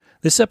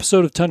This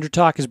episode of Tundra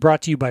Talk is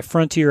brought to you by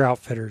Frontier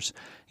Outfitters.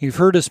 You've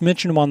heard us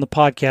mention them on the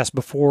podcast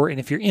before, and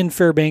if you're in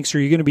Fairbanks or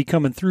you're going to be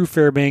coming through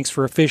Fairbanks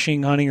for a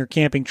fishing, hunting, or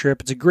camping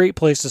trip, it's a great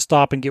place to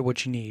stop and get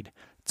what you need.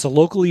 It's a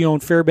locally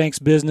owned Fairbanks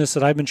business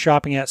that I've been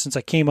shopping at since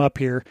I came up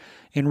here,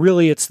 and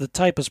really it's the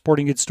type of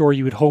sporting goods store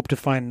you would hope to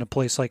find in a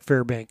place like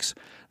Fairbanks.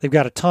 They've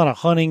got a ton of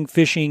hunting,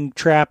 fishing,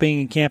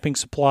 trapping, and camping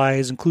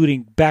supplies,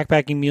 including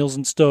backpacking meals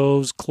and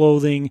stoves,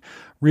 clothing,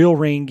 real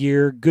rain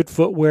gear, good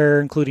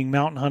footwear, including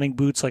mountain hunting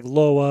boots like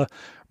Loa,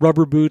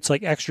 rubber boots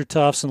like Extra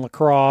Toughs and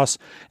Lacrosse,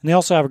 and they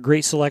also have a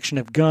great selection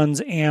of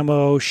guns,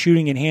 ammo,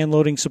 shooting and hand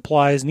loading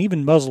supplies, and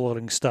even muzzle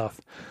loading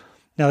stuff.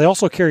 Now, they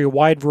also carry a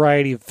wide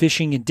variety of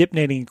fishing and dip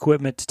netting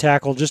equipment to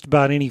tackle just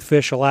about any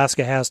fish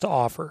Alaska has to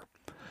offer.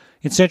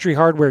 In Century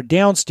Hardware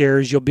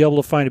downstairs, you'll be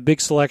able to find a big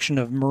selection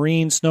of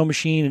marine, snow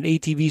machine, and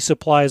ATV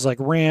supplies like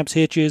ramps,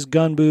 hitches,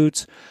 gun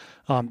boots,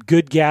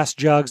 good gas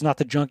jugs, not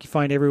the junk you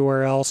find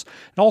everywhere else,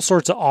 and all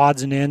sorts of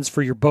odds and ends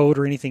for your boat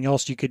or anything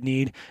else you could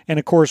need, and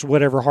of course,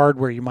 whatever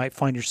hardware you might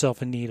find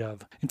yourself in need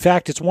of. In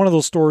fact, it's one of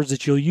those stores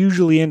that you'll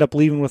usually end up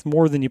leaving with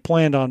more than you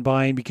planned on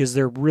buying because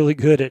they're really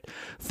good at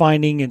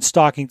finding and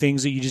stocking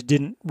things that you just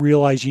didn't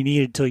realize you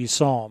needed until you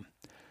saw them.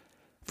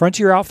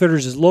 Frontier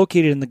Outfitters is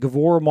located in the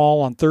Gavora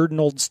Mall on 3rd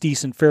and Old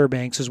Steese in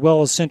Fairbanks, as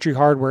well as Century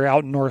Hardware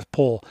out in North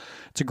Pole.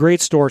 It's a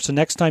great store, so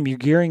next time you're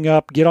gearing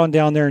up, get on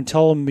down there and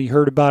tell them you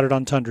heard about it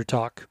on Tundra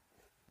Talk.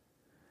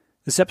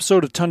 This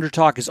episode of Tundra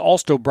Talk is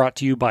also brought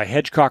to you by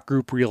Hedgecock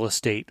Group Real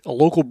Estate, a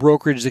local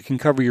brokerage that can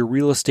cover your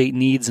real estate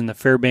needs in the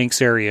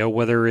Fairbanks area,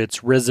 whether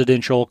it's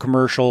residential,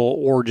 commercial,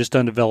 or just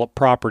undeveloped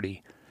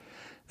property.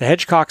 The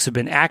Hedgecocks have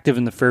been active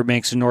in the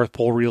Fairbanks and North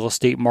Pole real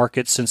estate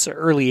market since the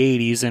early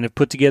 80s and have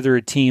put together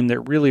a team that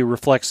really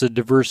reflects the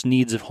diverse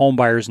needs of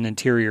homebuyers in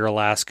interior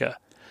Alaska.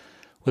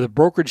 With a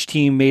brokerage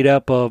team made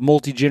up of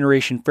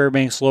multi-generation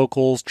Fairbanks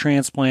locals,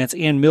 transplants,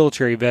 and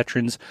military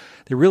veterans,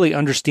 they really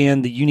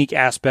understand the unique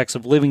aspects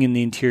of living in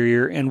the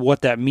interior and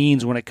what that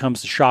means when it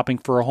comes to shopping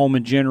for a home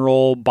in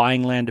general,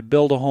 buying land to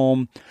build a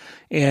home,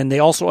 and they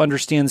also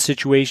understand the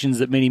situations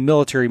that many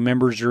military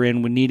members are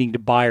in when needing to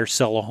buy or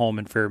sell a home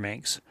in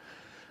Fairbanks.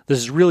 This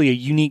is really a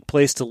unique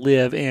place to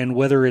live, and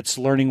whether it's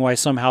learning why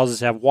some houses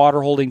have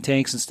water holding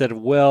tanks instead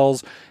of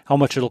wells, how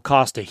much it'll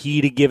cost to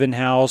heat a given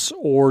house,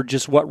 or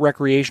just what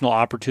recreational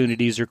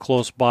opportunities are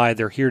close by,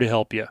 they're here to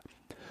help you.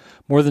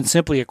 More than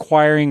simply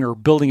acquiring or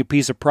building a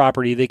piece of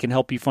property, they can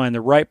help you find the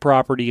right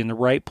property in the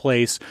right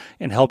place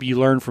and help you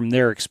learn from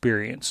their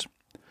experience.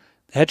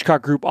 The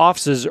Hedgecock Group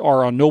offices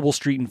are on Noble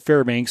Street in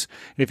Fairbanks,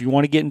 and if you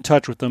want to get in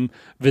touch with them,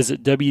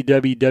 visit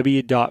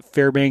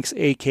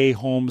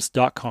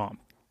www.fairbanksakhomes.com.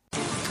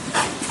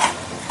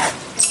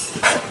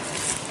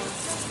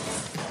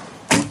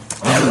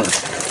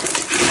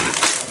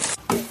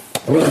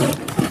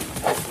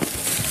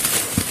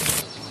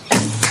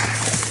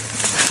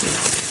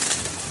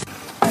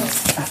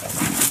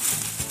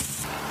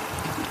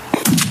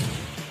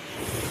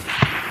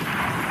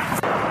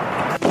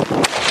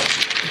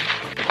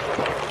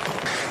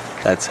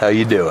 That's how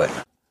you do it.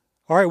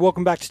 All right,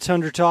 welcome back to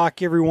Tundra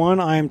Talk, everyone.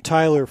 I am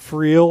Tyler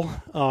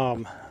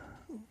Friel.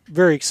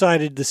 Very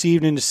excited this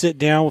evening to sit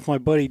down with my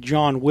buddy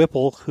John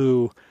Whipple,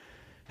 who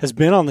has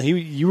been on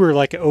you were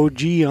like an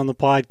OG on the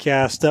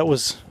podcast. That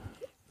was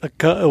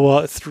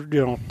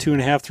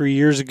 2.5, 3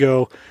 years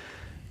ago.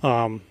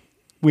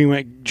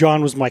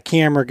 John was my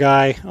camera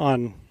guy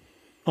on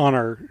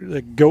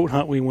the goat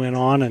hunt we went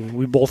on, and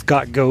we both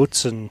got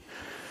goats, and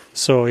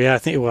so yeah, I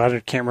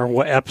can't remember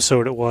what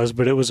episode it was,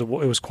 but it was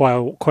quite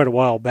a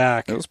while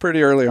back. It was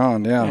pretty early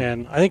on, yeah.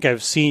 And I think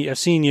I've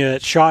seen you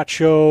at SHOT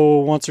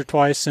Show once or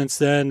twice since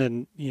then,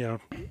 and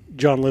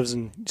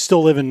John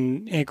still live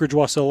in Anchorage,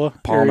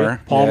 Wasilla, Palmer.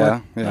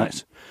 Yeah.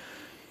 Nice.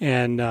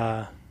 And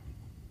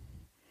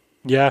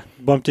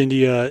bumped into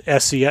you at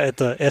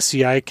the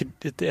SCI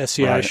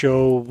right.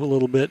 show a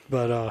little bit,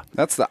 but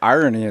that's the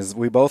irony is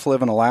we both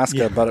live in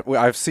Alaska, but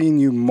I've seen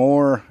you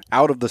more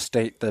out of the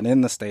state than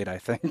in the state, I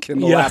think, in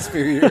the last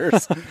few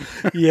years.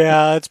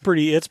 Yeah, it's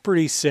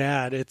pretty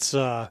sad. It's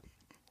I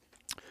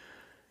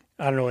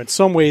don't know, in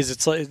some ways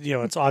it's like,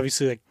 it's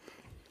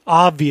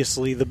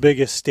obviously the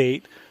biggest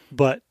state,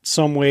 but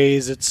some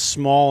ways it's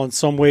small, and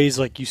some ways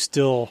like you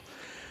still,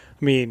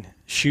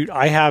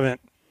 I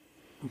haven't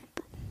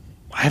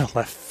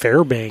left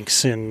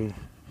Fairbanks in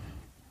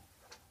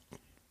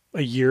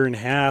a year and a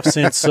half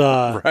since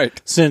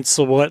right. Since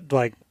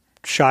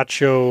SHOT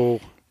Show,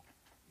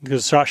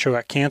 because SHOT Show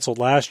got canceled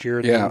last year,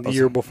 and the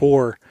year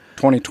before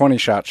 2020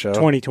 SHOT Show.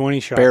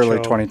 2020 SHOT Barely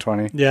Show.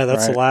 2020. Yeah,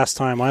 that's right. the last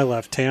time I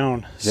left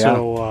town. Yeah.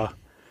 So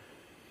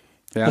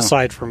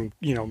aside from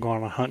going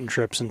on hunting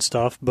trips and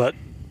stuff, but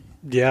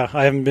yeah,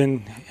 I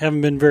haven't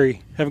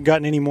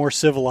gotten any more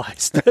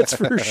civilized. That's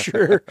for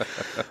sure.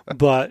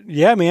 But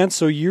yeah, man.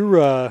 So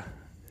you're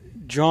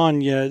John.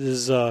 Yeah,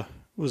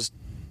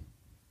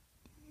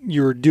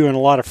 you were doing a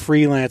lot of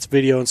freelance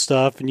video and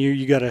stuff, and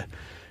you got you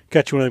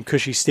one of them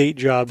cushy state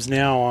jobs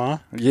now,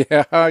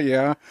 huh?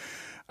 Yeah.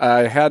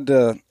 I had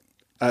to.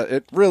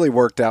 It really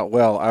worked out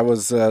well. I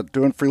was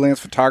doing freelance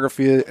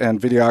photography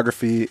and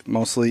videography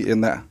mostly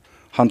in the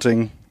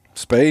hunting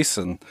space,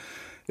 and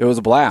it was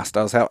a blast.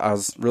 I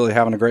was really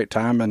having a great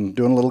time and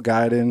doing a little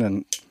guiding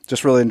and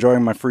just really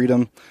enjoying my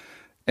freedom.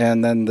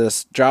 And then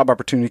this job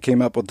opportunity came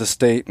up with the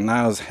state, and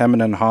I was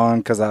hemming and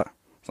hawing because I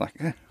was like,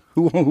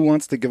 who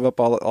wants to give up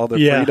all their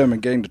freedom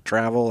and getting to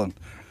travel and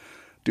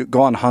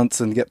go on hunts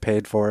and get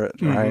paid for it,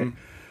 right?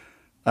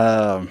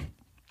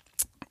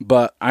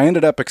 But I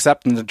ended up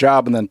accepting the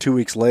job, and then 2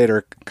 weeks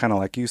later, kind of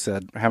like you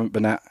said,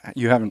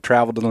 you haven't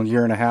traveled in a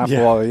year and a half.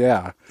 Yeah. Well,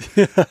 yeah.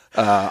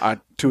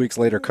 2 weeks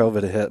later,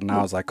 COVID hit, and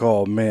I was like,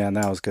 oh man,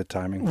 that was good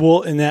timing.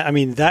 Well, and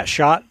that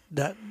shot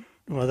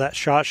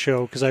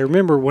show, because I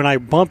remember when I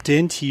bumped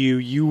into you,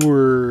 you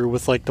were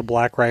with like the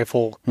Black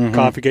Rifle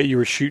Coffee Gut. You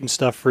were shooting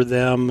stuff for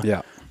them.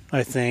 Yeah.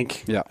 I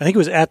think. Yeah. I think it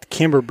was at the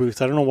Kimber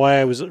booth. I don't know why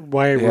I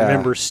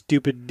remember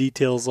stupid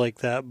details like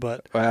that,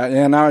 but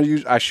now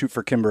I shoot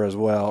for Kimber as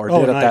well, or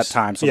did at that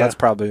time. So that's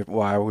probably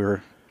why we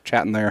were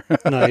chatting there.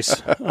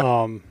 Nice.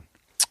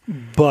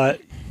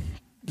 But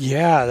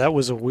yeah, that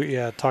was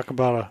talk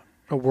about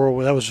a world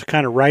where that was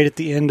kind of right at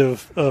the end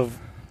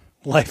of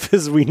life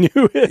as we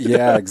knew it.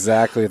 Yeah,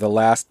 exactly. The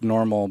last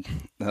normal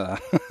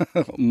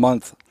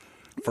month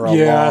for a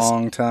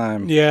long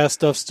time. Yeah,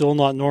 stuff's still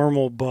not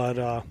normal, but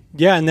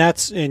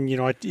and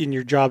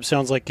your job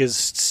sounds like is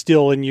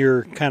still in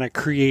your kind of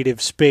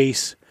creative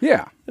space.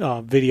 Yeah.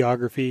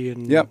 Videography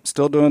and yep,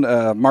 still doing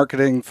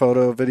marketing,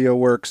 photo, video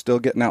work, still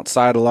getting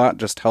outside a lot,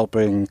 just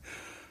helping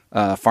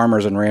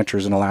farmers and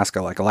ranchers in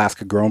Alaska, like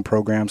Alaska Grown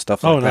Program,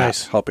 stuff like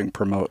that, helping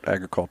promote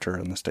agriculture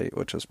in the state,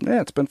 which is,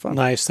 it's been fun.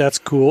 Nice, that's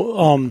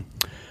cool.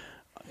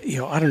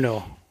 I don't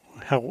know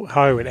how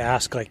I would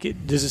ask, like,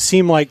 does it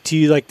seem like to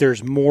you like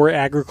there's more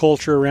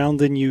agriculture around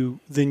than you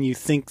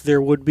think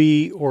there would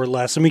be, or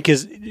less? I mean,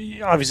 because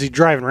obviously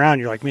driving around,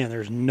 you're like, man,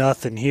 there's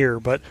nothing here,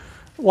 but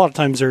a lot of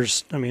times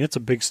it's a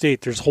big state.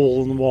 There's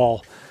hole in the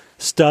wall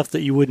stuff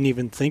that you wouldn't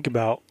even think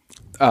about.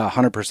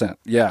 100%.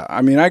 Yeah.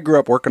 I mean, I grew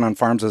up working on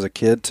farms as a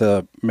kid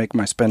to make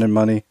my spending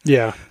money.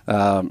 Yeah.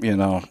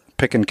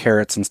 Picking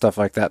carrots and stuff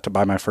like that to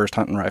buy my first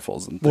hunting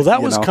rifles. And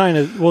that was kind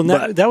of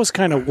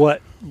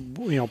what,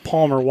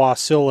 Palmer,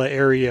 Wasilla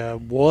area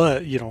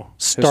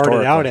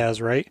started out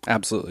as, right?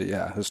 Absolutely.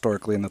 Yeah.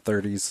 Historically in the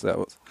 30s, that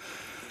was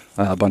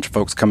a bunch of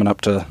folks coming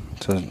up to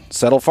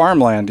settle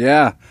farmland.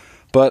 Yeah.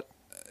 But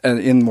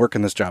in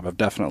working this job, I've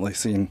definitely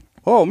seen,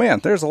 oh man,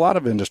 there's a lot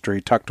of industry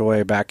tucked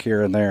away back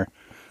here and there.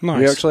 Nice.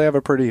 We actually have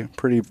a pretty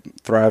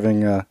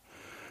thriving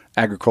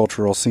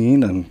agricultural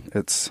scene, and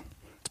it's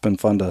been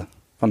fun to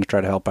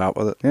try to help out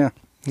with it. Yeah.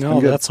 No,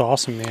 that's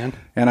awesome, man.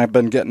 And I've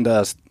been getting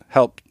to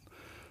help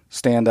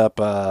stand up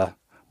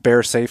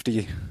bear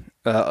safety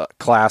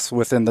class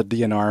within the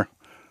DNR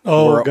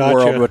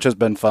world, which has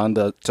been fun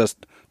to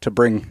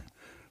bring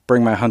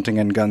my hunting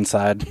and gun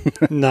side.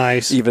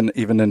 Nice.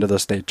 even into the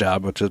state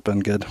job, which has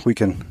been good.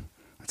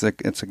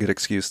 It's a good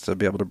excuse to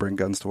be able to bring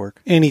guns to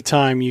work.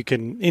 Anytime you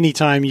can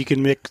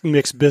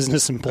mix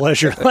business and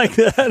pleasure like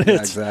that.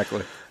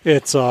 Exactly.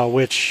 It's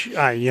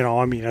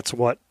that's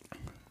what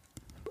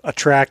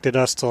attracted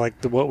us to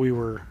like what we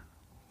were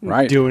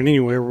doing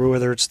anyway,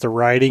 whether it's the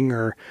writing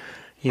or,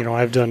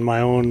 I've done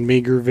my own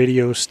meager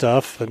video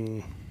stuff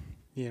and,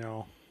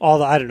 all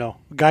the, I don't know,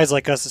 guys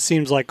like us, it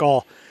seems like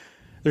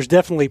there's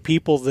definitely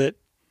people that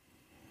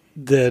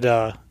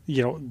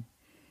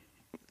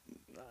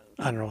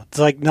I don't know. It's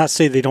like not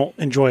say they don't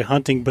enjoy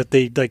hunting, but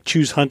they like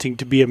choose hunting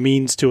to be a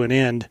means to an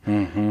end.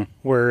 Mm-hmm.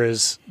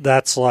 Whereas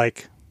that's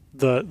like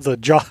the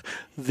job,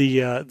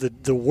 the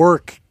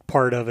work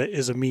part of it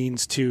is a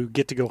means to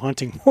get to go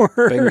hunting more.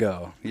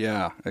 Bingo.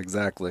 Yeah,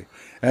 exactly.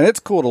 And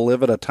it's cool to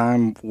live at a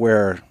time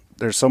where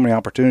there's so many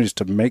opportunities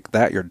to make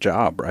that your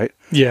job, right?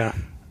 Yeah.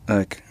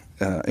 Like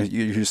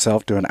you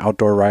yourself doing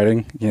outdoor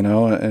writing,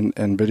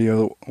 and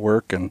video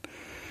work and.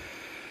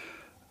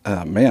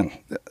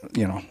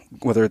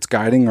 Whether it's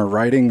guiding or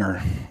writing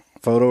or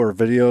photo or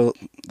video,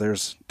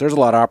 there's a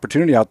lot of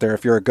opportunity out there.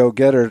 If you're a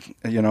go-getter,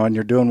 and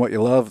you're doing what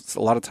you love,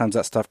 a lot of times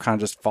that stuff kind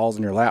of just falls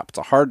in your lap.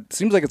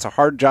 Seems like it's a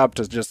hard job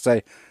to just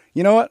say,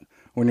 you know what,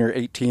 when you're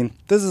 18,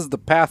 this is the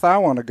path I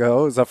want to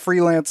go as a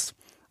freelance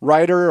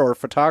writer or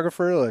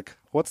photographer. Like,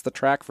 what's the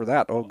track for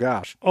that? Oh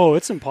gosh. Oh,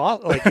 it's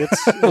impossible. Like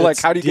it's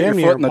like, how do you get your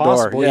foot in the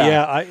door?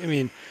 Yeah. I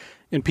mean,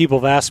 and people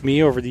have asked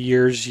me over the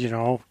years,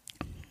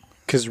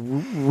 because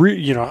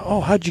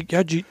how'd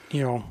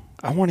you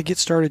I want to get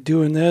started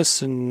doing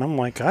this, and I'm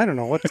like, I don't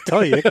know what to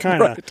tell you. It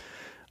kind of right.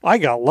 I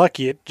got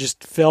lucky; it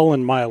just fell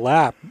in my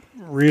lap.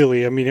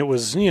 Really, I mean, it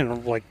was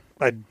like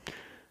I'd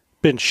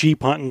been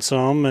sheep hunting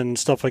some and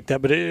stuff like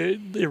that, but it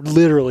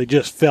literally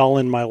just fell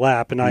in my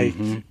lap, and I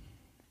don't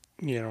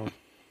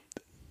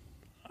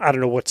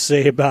know what to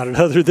say about it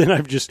other than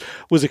I just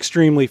was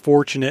extremely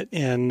fortunate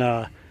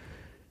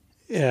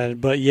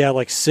but yeah,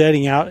 like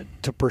setting out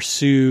to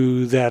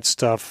pursue that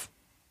stuff.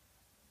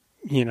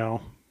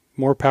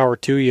 More power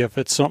to you if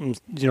it's something,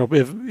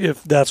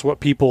 if that's what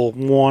people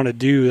want to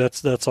do,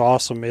 that's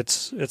awesome.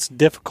 It's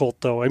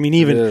difficult though. I mean,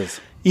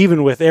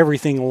 even with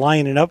everything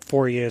lining up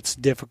for you, it's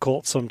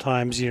difficult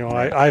sometimes.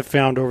 I've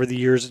found over the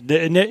years,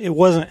 and it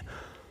wasn't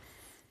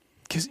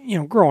because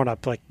growing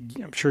up, like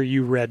I'm sure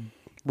you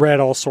read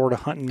all sort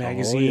of hunting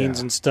magazines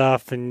and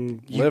stuff,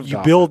 and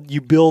you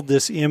build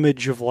this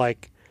image of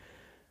like.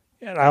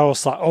 And I always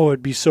thought, oh,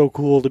 it'd be so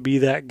cool to be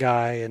that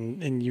guy,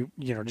 and you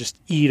just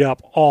eat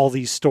up all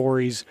these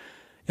stories.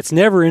 It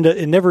never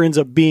ends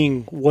up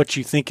being what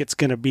you think it's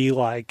going to be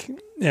like,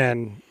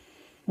 and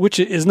which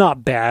is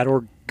not bad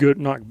or good,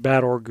 not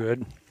bad or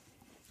good.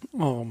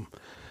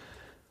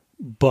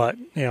 But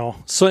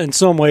so in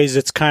some ways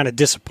it's kind of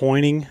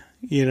disappointing,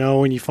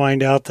 when you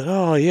find out that,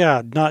 oh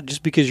yeah, not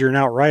just because you're an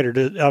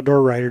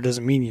outdoor writer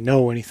doesn't mean you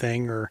know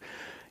anything, or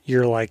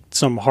you're like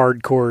some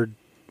hardcore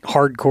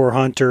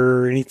hunter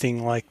or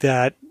anything like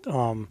that.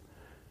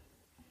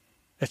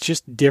 It's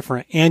just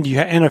different, and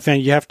I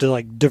found you have to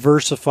like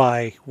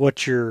diversify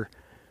what you're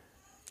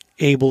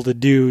able to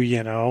do.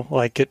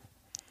 Like it.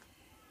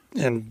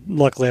 And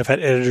luckily, I've had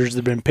editors that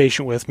have been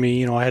patient with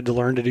me. I had to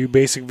learn to do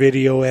basic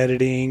video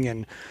editing,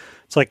 and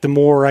it's like the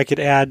more I could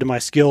add to my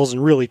skills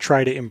and really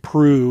try to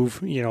improve,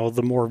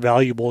 the more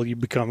valuable you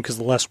become because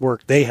the less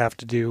work they have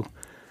to do.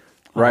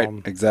 Right,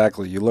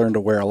 exactly. You learn to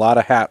wear a lot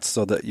of hats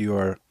so that you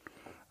are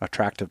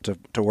attractive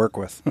to work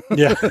with.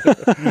 Yeah.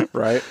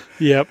 Right?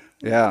 Yep.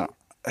 Yeah.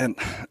 And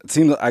it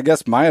seems, I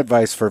guess my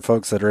advice for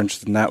folks that are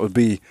interested in that would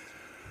be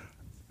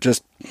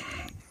just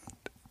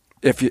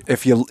if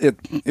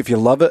you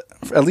love it,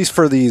 at least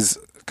for these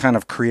kind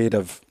of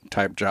creative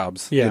type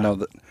jobs,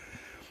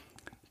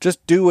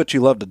 just do what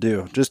you love to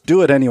do. Just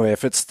do it anyway.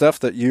 If it's stuff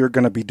that you're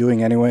going to be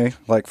doing anyway,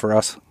 like for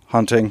us,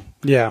 hunting.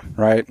 Yeah.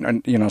 Right.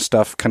 And,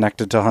 stuff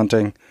connected to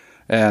hunting.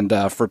 And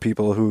for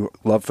people who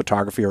love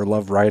photography or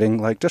love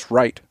writing, like just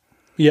write.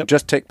 Yep.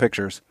 Just take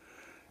pictures.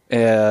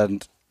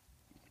 And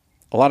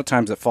a lot of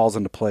times it falls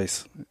into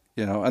place,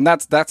 and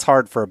that's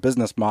hard for a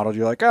business model.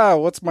 You're like,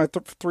 what's my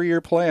 3-year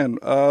plan?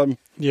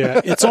 Yeah.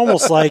 It's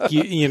almost like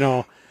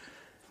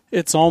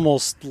it's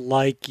almost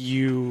like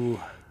you,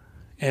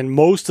 and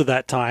most of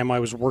that time I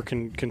was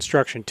working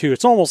construction too.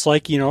 It's almost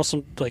like,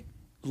 some like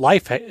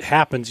life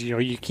happens,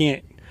 you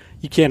can't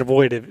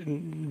avoid it.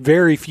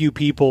 Very few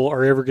people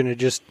are ever going to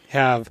just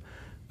have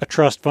a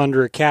trust fund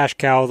or a cash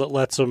cow that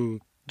lets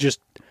them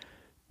just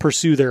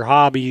pursue their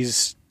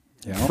hobbies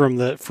from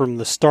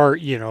the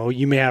start.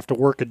 You may have to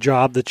work a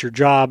job that's your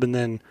job, and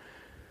then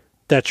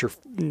that's your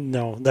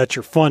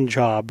fun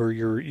job or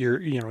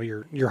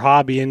your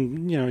hobby,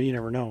 and you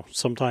never know.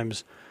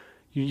 Sometimes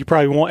you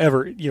probably won't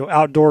ever,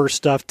 outdoor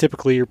stuff.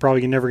 Typically, you're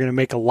probably never going to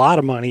make a lot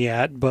of money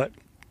at, but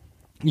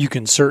you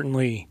can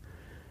certainly.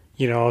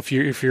 If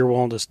you're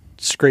willing to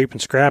scrape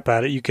and scrap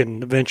at it, you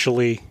can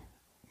eventually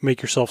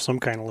make yourself some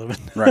kind of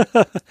living.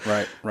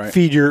 Right.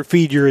 Feed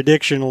your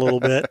addiction a little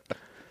bit.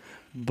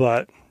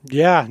 But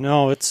yeah,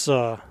 no, it's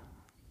and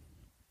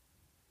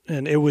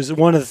it was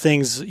one of the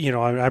things,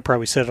 I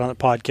probably said it on the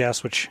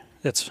podcast, which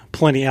it's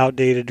plenty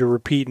outdated to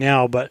repeat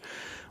now, but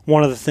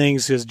one of the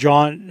things is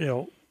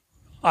John,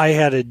 I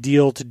had a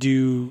deal to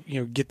do,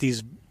 get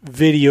these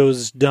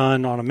videos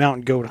done on a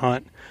mountain goat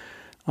hunt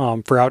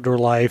for Outdoor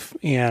Life,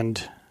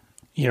 and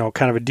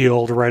kind of a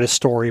deal to write a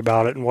story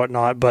about it and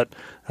whatnot. But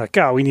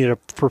we need a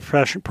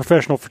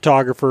professional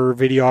photographer,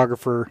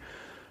 videographer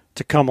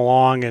to come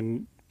along,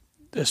 and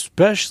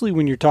especially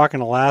when you're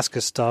talking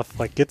Alaska stuff,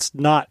 like it's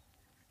a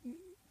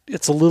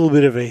little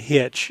bit of a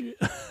hitch.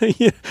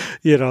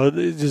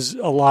 Just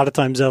a lot of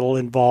times that'll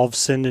involve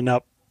sending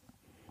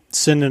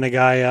a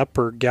guy up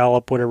or gal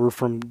up, whatever,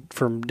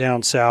 from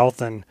down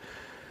south, and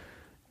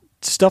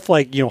stuff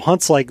like,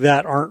 hunts like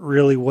that aren't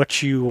really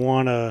what you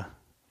want to.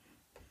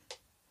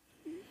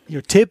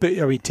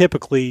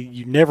 Typically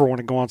you never want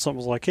to go on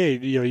something like, hey,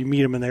 you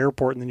meet them in the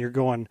airport and then you're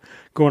going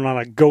on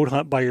a goat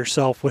hunt by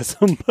yourself with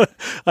them. But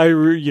I,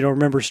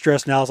 remember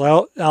stressing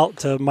out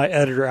to my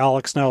editor,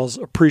 Alex, and I was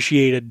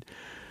appreciated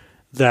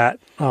that,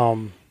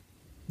 I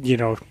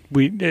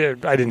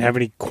didn't have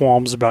any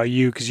qualms about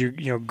you because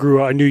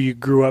I knew you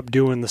grew up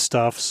doing the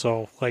stuff.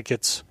 So like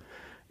it's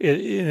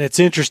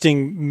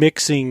interesting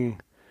mixing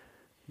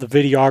the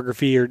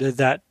videography or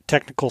that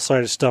technical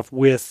side of stuff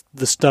with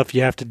the stuff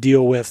you have to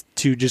deal with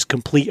to just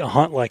complete a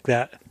hunt like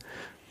that.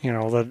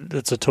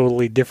 That's a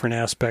totally different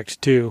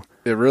aspect too.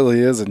 It really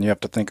is. And you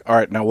have to think, all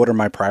right, now what are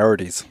my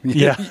priorities?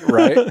 Yeah.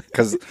 Right.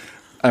 Because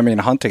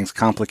hunting's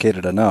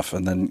complicated enough.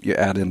 And then you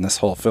add in this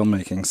whole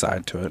filmmaking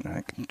side to it.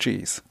 Like,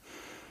 geez,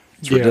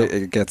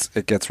 it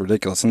gets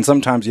ridiculous. And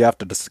sometimes you have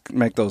to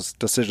make those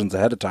decisions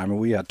ahead of time. And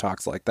we had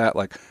talks like that,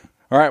 like,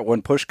 all right,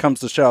 when push comes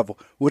to shove,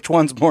 which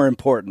one's more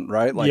important,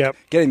 right? Like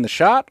getting the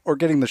shot or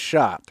getting the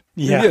shot?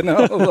 Yeah.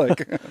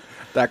 Like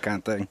that kind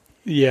of thing.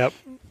 Yep.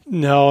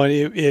 No,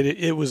 it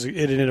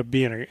ended up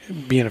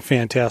being a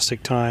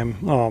fantastic time.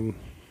 And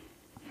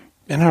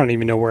I don't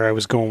even know where I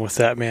was going with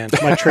that, man.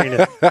 My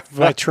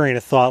train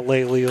of thought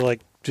lately, like,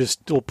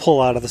 just will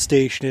pull out of the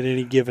station at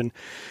any given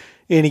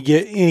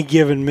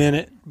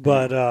minute.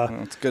 But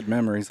it's good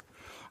memories.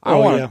 I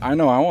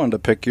wanted to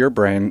pick your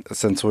brain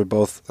since we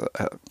both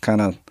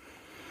kind of.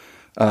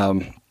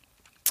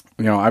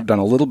 I've done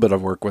a little bit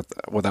of work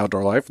with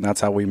Outdoor Life, and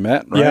that's how we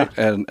met, right?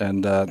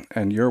 Yeah.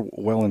 And you're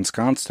well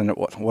ensconced in it.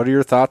 What are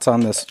your thoughts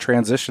on this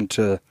transition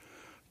to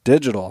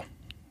digital.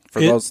 For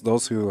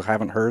those who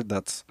haven't heard,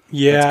 that's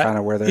kind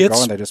of where they're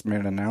going. They just made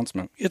an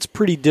announcement. It's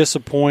pretty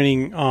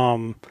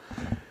disappointing.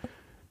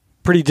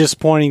 Pretty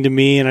disappointing to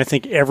me, and I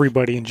think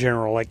everybody in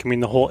general. Like, I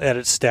mean, the whole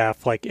edit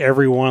staff. Like,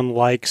 everyone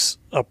likes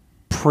a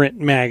print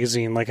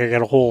magazine. Like, I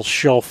got a whole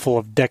shelf full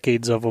of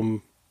decades of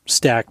them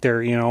stacked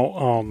there. You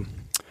know,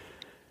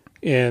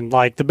 and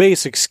like the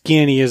basic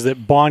skinny is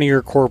that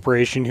Bonnier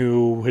Corporation,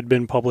 who had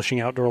been publishing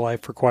Outdoor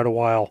Life for quite a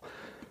while,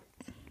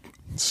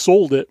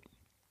 sold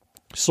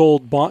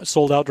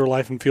Outdoor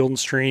Life and Field and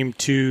Stream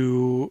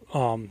to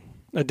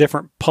a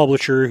different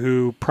publisher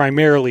who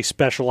primarily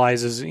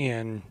specializes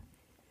in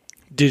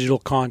digital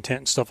content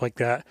and stuff like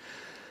that.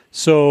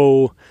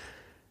 So,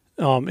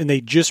 and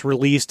they just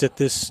released it.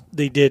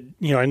 They did,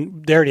 you know,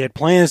 and they already had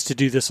plans to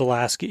do this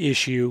Alaska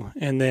issue,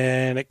 and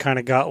then it kind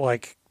of got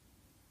like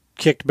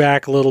kicked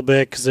back a little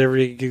bit because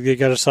they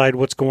got to decide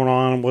what's going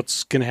on,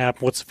 what's going to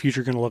happen, what's the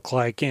future going to look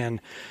like. And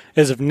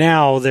as of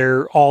now,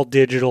 they're all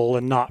digital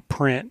and not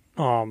print.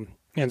 And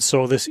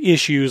so this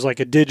issue is like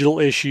a digital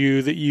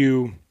issue that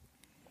you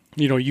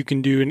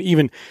can do. And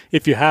even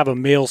if you have a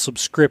mail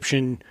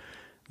subscription,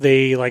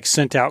 they like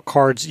sent out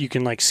cards you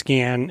can like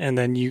scan and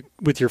then you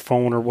with your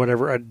phone or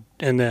whatever,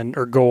 and then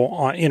or go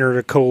on enter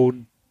a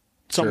code,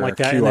 something like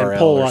that, QRL and then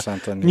pull up.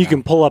 And you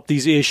can pull up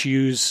these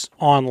issues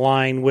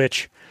online,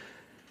 which,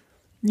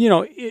 you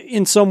know,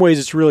 in some ways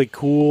it's really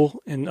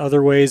cool. In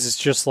other ways, it's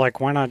just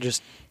like, why not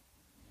just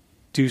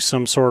do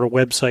some sort of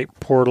website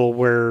portal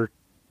where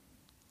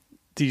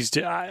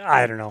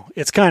I don't know.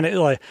 It's kind of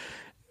like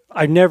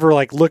I never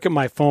like look at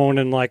my phone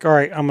and like, all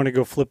right, I'm going to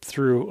go flip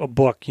through a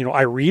book. You know,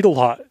 I read a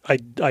lot. I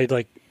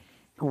like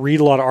read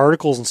a lot of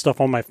articles and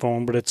stuff on my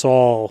phone, but it's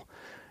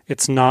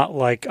not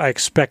like I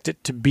expect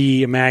it to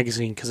be a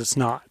magazine because it's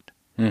not.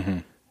 Mm-hmm.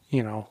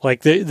 You know,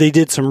 like they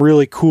did some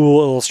really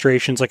cool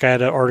illustrations. Like I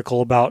had an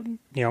article about,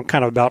 you know,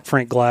 kind of about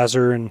Frank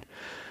Glaser and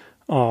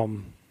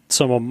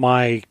some of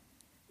my,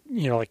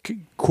 you know, like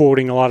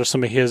quoting a lot of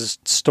some of his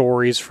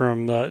stories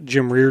from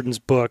Jim Reardon's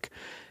book,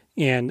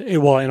 and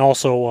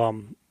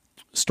also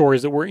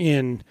stories that were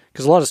in,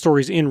 because a lot of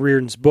stories in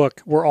Reardon's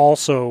book were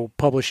also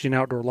published in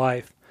Outdoor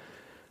Life,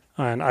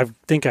 and I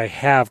think I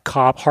have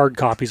hard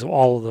copies of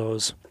all of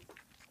those.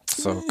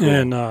 So cool.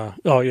 And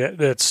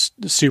that's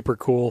super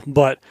cool.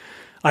 But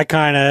I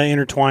kind of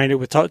intertwined it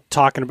with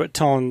talking about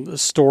telling the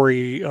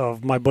story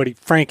of my buddy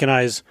Frank and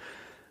I's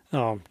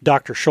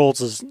Dr.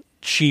 Schultz's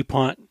sheep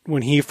hunt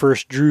when he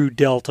first drew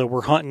Delta.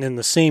 We're hunting in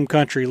the same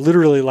country,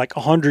 literally like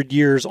 100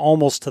 years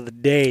almost to the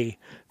day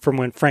from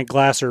when Frank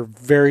Glaser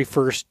very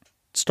first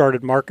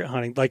started market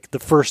hunting, like the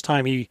first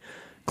time he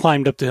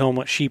climbed up the hill and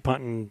went sheep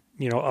hunting,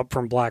 you know, up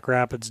from Black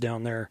Rapids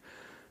down there.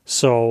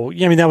 So,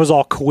 yeah, I mean, that was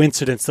all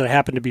coincidence that it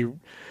happened to be, you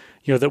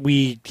know, that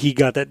we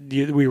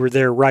were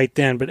there right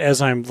then. But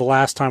the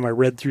last time I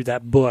read through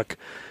that book,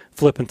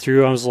 flipping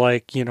through, I was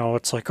like, you know,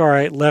 it's like, all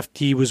right,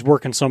 Lefty was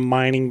working some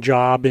mining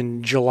job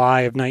in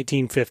July of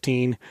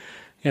 1915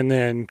 and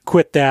then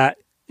quit that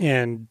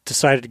and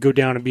decided to go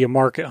down and be a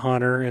market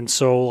hunter. And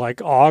so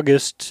like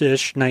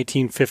August-ish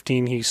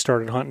 1915, he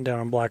started hunting down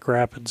in Black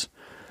Rapids,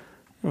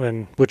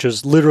 which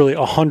is literally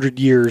 100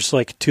 years,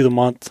 like to the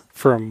month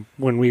from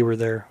when we were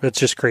there. That's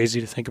just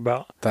crazy to think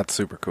about. That's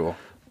super cool.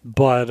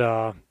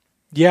 But,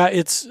 yeah,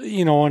 it's,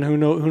 you know, and who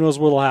knows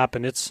what'll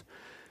happen. It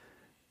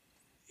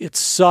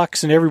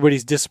sucks and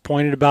everybody's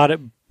disappointed about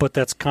it, but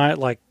that's kind of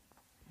like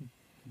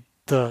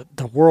the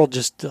world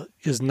just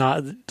is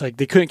not like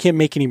they can't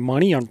make any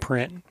money on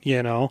print,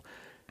 you know.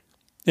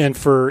 And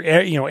for,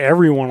 you know,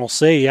 everyone will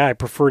say, yeah, I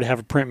prefer to have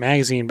a print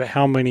magazine, but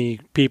how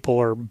many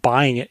people are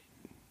buying it?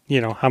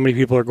 You know, how many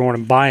people are going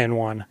and buying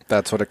one?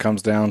 That's what it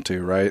comes down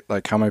to, right?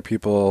 Like how many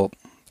people,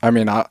 I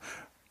mean,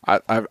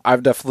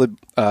 I've definitely,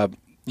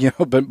 you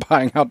know, been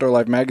buying Outdoor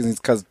Life magazines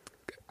because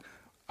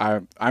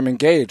I'm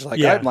engaged.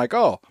 Like I'm like,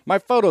 oh, my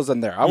photo's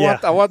in there. I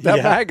want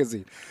that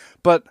magazine.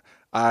 But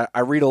I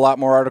read a lot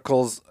more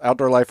articles,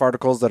 Outdoor Life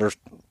articles that are,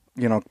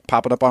 you know,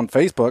 popping up on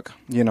Facebook,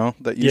 you know,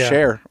 that you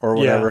share or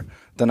whatever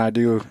than I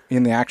do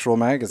in the actual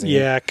magazine.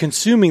 Yeah,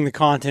 consuming the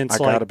content's I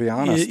gotta be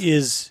honest.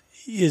 is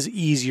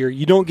easier.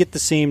 You don't get the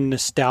same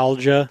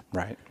nostalgia,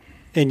 right?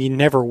 And you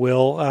never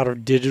will out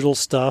of digital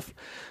stuff.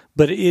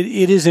 But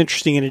it is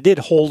interesting, and it did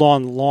hold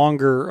on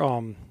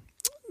longer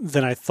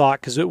than I thought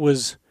because it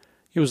was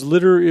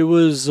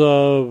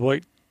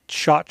like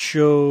SHOT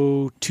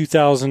Show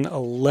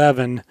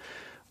 2011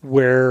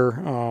 where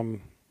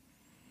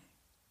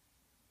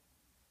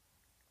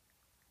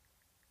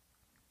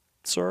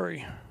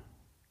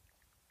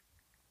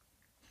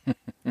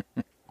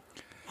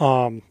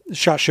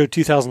SHOT Show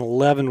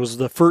 2011 was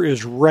the first. It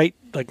was right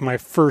like my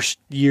first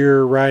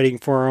year writing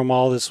for them.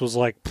 All this was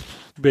like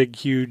big,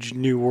 huge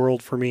new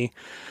world for me.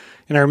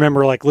 And I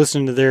remember like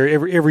listening to their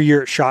every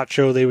year at SHOT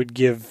Show they would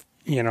give,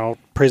 you know,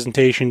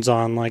 presentations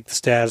on like the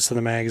status of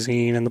the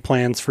magazine and the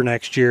plans for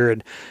next year.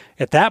 And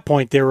at that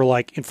point they were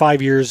like, in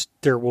 5 years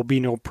there will be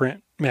no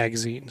print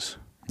magazines.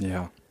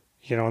 Yeah.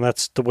 You know, and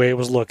that's the way it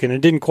was looking.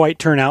 It didn't quite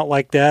turn out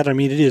like that. I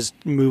mean, it is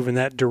moving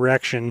that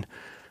direction.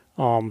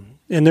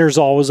 And there's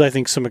always, I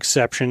think, some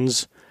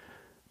exceptions.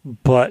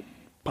 but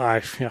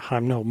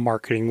I'm no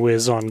marketing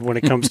whiz on when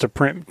it comes to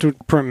print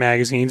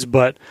magazines,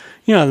 but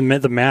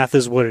the math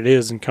is what it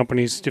is, and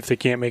companies, if they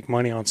can't make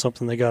money on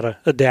something, they got to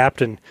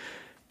adapt and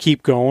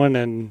keep going.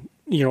 And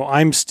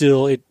I'm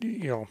still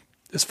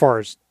as far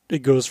as it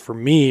goes for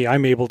me,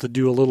 I'm able to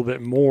do a little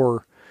bit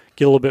more,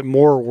 get a little bit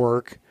more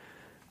work,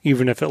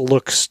 even if it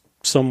looks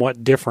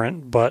somewhat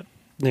different. But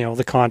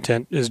the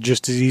content is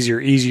just as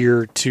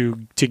easier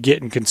to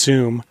get and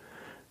consume,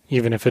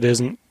 even if it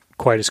isn't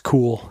quite as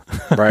cool.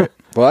 Right.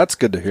 Well, that's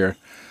good to hear.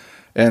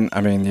 And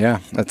I mean, yeah,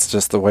 that's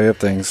just the way of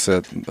things.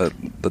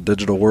 The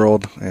digital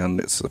world,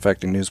 and it's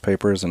affecting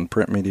newspapers and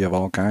print media of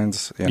all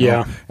kinds.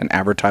 Yeah. And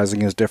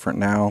advertising is different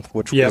now,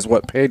 which is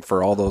what paid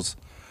for all those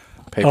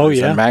papers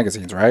and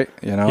magazines, right?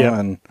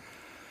 And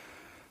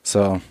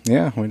so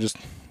we just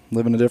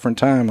live in a different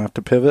time. I have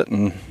to pivot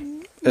and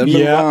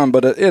move on.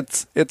 But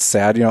it's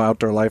sad.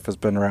 Outdoor Life has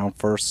been around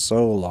for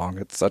so long.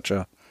 It's such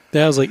a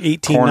that was like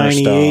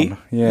 1898.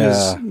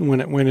 Yeah,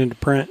 when it went into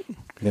print.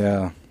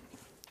 Yeah.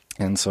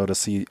 And so to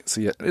see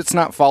it, it's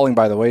not falling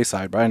by the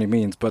wayside by any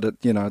means, but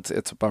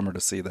it's a bummer to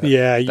see that.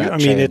 Yeah, I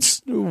mean,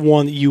 it's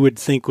one that you would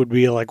think would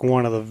be like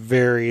one of the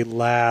very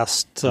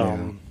last.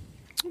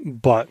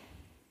 But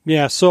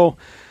yeah, so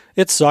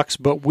it sucks.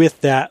 But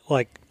with that,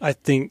 like, I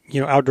think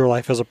Outdoor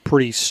Life has a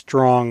pretty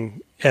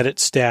strong edit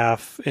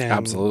staff, and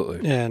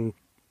absolutely, and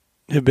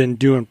have been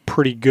doing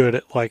pretty good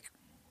at like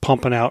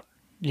pumping out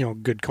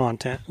good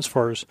content as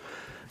far as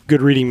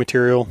good reading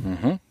material.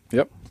 Mm-hmm.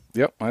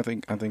 Yep, I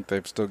think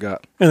they've still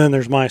got. And then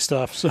there's my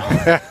stuff. So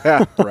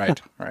right.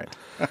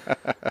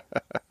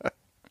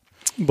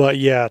 But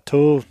yeah,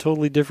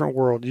 totally different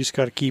world. You just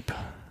got to keep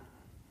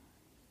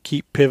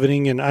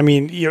pivoting, and I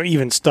mean,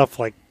 even stuff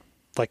like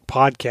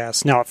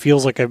podcasts. Now it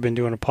feels like I've been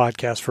doing a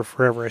podcast for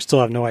forever. I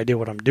still have no idea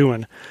what I'm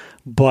doing,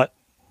 but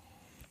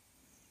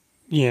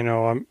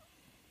I'm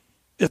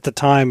at the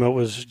time it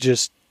was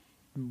just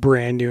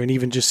brand new, and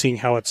even just seeing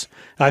how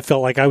I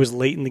felt like I was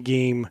late in the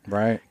game,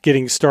 right,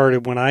 getting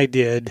started when I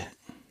did,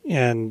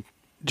 and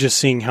just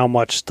seeing how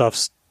much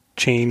stuff's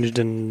changed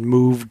and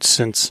moved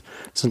since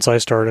I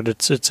started.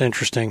 It's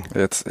interesting.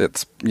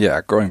 It's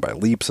growing by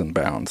leaps and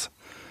bounds.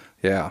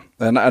 Yeah,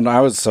 and I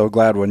was so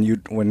glad when you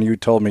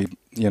told me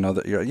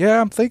that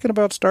I'm thinking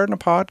about starting a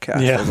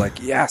podcast. Yeah. I was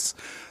like, yes,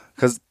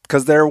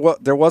 because there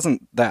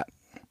wasn't that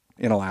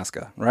in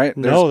Alaska, right?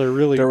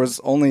 There was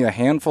only a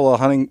handful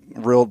of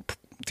real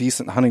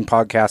decent hunting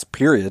podcast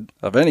period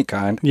of any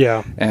kind.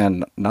 Yeah.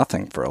 And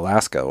nothing for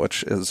Alaska,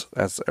 which is,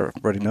 as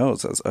everybody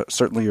knows, as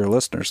certainly your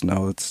listeners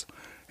know, it's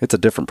a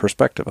different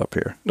perspective up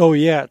here. Oh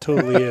yeah, it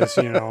totally is.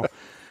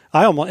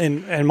 I almost,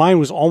 and mine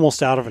was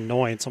almost out of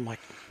annoyance. I'm like,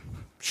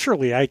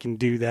 surely I can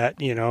do that,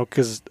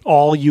 because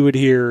all you would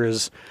hear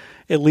is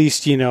at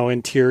least,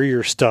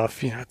 interior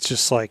stuff. It's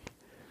just like,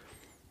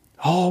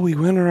 oh, we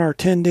went on our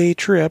 10-day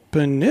trip,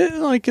 and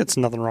it's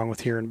nothing wrong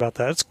with hearing about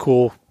that. It's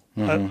cool.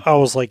 Mm-hmm. I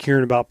was like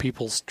hearing about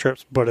people's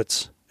trips, but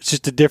it's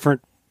just a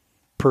different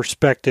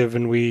perspective,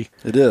 and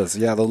it is,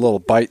 the little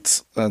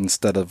bites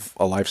instead of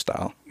a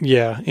lifestyle.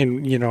 Yeah,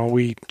 and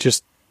we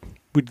just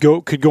could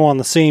go on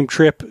the same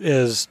trip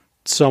as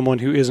someone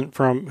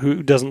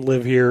who doesn't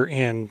live here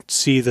and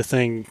see the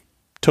thing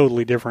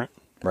totally different.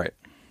 Right.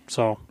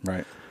 So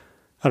right.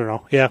 I don't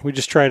know. Yeah, we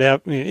just try to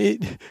have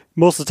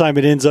most of the time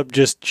it ends up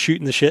just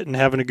shooting the shit and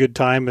having a good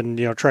time, and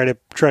try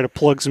to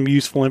plug some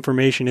useful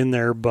information in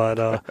there, but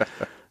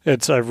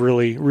I've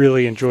really,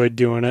 really enjoyed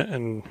doing it,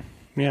 and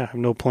I have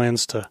no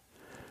plans to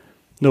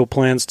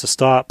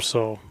stop.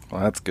 So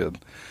well, that's good.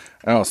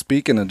 Oh,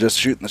 speaking of just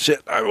shooting the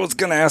shit, I was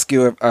going to ask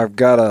you. I've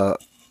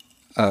got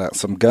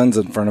some guns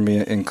in front of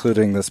me,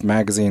 including this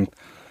magazine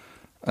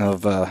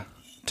of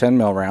 10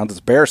 mil rounds.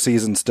 It's bear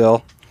season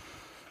still,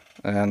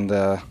 and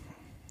I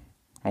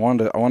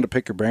wanted to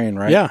pick your brain,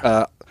 right?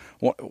 Yeah.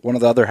 One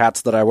of the other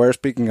hats that I wear,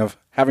 speaking of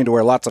having to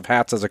wear lots of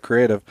hats as a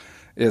creative,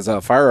 is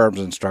a firearms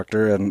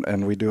instructor,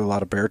 and we do a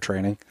lot of bear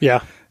training.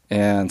 Yeah.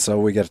 And so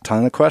we get a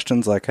ton of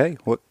questions like, hey,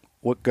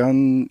 what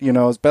gun,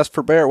 is best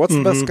for bear? What's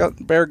the best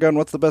bear gun?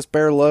 What's the best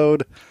bear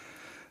load?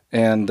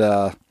 And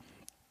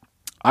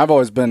I've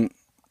always been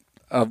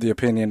of the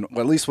opinion,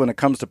 at least when it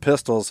comes to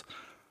pistols,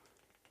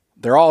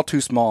 they're all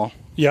too small.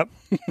 Yep.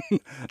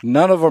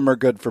 None of them are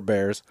good for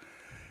bears.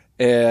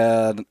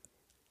 And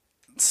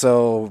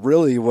so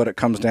really what it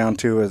comes down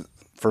to is,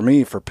 for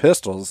me, for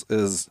pistols,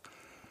 is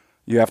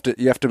you have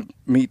to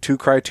meet two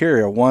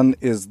criteria. One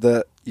is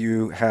that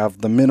you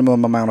have the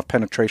minimum amount of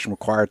penetration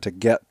required to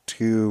get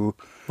to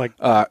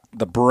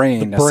the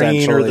brain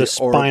or the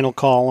spinal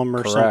column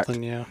or correct.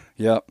 Something. Yeah.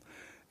 Yep.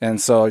 And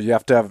so you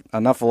have to have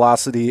enough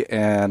velocity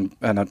and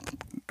a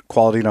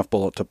quality enough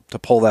bullet to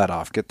pull that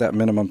off, get that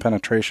minimum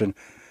penetration,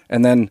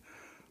 and then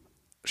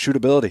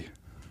shootability,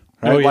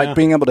 right? Oh, yeah. Like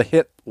being able to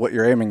hit what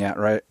you're aiming at,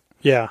 right?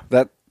 Yeah.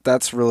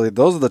 That's really,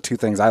 those are the two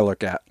things I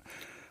look at.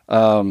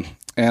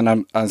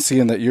 And I'm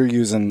seeing that you're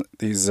using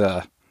these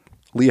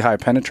Lehigh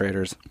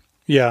penetrators.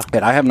 Yeah.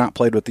 And I have not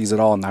played with these at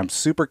all, and I'm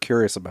super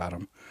curious about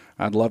them.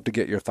 I'd love to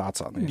get your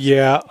thoughts on these.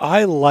 Yeah,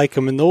 I like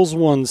them. And those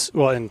ones,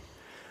 well, and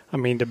I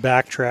mean, to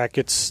backtrack,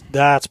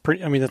 that's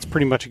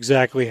pretty much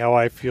exactly how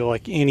I feel.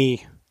 Like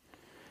when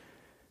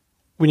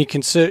you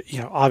consider,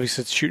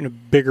 obviously it's shooting a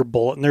bigger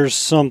bullet, and there's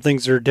some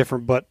things that are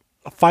different, but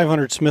a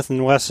 500 Smith &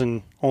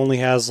 Wesson only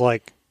has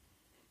like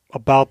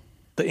about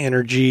the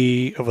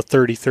energy of a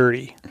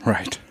 30-30.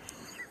 Right.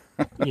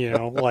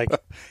 Like,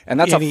 and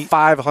that's a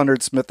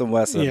 500 Smith &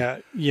 Wesson. Yeah.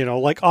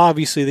 Like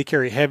obviously they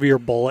carry a heavier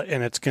bullet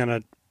and it's going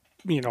to,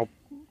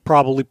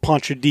 probably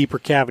punch a deeper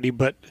cavity,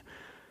 but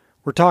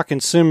we're talking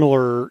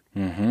similar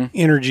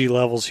energy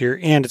levels here,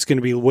 and it's going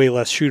to be way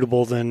less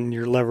shootable than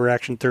your lever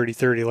action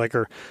 30-30, like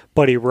our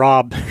buddy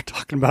Rob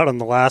talking about on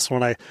the last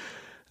one.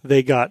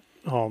 They got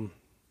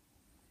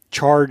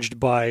charged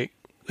by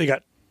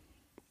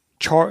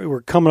we're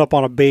coming up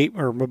on a bait,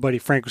 or my buddy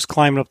Frank was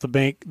climbing up the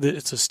bank.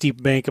 It's a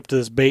steep bank up to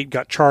this bait.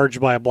 Got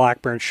charged by a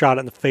black bear and shot it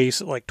in the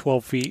face at like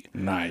 12 feet.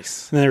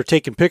 Nice. And they were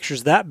taking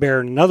pictures of that bear,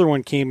 and another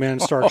one came in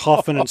and started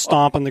huffing and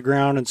stomping the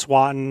ground and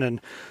swatting.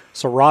 And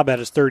so Rob had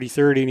his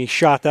 30-30, and he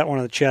shot that one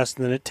in the chest,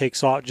 and then it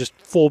takes off just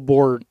full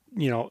bore.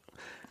 It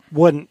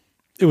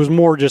was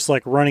more just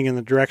like running in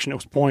the direction it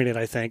was pointed,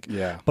 I think.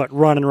 Yeah. But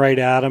running right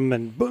at him,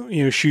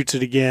 and shoots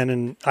it again.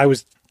 And I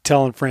was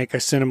telling Frank, I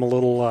sent him a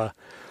little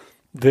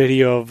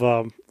video of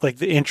like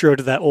the intro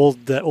to that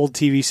old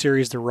TV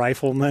series, The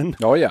Rifleman.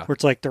 Oh yeah, where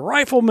it's like the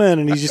Rifleman,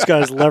 and he's just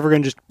got his lever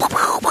gun just.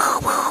 I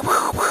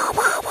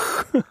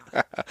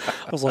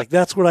was like,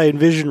 that's what I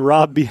envisioned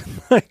Rob being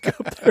like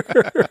up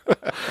there.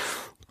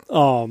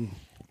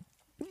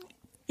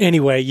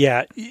 Anyway,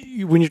 yeah,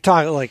 when you're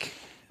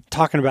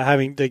talking about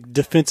having the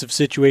defensive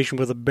situation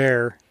with a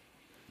bear,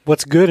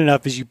 what's good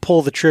enough is you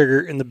pull the trigger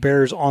and the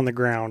bear's on the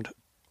ground.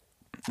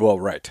 Well,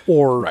 right.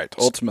 Right.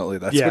 Ultimately,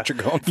 that's what you're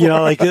going for.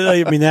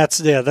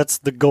 That's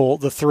the goal,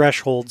 the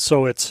threshold.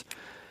 So it's,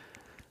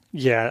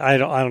 I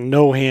don't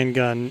know.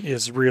 Handgun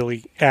is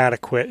really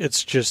adequate.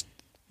 It's just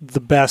the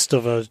best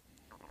of a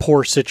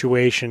poor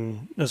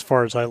situation as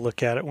far as I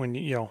look at it.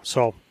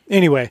 So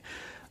anyway,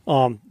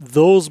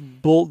 those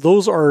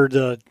are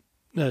the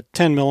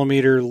 10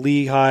 millimeter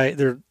Lehigh.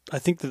 I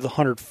think they're the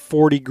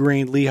 140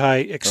 grain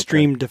Lehigh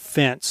Extreme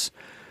Defense.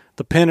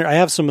 I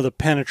have some of the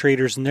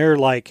penetrators, and they're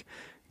like.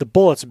 The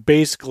bullet's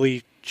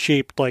basically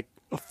shaped like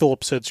a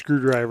Phillips head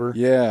screwdriver.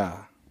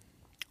 Yeah.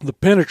 The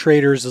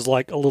penetrators is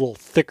like a little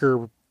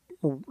thicker,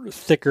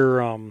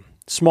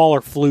 smaller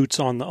flutes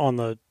on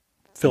the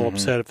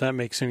Phillips head, if that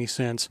makes any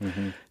sense.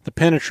 Mm-hmm.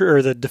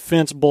 The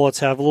defense bullets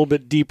have a little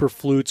bit deeper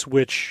flutes,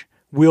 which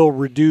will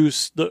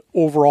reduce the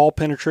overall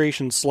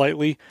penetration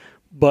slightly,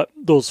 but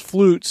those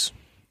flutes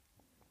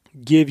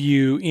give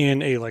you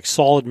in a like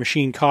solid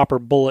machine copper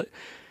bullet.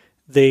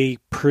 They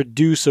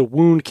produce a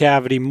wound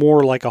cavity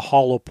more like a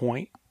hollow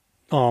point,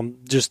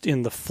 just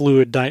in the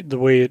fluid, the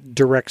way it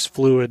directs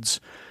fluids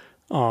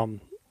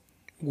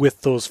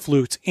with those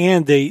flutes.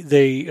 And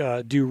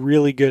they do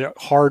really good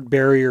hard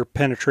barrier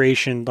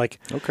penetration.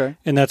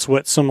 And that's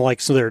what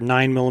so they're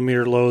 9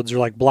 millimeter loads, or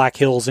like Black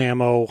Hills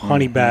ammo,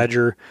 Honey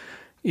Badger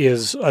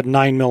is a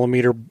 9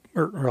 millimeter,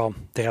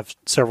 they have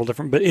several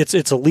different, but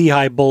it's a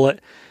Lehigh bullet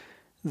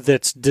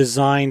that's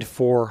designed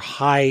for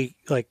high,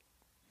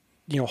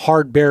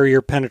 hard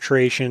barrier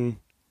penetration,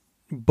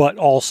 but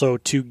also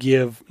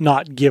to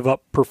not give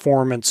up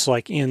performance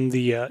like in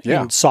the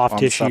in soft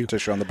tissue. Soft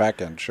tissue on the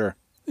back end, sure.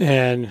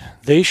 And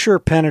they sure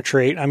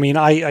penetrate. I mean,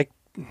 I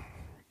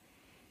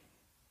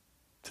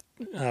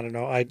don't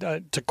know.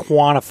 To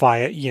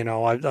quantify it,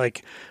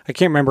 I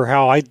can't remember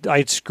how I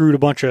screwed a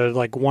bunch of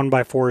like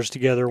 1x4s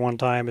together one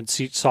time and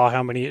saw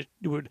how many it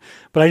would,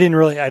 but I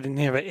didn't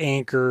have it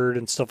anchored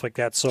and stuff like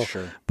that. So,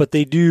 sure. But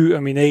they do. I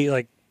mean,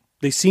 they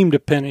seem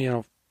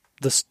to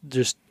this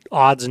just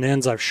odds and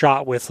ends I've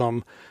shot with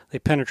them. They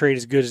penetrate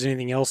as good as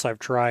anything else I've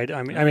tried.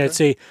 I mean, I'd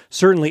say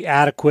certainly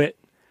adequate.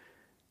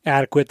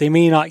 They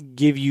may not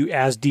give you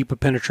as deep a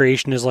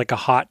penetration as like a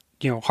hot,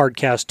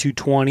 hardcast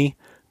 220,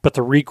 but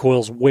the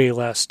recoil's way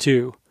less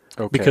too,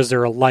 because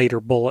they're a lighter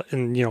bullet,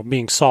 and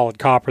being solid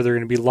copper, they're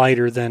going to be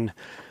lighter than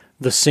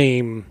the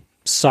same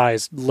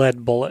size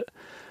lead bullet.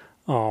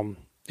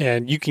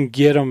 And you can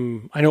get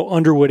them. I know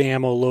Underwood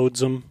Ammo loads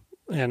them.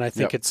 And I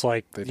think it's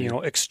like,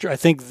 I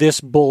think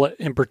this bullet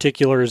in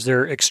particular is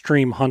their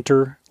Extreme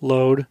Hunter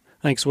load,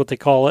 I think is what they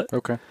call it.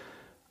 Okay.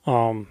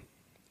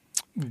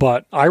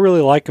 But I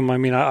really like them. I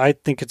mean, I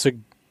think it's a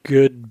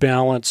good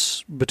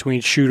balance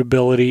between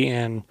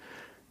shootability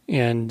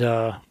and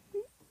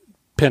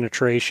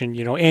penetration,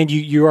 and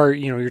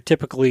you're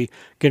typically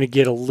going to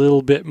get a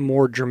little bit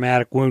more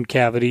dramatic wound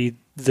cavity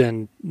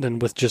than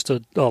with just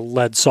a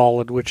lead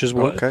solid, which is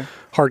what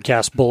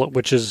hardcast bullet,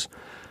 which is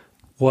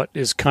what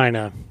is kind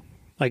of,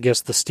 I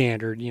guess, the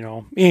standard.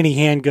 Any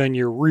handgun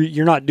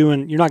you're not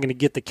going to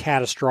get the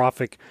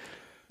catastrophic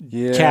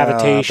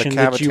cavitation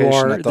that you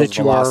are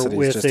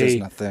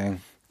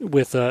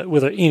with a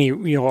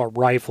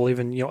rifle.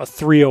 Even a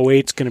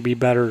 308 is going to be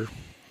better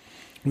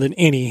than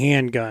any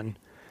handgun.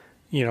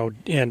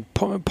 And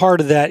part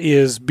of that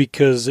is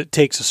because it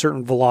takes a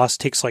certain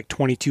velocity, takes like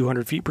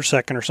 2,200 feet per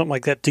second or something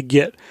like that to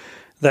get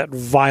that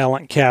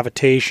violent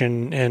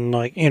cavitation and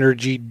like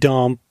energy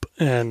dump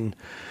and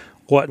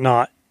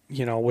whatnot,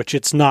 which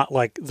it's not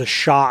like the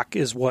shock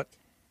is what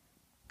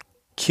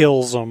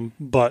kills them,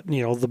 but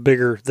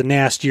the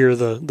nastier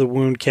the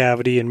wound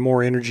cavity and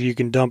more energy you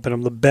can dump in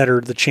them, the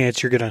better the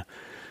chance you're gonna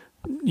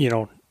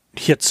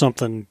hit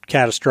something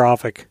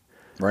catastrophic,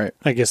 right?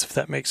 I guess, if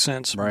that makes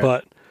sense. Right.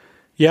 But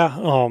yeah,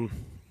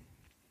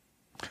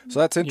 so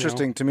that's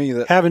interesting to me,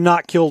 that having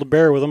not killed a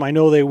bear with them, I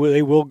know they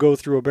will go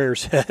through a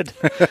bear's head.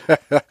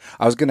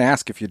 I was going to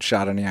ask if you'd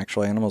shot any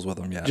actual animals with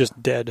them yet.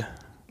 Just dead.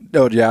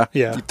 Oh yeah,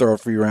 Yeah. You throw a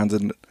few rounds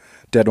in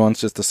dead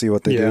ones just to see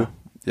what they Yeah. do.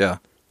 Yeah.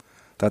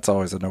 That's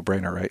always a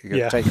no-brainer, right? You got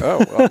Yeah.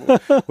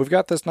 to take, we've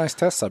got this nice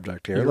test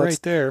subject here. You're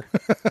right there.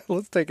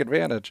 Let's take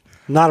advantage.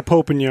 Not a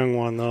Pope and Young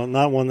one, though.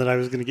 Not one that I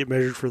was going to get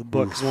measured for the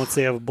book, because once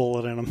they have a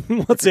bullet in them,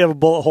 once they have a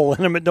bullet hole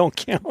in them, it don't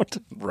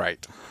count.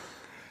 Right.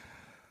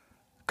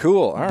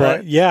 Cool. All But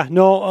right. yeah,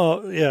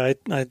 no,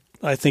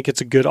 I think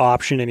it's a good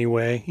option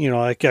anyway.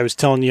 Like I was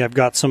telling you, I've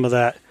got some of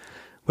that,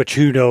 which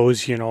who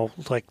knows,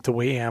 like the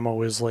way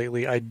ammo is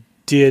lately. I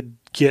did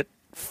get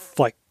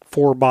like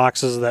 4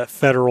 boxes of that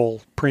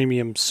Federal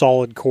Premium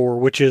Solid Core,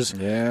 which is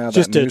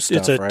just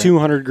it's a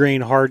 200 grain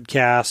hard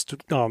cast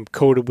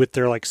coated with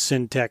their like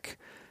Syntec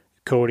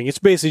coating. It's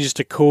basically just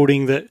a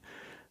coating that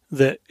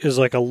is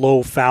like a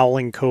low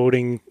fouling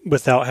coating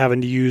without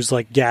having to use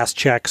like gas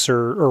checks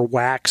or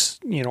wax,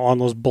 on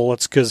those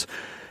bullets. Cause,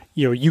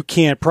 you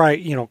can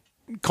probably,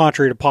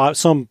 contrary to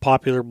some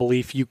popular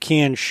belief, you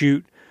can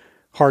shoot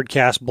hard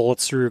cast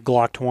bullets through a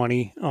Glock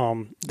 20.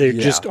 They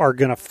just are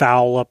going to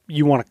foul up.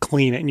 You want to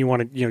clean it, and you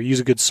want to, use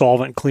a good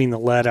solvent and clean the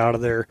lead out of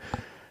there.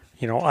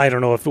 I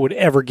don't know if it would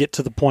ever get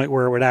to the point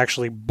where it would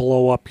actually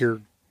blow up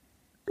your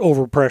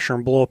overpressure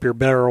and blow up your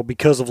barrel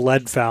because of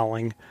lead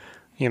fouling.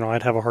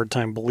 I'd have a hard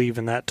time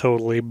believing that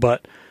totally,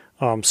 but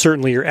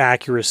certainly your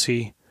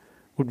accuracy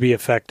would be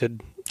affected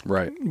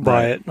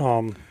by it.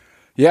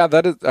 Yeah,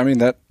 that is. I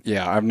mean,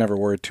 I've never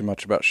worried too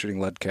much about shooting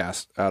lead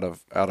cast out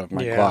of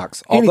my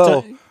Glocks.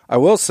 Although I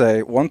will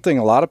say one thing,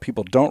 a lot of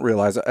people don't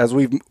realize, as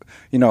we're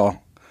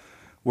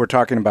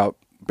talking about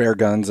bear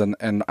guns,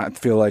 and I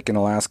feel like in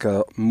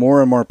Alaska, more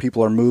and more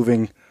people are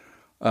moving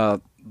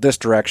this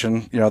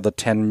direction. The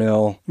 10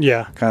 mil,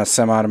 kind of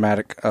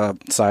semi-automatic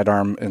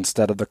sidearm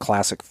instead of the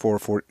classic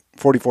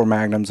 44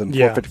 Magnums and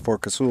 454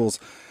 Casuls.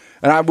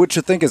 And which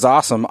I think is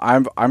awesome.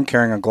 I'm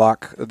carrying a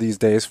Glock these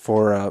days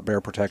for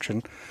bear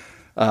protection.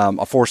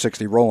 A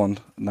 460 Roland,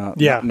 not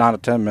a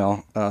 10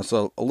 mil,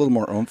 so a little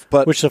more oomph.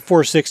 But which the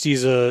 460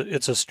 is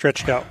it's a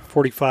stretched out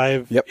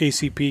 45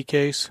 ACP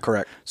case.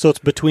 Correct. So it's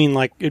between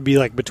it'd be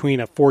like between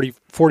a 45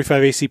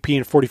 ACP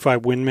and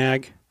 45 Win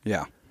Mag.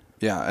 Yeah,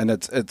 and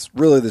it's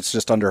really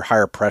just under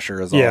higher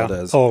pressure is all it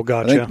is. Oh,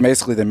 gotcha. I think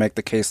basically they make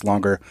the case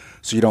longer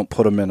so you don't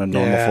put them in a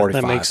normal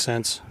 45. That makes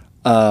sense.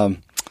 But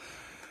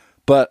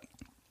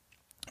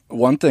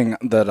one thing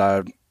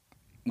that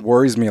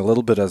worries me a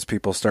little bit as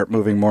people start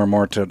moving more and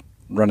more to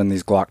running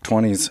these Glock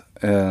 20s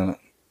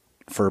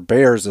for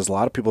bears is a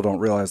lot of people don't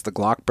realize the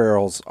Glock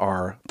barrels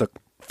the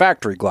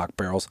factory Glock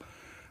barrels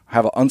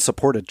have an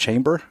unsupported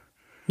chamber.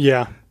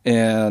 Yeah.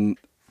 And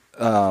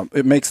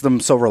it makes them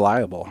so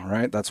reliable,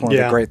 right? That's one of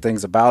the great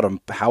things about them.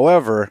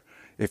 However,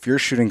 if you're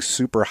shooting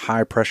super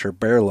high pressure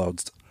bear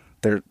loads,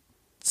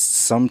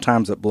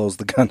 sometimes it blows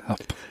the gun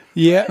up.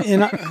 Yeah,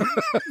 and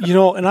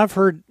and I've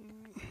heard,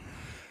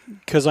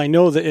 because I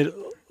know that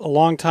a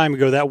long time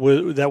ago that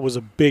was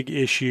a big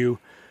issue.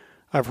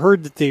 I've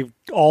heard that they've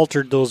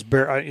altered those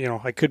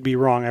I could be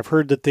wrong. I've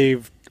heard that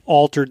they've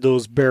altered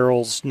those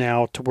barrels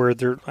now to where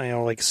they're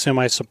like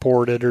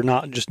semi-supported or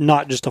not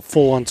just a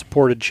full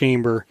unsupported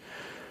chamber.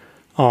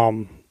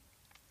 Obviously,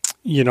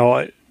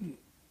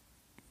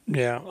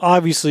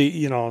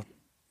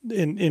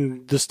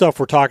 in the stuff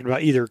we're talking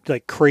about, either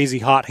like crazy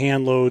hot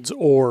hand loads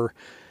or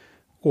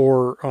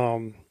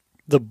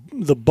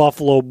the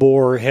Buffalo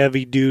Bore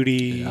heavy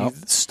duty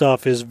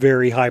stuff is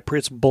very high.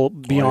 It's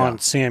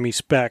beyond Sammy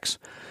specs.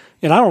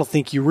 And I don't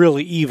think you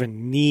really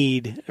even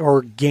need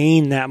or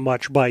gain that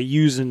much by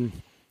using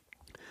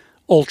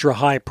ultra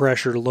high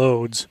pressure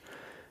loads.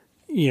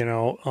 If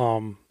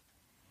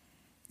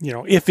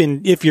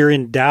you're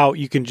in doubt,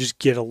 you can just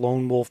get a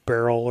Lone Wolf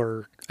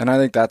barrel and I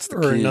think that's the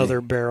key.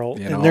 Another barrel,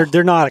 and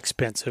they're not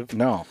expensive.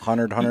 No,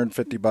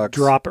 $150.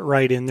 Drop it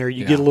right in there.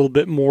 You get a little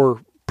bit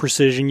more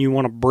precision. You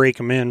want to break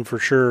them in for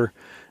sure.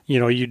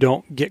 You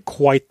don't get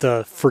quite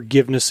the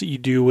forgiveness that you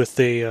do with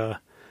a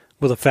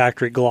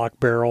factory Glock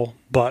barrel,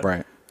 but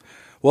right.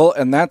 Well,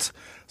 and that's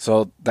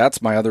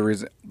my other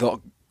reason. The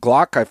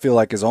Glock, I feel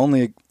like, is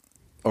only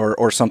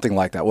or something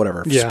like that,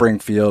 whatever,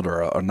 Springfield or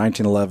a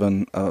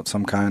 1911 of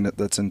some kind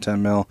that's in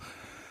 10 mil.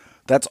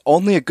 That's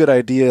only a good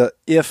idea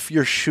if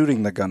you're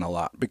shooting the gun a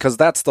lot, because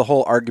that's the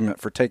whole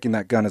argument for taking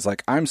that gun is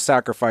like, I'm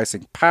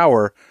sacrificing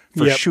power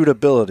for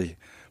shootability,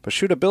 but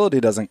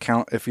shootability doesn't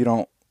count if you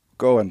don't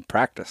go and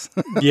practice.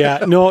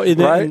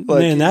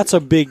 And that's a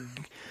big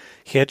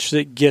hitch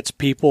that gets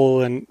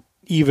people, and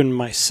even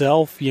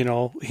myself,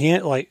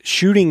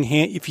 shooting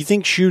if you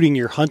think shooting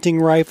your hunting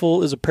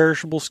rifle is a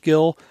perishable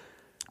skill,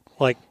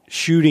 like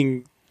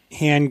shooting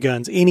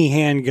handguns, any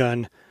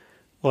handgun,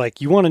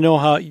 Like, you want to know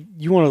how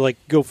you want to like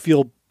go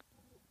feel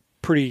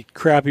pretty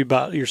crappy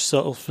about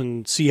yourself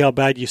and see how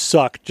bad you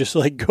suck. Just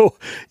like go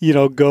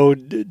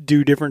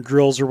do different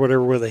drills or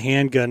whatever with a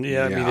handgun.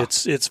 Yeah, I mean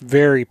it's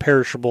very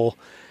perishable,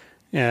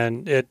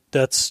 and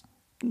that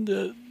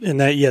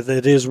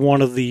is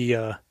one of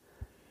the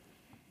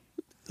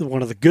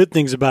good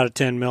things about a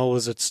 10 mil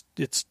is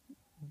it's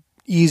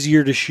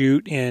easier to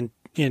shoot, and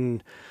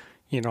in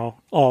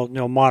all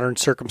modern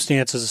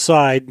circumstances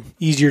aside,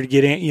 easier to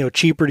get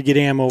cheaper to get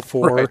ammo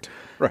for.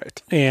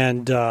 Right.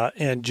 And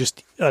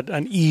just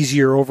an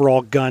easier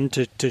overall gun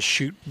to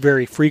shoot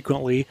very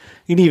frequently.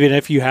 And even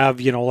if you have,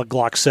 a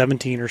Glock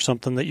 17 or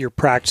something that you're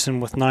practicing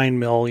with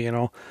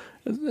 9mm,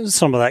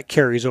 some of that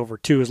carries over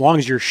too, as long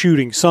as you're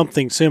shooting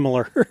something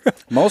similar.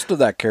 Most of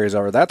that carries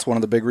over. That's one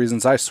of the big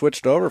reasons I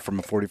switched over from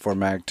a 44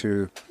 mag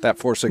to that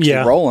 460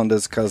 Roland,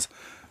 is because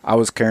I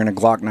was carrying a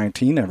Glock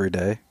 19 every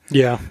day.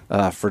 Yeah.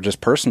 For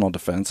just personal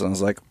defense. And I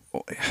was like,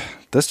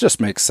 this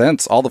just makes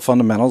sense. All the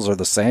fundamentals are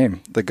the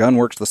same. The gun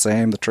works the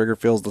same. The trigger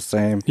feels the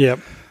same. Yep.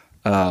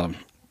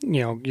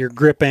 Your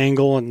grip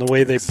angle and the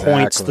way they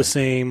point's the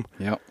same.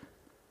 Yep.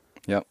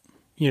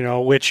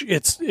 Which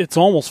it's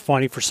almost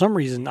funny. For some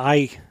reason,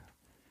 I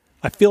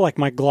feel like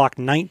my Glock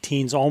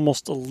 19's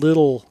almost a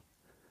little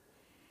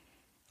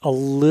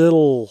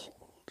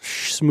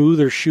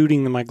smoother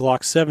shooting than my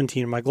Glock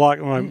 17. My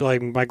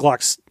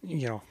Glock's,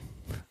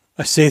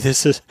 I say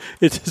this as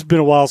it's been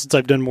a while since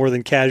I've done more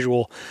than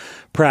casual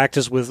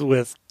practice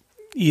with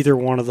either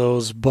one of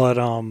those, but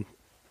and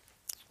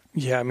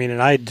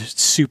I'd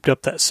souped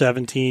up that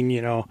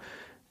 17,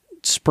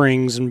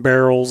 springs and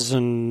barrels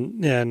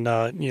and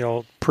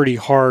pretty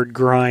hard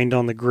grind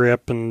on the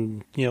grip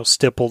and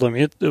stippled. I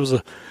mean, it was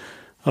a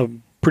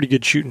pretty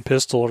good shooting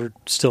pistol, or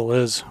still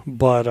is,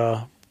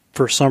 but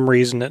for some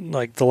reason,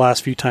 like the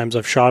last few times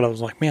I've shot, I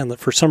was like, man,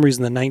 for some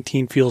reason the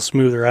 19 feels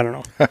smoother. I don't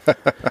know.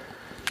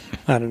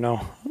 I don't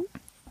know.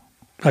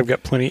 I've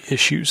got plenty of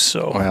issues,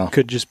 so it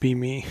could just be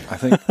me. I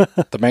think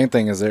the main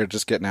thing is they're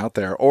just getting out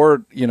there.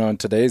 Or, in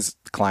today's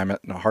climate,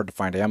 hard to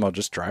find ammo,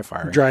 just dry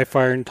firing. Dry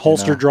firing.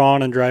 Holster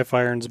drawn and dry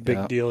firing is a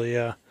big deal,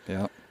 yeah.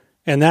 Yeah.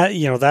 And that,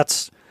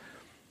 that's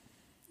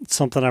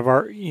something I've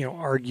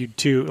argued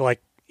too.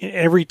 Like,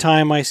 every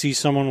time I see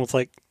someone with,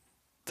 like,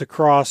 the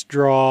cross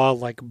draw,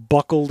 like,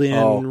 buckled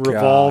in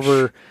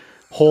revolver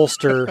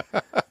holster,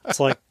 it's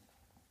like,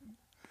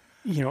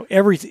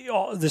 everything.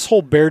 This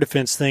whole bear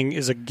defense thing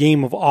is a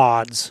game of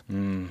odds.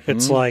 Mm-hmm.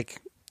 It's like,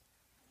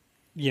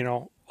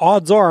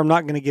 odds are I'm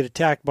not going to get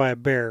attacked by a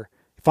bear.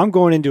 If I'm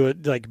going into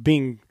it like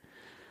being,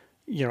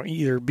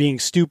 either being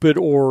stupid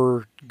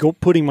or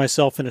putting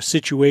myself in a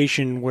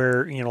situation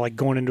where like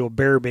going into a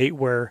bear bait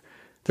where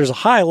there's a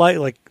high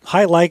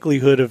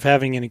likelihood of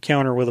having an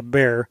encounter with a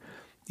bear,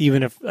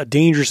 even if a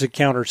dangerous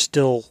encounter is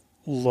still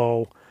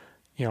low.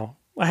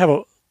 I have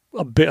a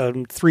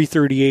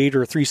 338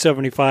 or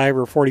 375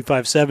 or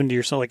 4570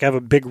 or something. Like, I have a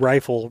big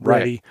rifle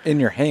ready in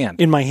your hand,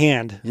 in my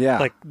hand. Yeah.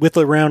 Like with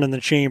a round in the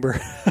chamber.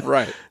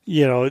 Right.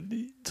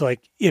 It's like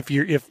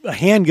if a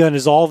handgun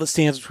is all that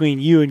stands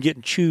between you and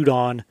getting chewed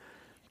on,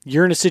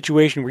 you're in a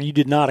situation where you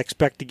did not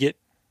expect to get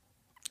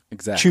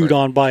chewed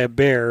on by a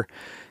bear.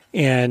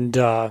 And,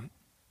 back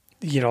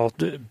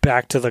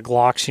to the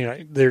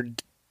Glocks, they're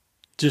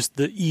just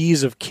the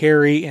ease of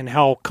carry and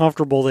how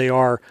comfortable they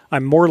are.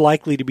 I'm more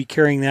likely to be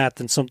carrying that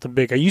than something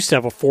big. I used to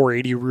have a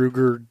 480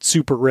 Ruger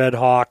Super Red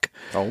Hawk.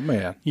 Oh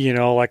man.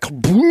 Like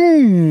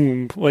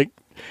boom,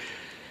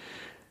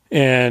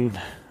 and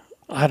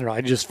I don't know.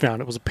 I just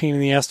found it was a pain in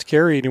the ass to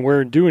carry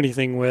anywhere and do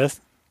anything with.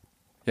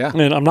 Yeah.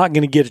 And I'm not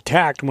going to get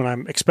attacked when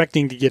I'm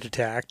expecting to get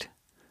attacked,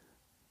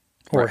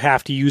 or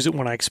have to use it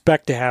when I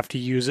expect to have to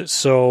use it.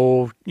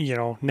 So,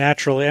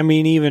 naturally, I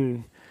mean,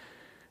 even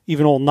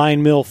old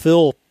 9mm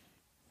Phil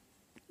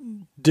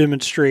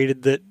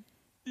demonstrated that,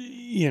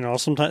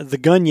 sometimes the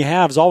gun you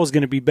have is always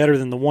going to be better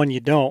than the one you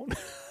don't.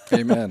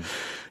 Amen.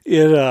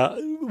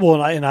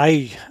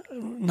 I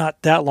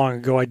not that long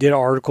ago, I did an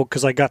article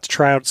because I got to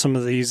try out some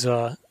of these,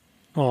 like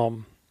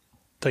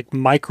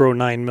micro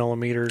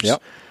 9mm.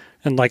 Yep.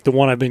 And like the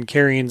one I've been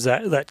carrying is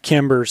that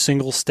Kember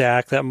single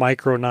stack, that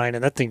micro 9,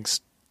 and that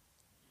thing's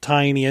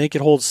tiny. I think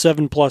it holds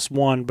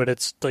 7+1, but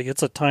it's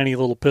a tiny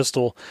little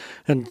pistol,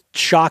 and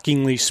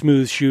shockingly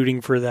smooth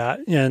shooting for that.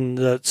 And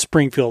the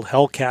Springfield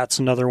Hellcat's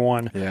another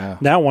one. Yeah,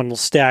 that one will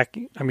stack.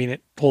 I mean,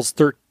 it holds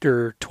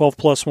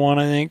 12+1,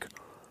 I think.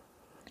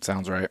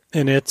 Sounds right.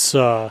 And it's,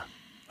 so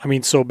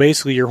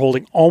basically you're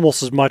holding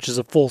almost as much as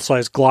a full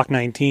size Glock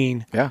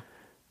 19. Yeah,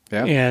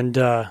 and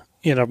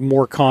in a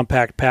more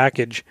compact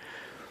package.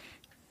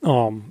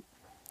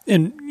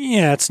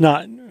 It's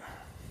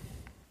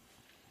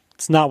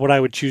not what I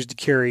would choose to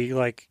carry,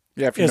 like,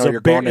 as a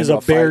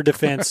bear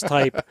defense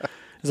type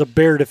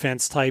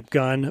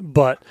gun.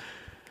 But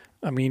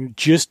I mean,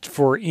 just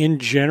for in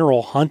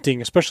general hunting,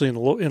 especially in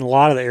a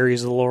lot of the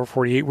areas of the lower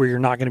 48 where you're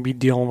not going to be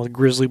dealing with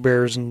grizzly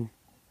bears and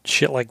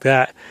shit like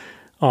that.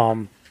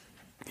 You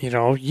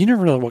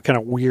never know what kind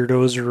of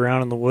weirdos are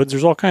around in the woods.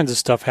 There's all kinds of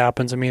stuff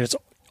happens. I mean, it's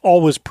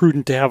always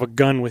prudent to have a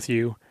gun with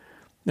you.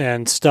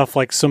 and stuff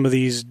like some of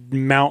these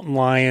mountain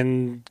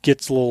lion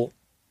gets a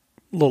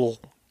little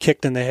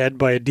kicked in the head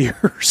by a deer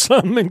or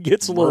something and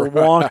gets a little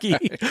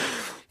wonky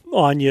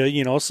on you.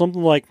 You know,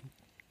 something like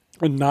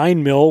a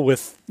 9mm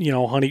with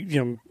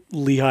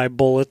Lehigh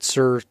bullets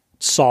or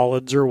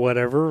solids or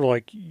whatever.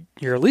 Like,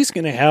 you're at least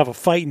going to have a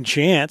fighting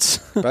chance.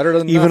 Better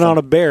than even nothing. on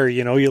a bear.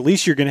 You know, at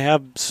least you're going to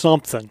have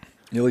something.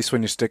 At least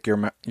when you stick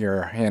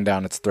your hand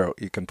down its throat,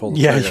 you can pull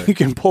the trigger. trigger. You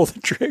can pull the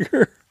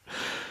trigger.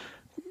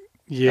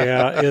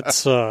 Yeah,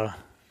 it's and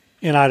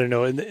I don't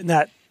know, and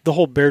that the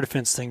whole bear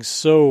defense thing's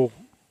so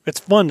it's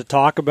fun to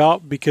talk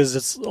about because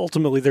it's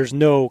ultimately there's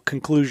no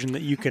conclusion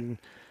that you can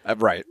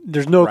right.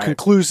 There's no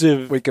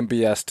conclusive we can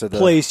BS to the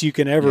place you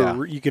can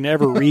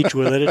ever reach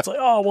with it. It's like,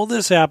 oh well,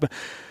 this happened.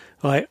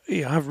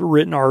 I've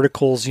written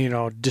articles,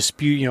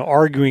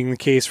 arguing the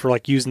case for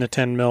like using a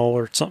 10mm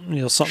or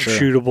something, something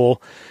shootable.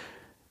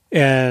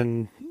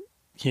 And,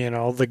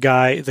 the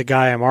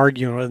guy I'm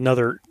arguing with,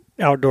 another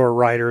outdoor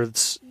writer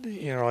that's,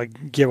 I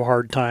give a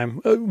hard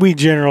time. We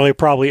generally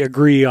probably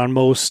agree on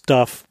most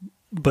stuff,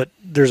 but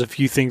there's a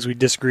few things we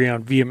disagree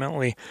on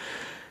vehemently.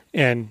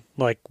 And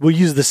like, we'll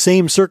use the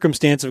same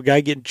circumstance of a guy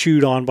getting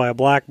chewed on by a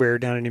black bear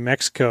down in New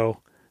Mexico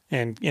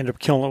and end up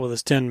killing it with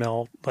his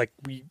 10mm. Like,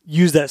 we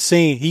use that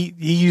same, he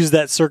used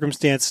that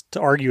circumstance to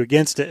argue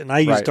against it, and I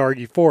used to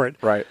argue for it.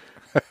 Right.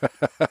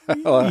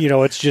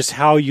 It's just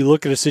how you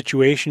look at a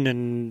situation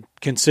and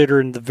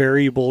considering the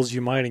variables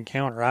you might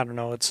encounter. I don't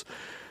know. It's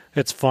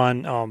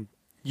fun.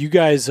 You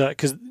guys,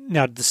 because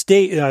now the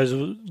state, I was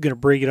going to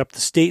bring it up.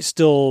 The state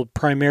still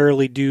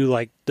primarily do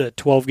like the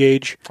 12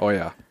 gauge. Oh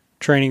yeah.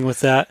 Training with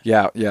that.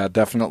 Yeah.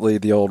 Definitely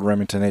the old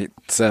Remington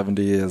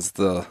 870 is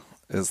the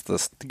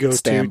go-to.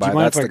 standby. Do you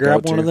mind That's if I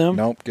grab one of them?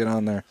 Nope. Get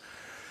on there.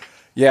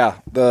 Yeah,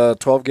 the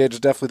 12 gauge is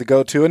definitely the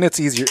go-to, and it's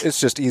easier. It's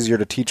just easier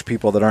to teach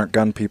people that aren't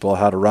gun people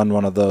how to run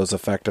one of those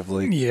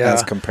effectively,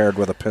 as compared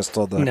with a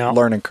pistol. The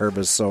learning curve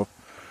is so.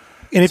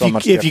 And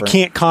if you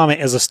can't comment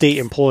as a state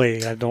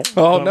employee, I don't.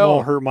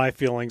 Don't hurt my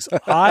feelings.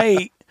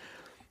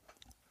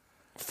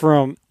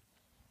 From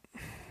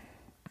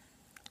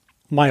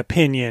my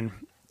opinion,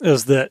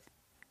 is that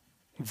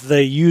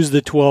they use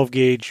the 12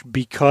 gauge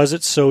because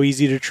it's so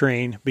easy to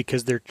train,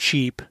 because they're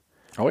cheap.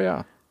 Oh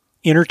yeah.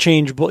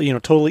 Interchangeable,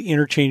 totally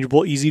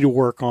interchangeable, easy to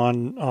work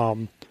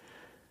on.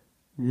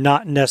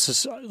 Not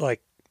necessary.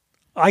 Like,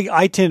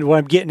 I tend, what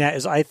I'm getting at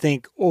is I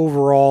think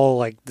overall,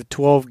 like, the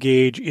 12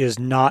 gauge is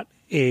not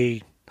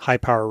a high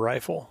power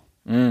rifle.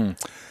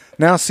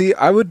 Now, see,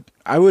 I would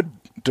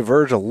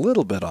diverge a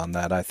little bit on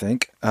that. I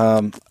think.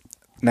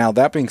 Now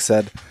that being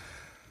said,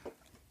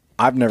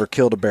 I've never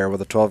killed a bear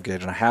with a 12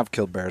 gauge, and I have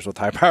killed bears with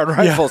high powered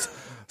rifles. Yeah.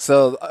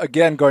 So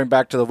again, going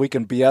back to we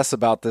can BS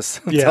about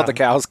this until the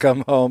cows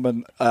come home,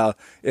 and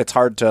it's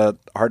hard to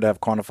have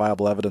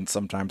quantifiable evidence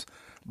sometimes.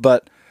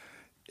 But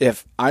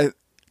if I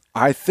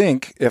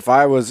think if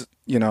I was,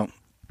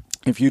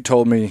 if you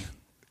told me,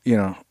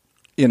 you're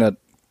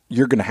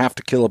going to have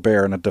to kill a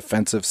bear in a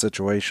defensive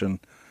situation,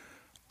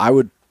 I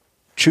would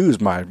choose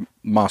my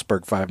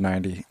Mossberg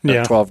 590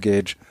 at 12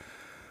 gauge.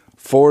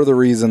 For the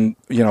reason,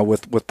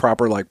 with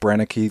proper like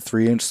Brennecke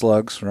 3-inch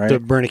slugs, right? The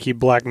Brennecke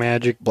Black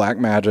Magic.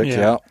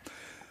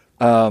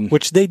 Yeah.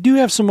 Which they do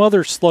have some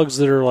other slugs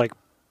that are like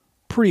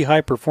pretty high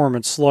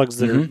performance slugs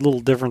that are a little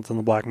different than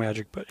the Black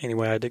Magic. But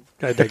anyway,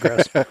 I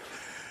digress.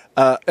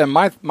 And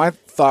my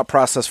thought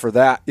process for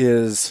that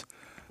is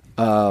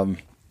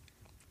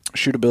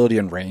shootability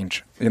and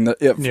range.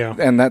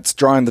 And that's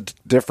drawing the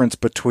difference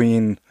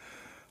between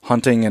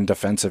hunting and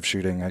defensive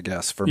shooting, I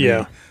guess, for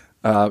me.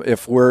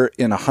 If we're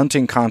in a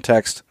hunting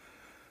context,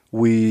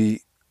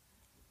 we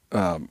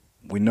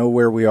know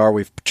where we are.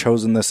 We've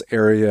chosen this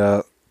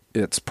area.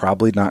 It's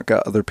probably not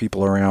got other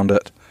people around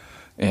it.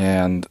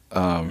 And,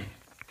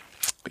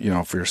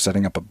 if you're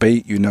setting up a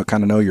bait,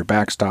 kind of know your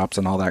backstops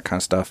and all that kind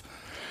of stuff.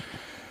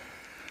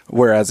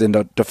 Whereas in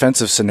a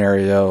defensive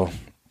scenario,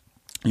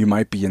 you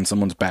might be in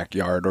someone's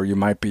backyard, or you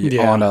might be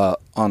on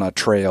a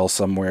trail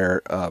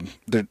somewhere.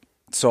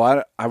 So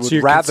I would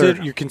rather...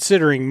 you're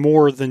considering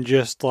more than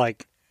just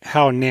like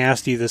how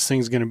nasty this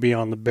thing's going to be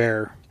on the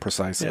bear.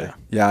 Precisely.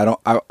 Yeah. I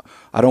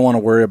don't want to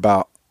worry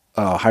about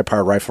a high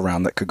power rifle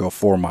round that could go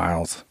 4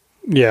 miles.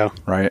 Yeah.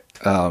 Right.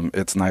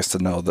 It's nice to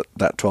know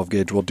that 12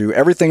 gauge will do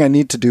everything I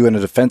need to do in a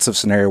defensive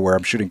scenario where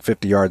I'm shooting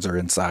 50 yards or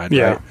inside.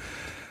 Yeah.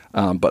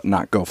 Right. But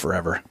not go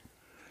forever.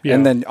 Yeah.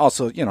 And then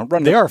also,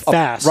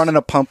 fast. Running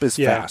a pump is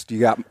fast. You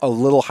got a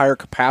little higher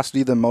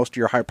capacity than most of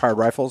your high powered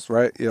rifles,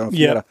 right?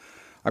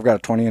 I've got a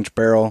 20-inch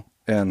barrel,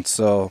 and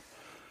so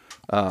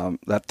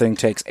that thing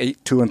takes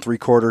 8 2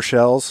 3/4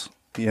 shells,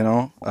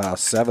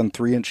 7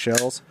 3-inch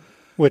shells.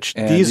 Which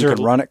and these you are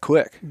can run it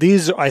quick.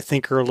 These I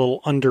think are a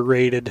little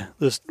underrated.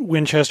 This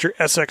Winchester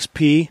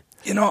SXP.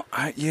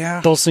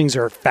 Those things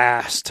are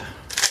fast.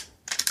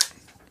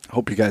 I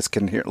hope you guys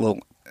can hear a little.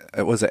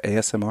 Was it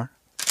ASMR?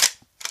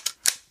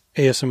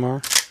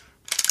 ASMR.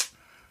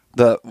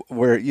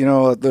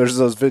 Where there's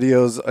those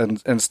videos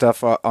and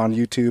stuff on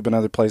YouTube and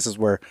other places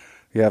where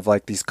you have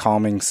like these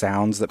calming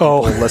sounds that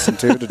people listen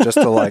to just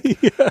to like.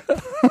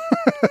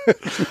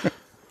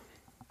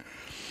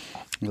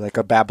 Like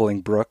a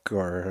babbling brook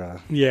or...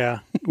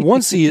 Yeah.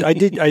 One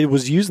season, I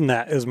was using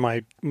that as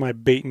my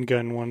bait and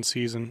gun one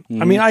season.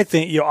 I mean, I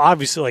think,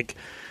 obviously, like,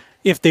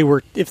 if they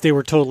were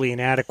totally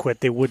inadequate,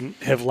 they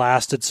wouldn't have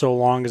lasted so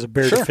long as a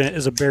bear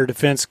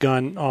defense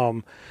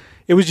gun.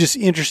 It was just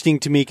interesting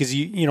to me because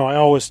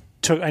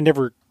I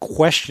never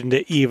questioned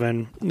it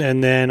even,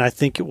 and then I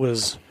think it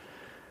was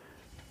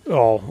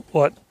one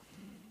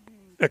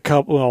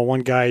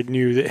guy I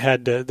knew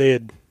that they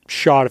had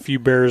shot a few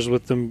bears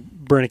with them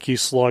Brenneke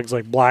slugs,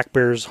 like black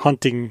bears,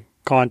 hunting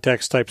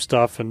context type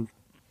stuff, and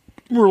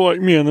we're like,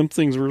 man, them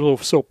things were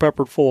so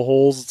peppered full of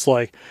holes. It's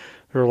like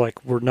they're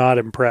like, we're not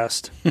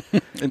impressed.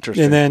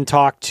 Interesting. And then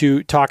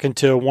talking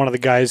to one of the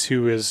guys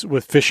who is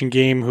with Fish and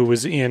Game, who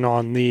was in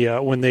on the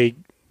when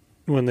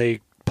they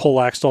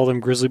poleaxed all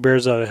them grizzly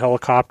bears out of a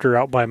helicopter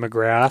out by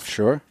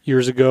McGrath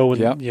years ago,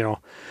 when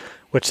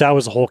which that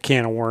was a whole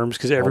can of worms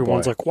because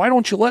everyone's like, why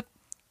don't you let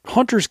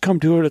hunters come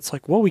to it? It's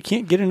like, well, we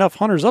can't get enough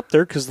hunters up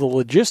there because the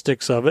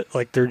logistics of it,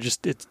 like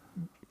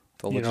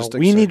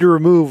we need to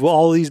remove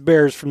all these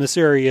bears from this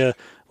area,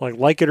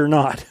 like it or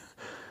not,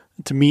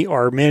 to meet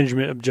our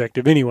management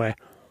objective. Anyway,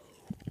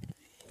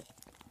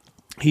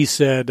 he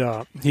said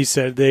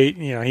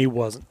he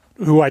wasn't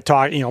who I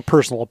talked,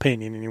 personal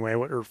opinion anyway,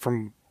 or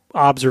from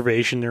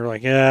observation, they're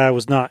like, I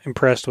was not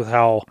impressed with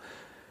how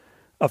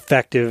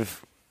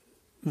effective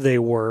they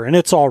were, and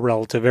it's all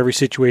relative. Every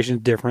situation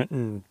is different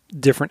and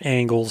different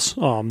angles.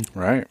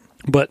 Right.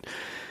 But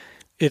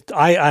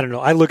I don't know.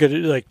 I look at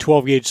it like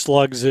 12 gauge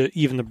slugs,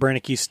 even the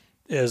Brenneke,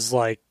 as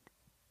like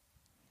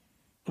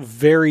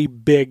very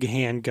big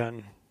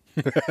handgun.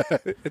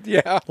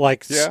 Yeah.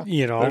 Like,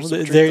 you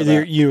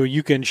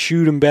can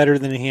shoot them better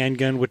than a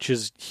handgun, which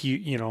is,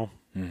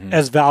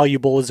 as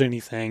valuable as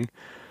anything.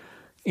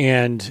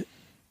 And,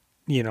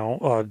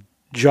 a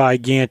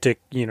gigantic,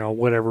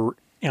 whatever,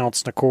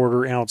 ounce and a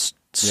quarter ounce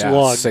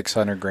slug.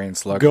 600 grain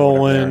slug.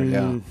 Going,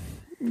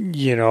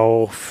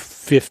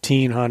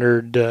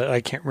 1,500.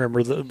 I can't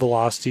remember the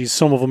velocities.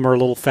 Some of them are a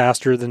little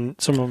faster than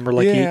some of them are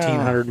like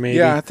 1,800 maybe.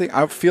 Yeah,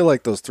 I feel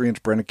like those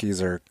 3-inch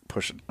Brennekes are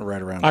pushing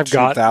right around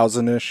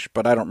 2,000-ish,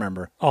 but I don't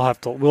remember.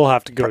 We'll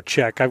have to go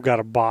check. I've got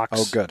a box.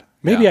 Oh, good.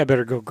 Maybe I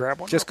better go grab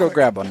one. Just go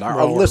grab one.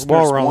 Our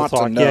listeners want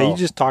to know. Yeah, you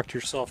just talk to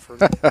yourself for a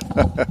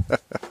minute.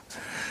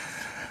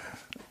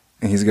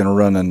 He's going to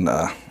run and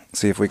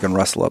see if we can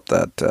rustle up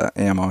that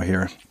ammo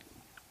here.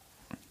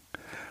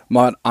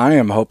 What I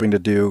am hoping to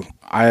do,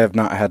 I have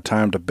not had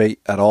time to bait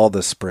at all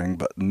this spring,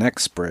 but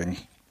next spring,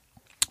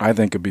 I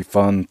think it'd be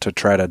fun to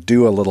try to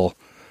do a little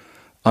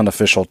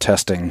unofficial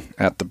testing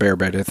at the bear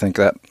bait. I think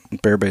that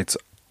bear baits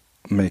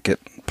make it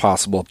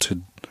possible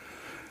to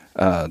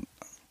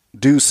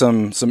do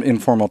some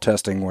informal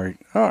testing where,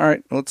 all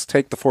right, let's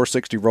take the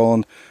 460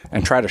 Roland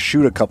and try to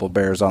shoot a couple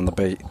bears on the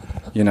bait,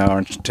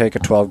 and take a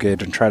 12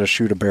 gauge and try to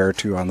shoot a bear or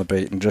two on the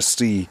bait and just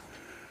see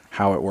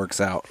how it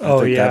works out. I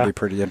think that'd be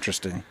pretty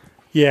interesting.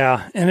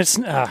 Yeah, and it's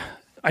I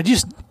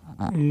just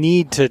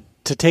need to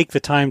take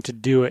the time to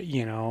do it,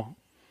 I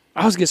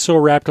always get so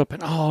wrapped up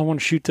in, I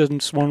want to shoot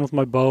this one with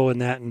my bow and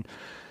that, and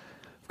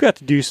I've got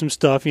to do some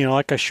stuff,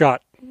 like I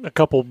shot I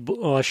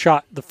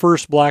shot the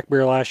first black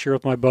bear last year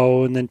with my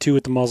bow and then 2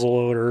 with the muzzle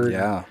loader.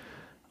 Yeah.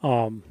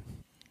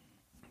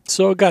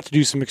 So I got to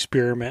do some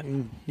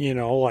experimenting,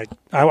 like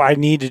I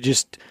need to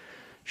just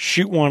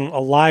shoot a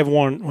live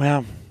one.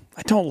 Well,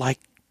 I don't like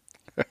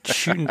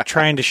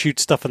trying to shoot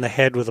stuff in the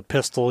head with a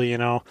pistol,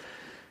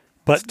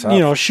 but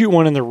shoot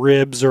one in the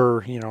ribs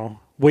or,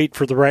 wait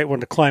for the right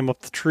one to climb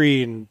up the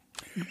tree and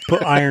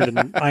put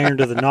iron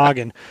to the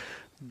noggin.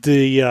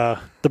 The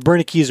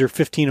Brennekes are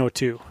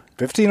 1502.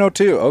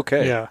 1502.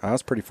 Okay. Yeah. That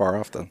was pretty far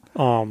off then.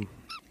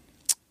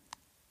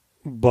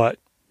 But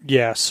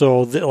yeah,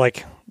 so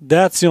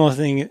that's the only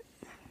thing.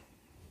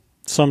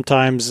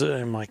 Sometimes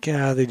I'm like,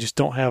 they just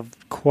don't have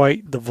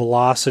quite the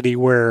velocity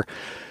where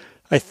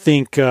I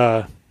think,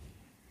 even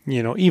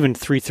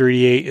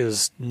 338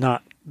 is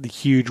not the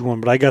huge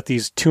one, but I got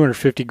these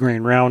 250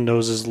 grain round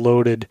noses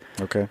loaded.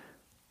 Okay.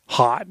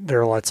 Hot.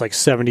 It's like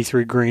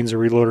 73 grains, a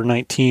reloader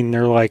 19.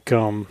 They're like,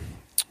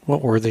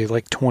 what were they,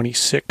 like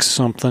 26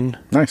 something?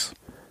 Nice.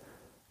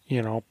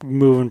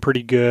 Moving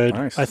pretty good.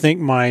 Nice. I think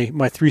my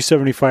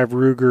 375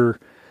 Ruger,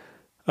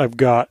 I've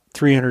got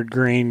 300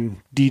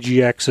 grain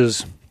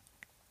DGXs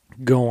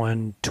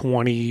going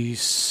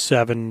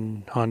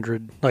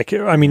 2,700.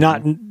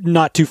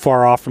 Not too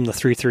far off from the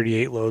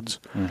 338 loads.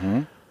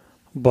 Mm-hmm.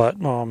 But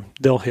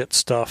they'll hit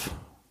stuff.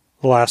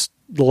 The last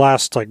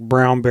like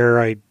brown bear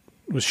I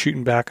was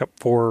shooting back up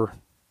for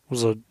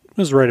was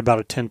right about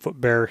a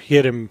 10-foot bear.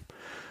 Hit him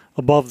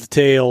above the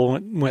tail,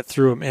 went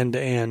through him end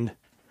to end.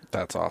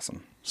 That's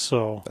awesome.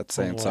 So that's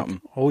saying something.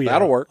 Oh yeah,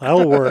 that'll work.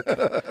 That'll work.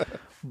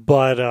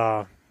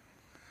 But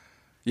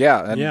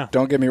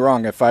don't get me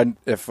wrong. If I'm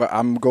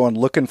going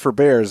looking for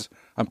bears,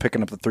 I'm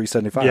picking up the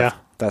 375. Yeah,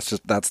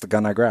 that's the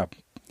gun I grab.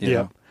 You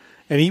know?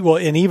 And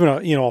even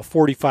a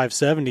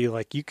 4570,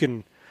 like you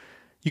can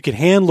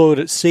hand load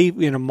it safe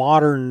in a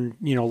modern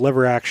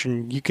lever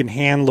action. You can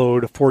hand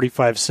load a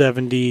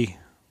 4570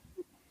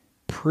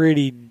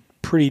 pretty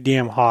pretty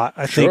damn hot.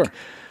 I Sure. think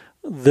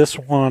this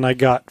one I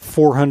got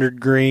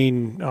 400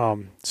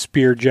 grain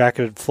spear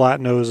jacketed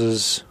flat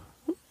noses,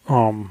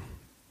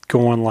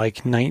 going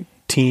like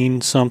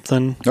 19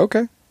 something.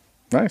 Okay.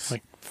 Nice.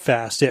 Like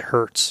fast. It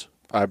hurts.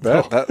 I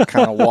bet that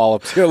kind of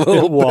wallops you a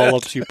little It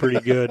wallops you pretty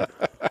good.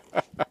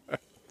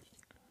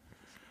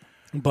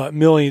 But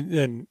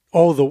the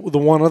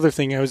one other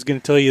thing I was going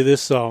to tell you,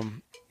 this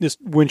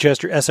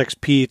Winchester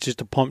SXP, it's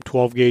just a pump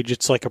 12 gauge.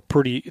 It's like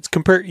it's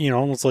compared,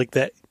 almost like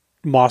that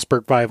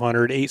Mossberg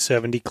 500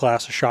 870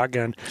 class of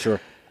shotgun. Sure.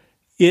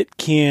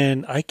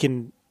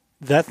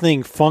 That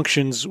thing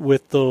functions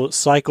with those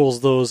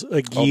cycles, those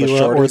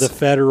Aguila or the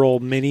Federal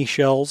mini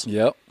shells.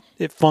 Yep.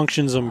 It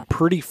functions them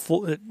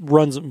it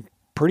runs them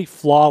pretty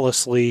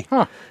flawlessly.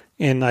 Huh.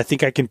 And I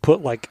think I can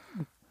put like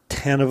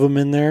 10 of them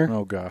in there.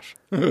 Oh gosh.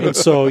 And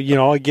so,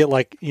 I get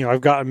like,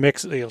 I've got a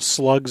mix of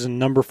slugs and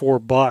number 4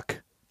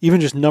 buck, even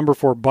just number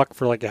 4 buck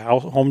for like a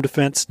home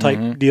defense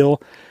type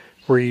deal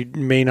where you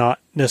may not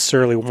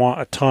necessarily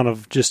want a ton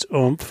of just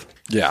oomph.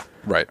 Yeah.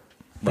 Right.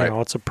 Right.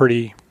 It's a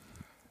pretty...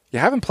 You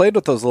haven't played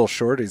with those little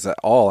shorties at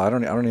all. I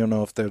don't even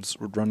know if those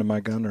would run to my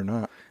gun or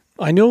not.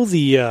 I know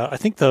I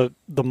think the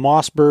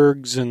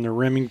Mossbergs and the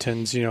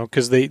Remingtons,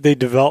 because they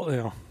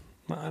developed,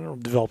 I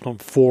don't develop them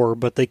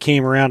but they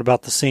came around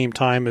about the same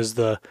time as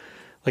the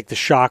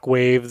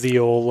Shockwave, the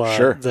old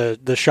sure.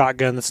 the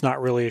shotgun that's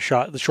not really a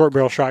shot, the short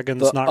barrel shotgun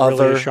that's not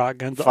really a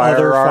shotgun, the firearm.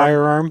 other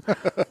firearm.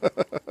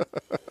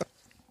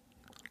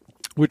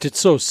 Which it's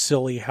so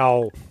silly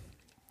how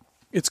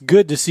it's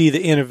good to see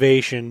the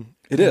innovation.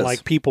 It is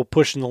like people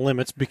pushing the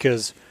limits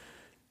because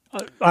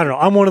I don't know.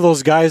 I'm one of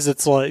those guys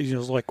that's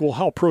like, well,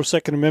 how pro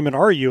Second Amendment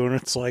are you? And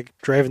it's like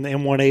driving the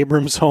M1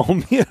 Abrams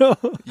home,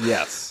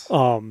 Yes.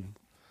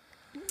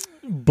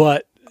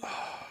 But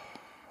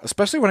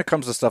especially when it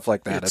comes to stuff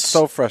like that, it's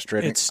so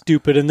frustrating. It's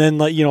stupid. And then,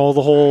 like, the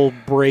whole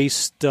brace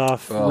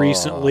stuff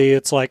recently,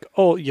 it's like,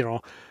 oh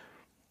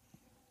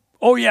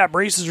yeah,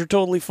 braces are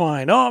totally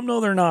fine. Oh, no,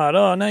 they're not.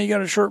 Oh, now you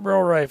got a short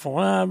barrel rifle.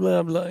 Blah,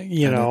 blah, blah. And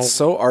it's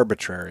so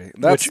arbitrary.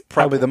 That's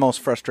probably the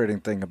most frustrating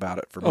thing about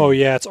it for me. Oh,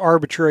 yeah, it's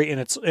arbitrary, and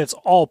it's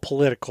all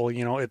political.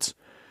 It's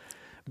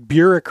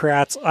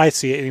bureaucrats. I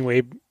see it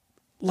anyway.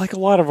 Like a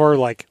lot of our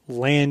like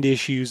land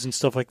issues and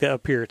stuff like that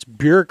up here, it's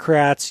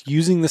bureaucrats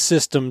using the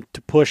system to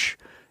push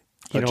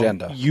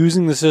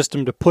using the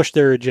system to push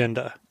their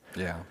agenda.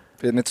 Yeah,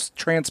 and it's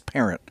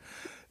transparent.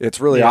 It's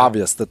really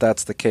obvious that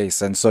that's the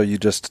case, and so you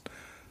just,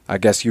 I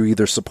guess you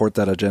either support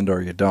that agenda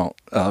or you don't.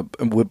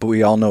 But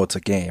we all know it's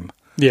a game.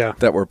 Yeah,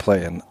 that we're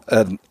playing,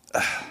 and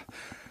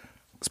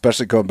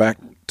especially going back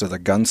to the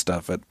gun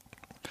stuff.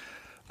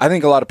 I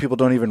think a lot of people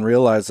don't even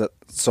realize that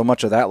so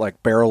much of that,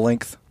 like barrel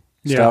length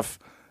stuff.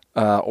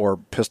 Or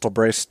pistol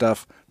brace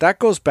stuff, that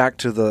goes back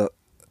to the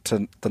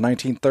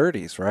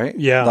 1930s, right?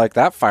 Yeah. Like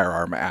that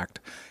Firearm Act.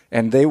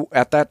 And they,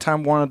 at that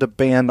time, wanted to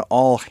ban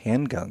all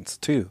handguns,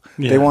 too.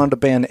 Yeah. They wanted to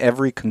ban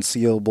every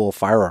concealable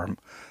firearm.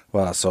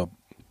 Well, so,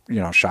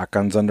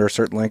 shotguns under a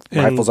certain length,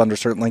 rifles under a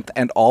certain length,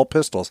 and all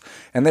pistols.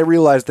 And they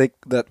realized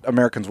that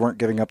Americans weren't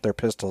giving up their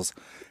pistols.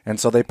 And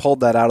so they pulled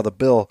that out of the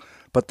bill.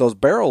 But those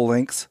barrel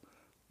lengths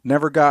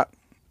never got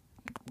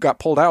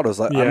pulled out. It was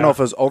like, I don't know if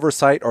it was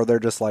oversight or they're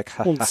just like,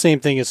 well, the same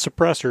thing as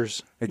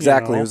suppressors.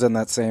 Exactly. It was in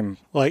that same,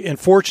 like,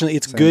 unfortunately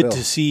it's good bill.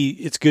 to see,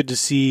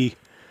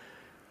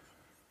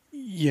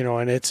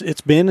 and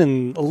it's been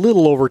in a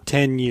little over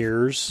 10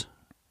 years.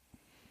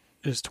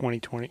 Is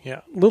 2020.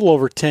 Yeah. A little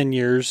over 10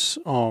 years.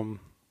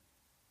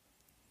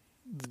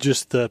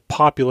 Just the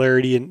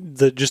popularity and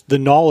the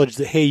knowledge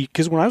that, hey,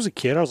 because when I was a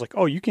kid, I was like,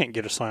 oh, you can't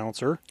get a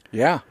silencer.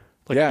 Yeah.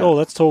 Like, oh,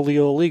 that's totally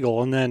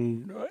illegal. And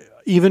then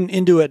even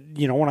into it,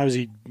 when I was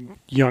a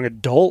young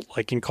adult,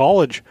 like in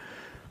college,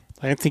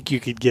 I didn't think you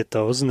could get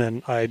those. And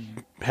then I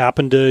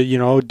happened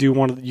to, do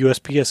one of the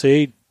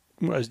USPSA,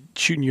 I was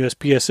shooting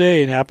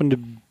USPSA and happened to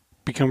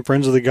become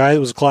friends with a guy that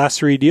was a Class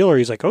 3 dealer.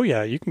 He's like, oh,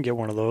 yeah, you can get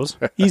one of those.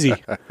 Easy.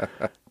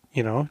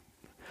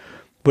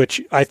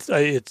 Which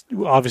it's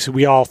obviously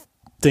we all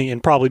think,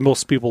 and probably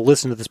most people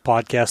listen to this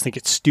podcast think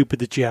it's stupid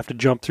that you have to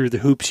jump through the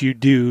hoops you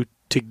do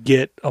to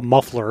get a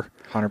muffler.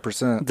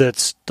 100%.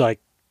 That's like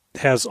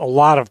has a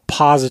lot of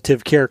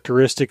positive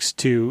characteristics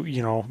to,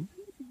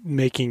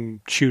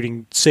 making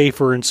shooting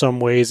safer in some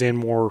ways and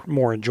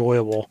more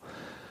enjoyable.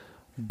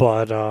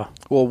 But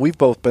well, we've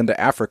both been to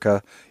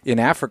Africa. In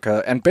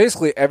Africa and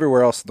basically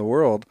everywhere else in the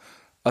world,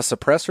 a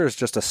suppressor is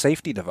just a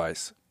safety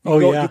device.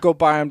 You go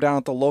buy them down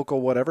at the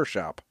local whatever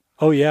shop.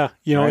 Oh yeah,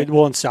 right?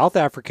 Well, in South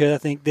Africa, I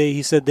think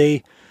he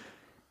said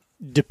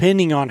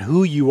depending on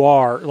who you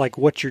are, like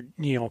what your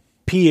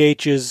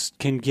PHs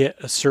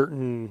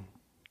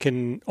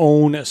can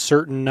own a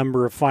certain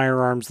number of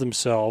firearms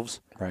themselves.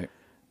 Right.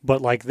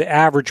 But like the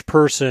average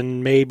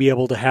person may be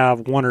able to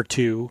have one or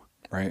two.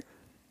 Right.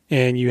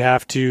 And you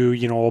have to,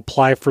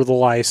 apply for the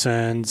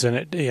license, and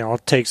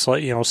it takes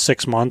like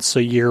 6 months,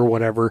 a year,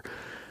 whatever.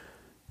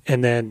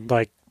 And then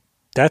like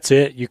that's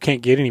it. You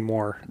can't get any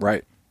more.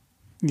 Right.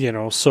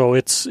 So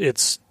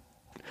it's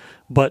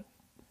but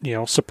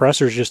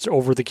suppressors just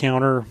over the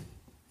counter.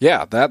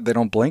 Yeah, that they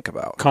don't blink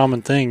about.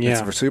 Common thing,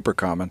 yeah. It's super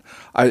common.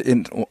 I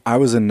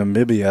was in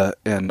Namibia,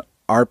 and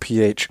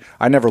RPH,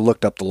 I never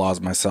looked up the laws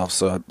myself,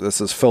 so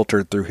this is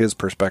filtered through his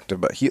perspective,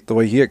 but the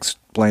way he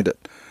explained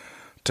it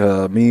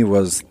to me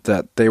was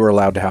that they were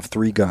allowed to have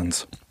 3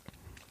 guns,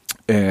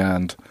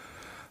 and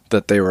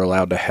that they were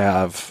allowed to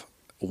have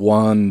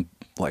one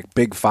like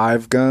big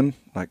 5 gun,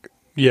 like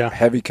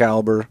heavy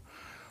caliber,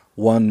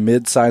 one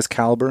mid-size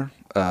caliber.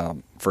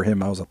 For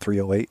him, I was a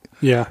 308.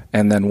 Yeah.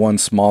 And then one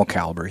small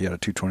caliber. He had a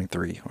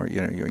 223, or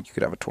you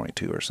could have a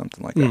 22 or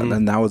something like that. And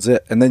then that was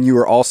it. And then you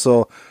were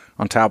also,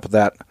 on top of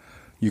that,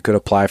 you could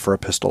apply for a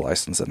pistol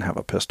license and have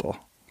a pistol.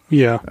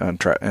 Yeah.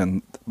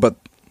 But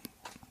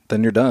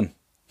then you're done.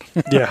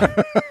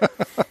 Yeah.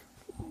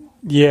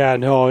 Yeah,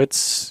 no,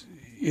 it's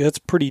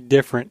pretty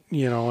different,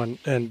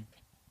 and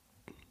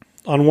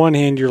on one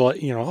hand you're like,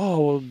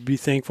 we'll be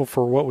thankful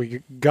for what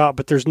we got,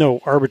 but there's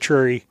no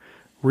arbitrary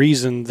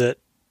reason that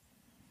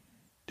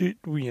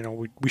we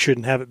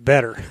shouldn't have it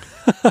better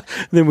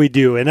than we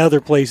do in other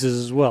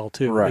places as well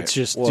too. Right. It's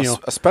just,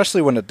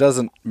 especially when it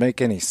doesn't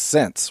make any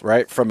sense,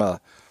 right?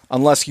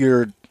 Unless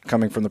you're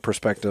coming from the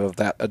perspective of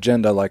that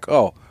agenda, like,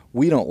 oh,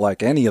 we don't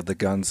like any of the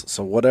guns,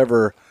 so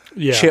whatever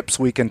chips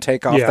we can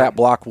take off that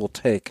block, we'll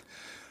take.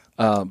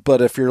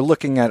 But if you're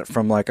looking at it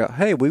from like,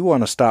 hey, we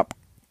want to stop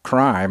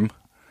crime,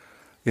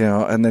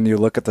 and then you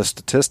look at the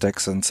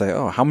statistics and say,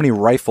 oh, how many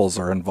rifles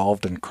are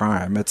involved in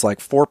crime? It's like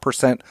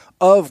 4%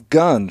 of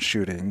gun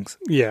shootings.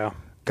 Yeah.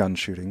 Gun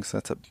shootings.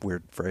 That's a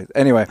weird phrase.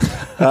 Anyway,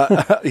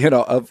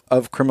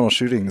 of criminal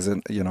shootings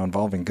and,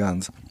 involving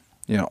guns,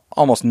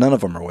 almost none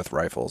of them are with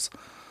rifles,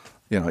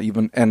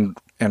 and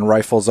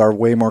rifles are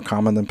way more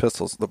common than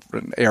pistols. The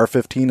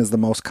AR-15 is the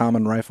most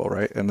common rifle,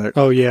 right? And they're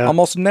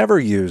almost never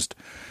used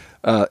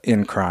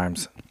in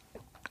crimes.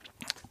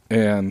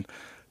 And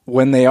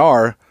when they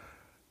are,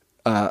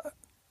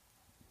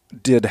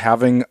 did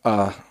having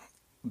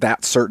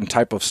that certain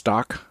type of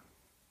stock,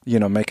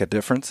 make a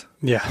difference?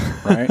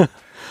 Yeah. Right?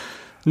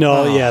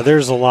 No,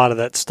 there's a lot of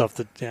that stuff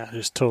that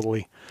is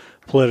totally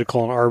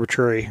political and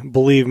arbitrary.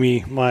 Believe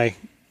me,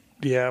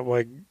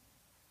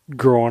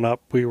 growing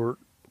up, we were,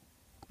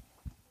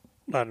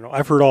 I don't know,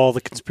 I've heard all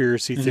the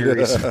conspiracy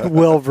theories,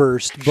 well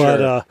versed,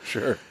 but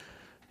sure.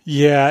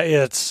 Yeah,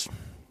 it's,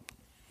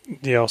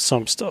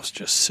 some stuff's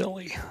just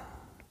silly.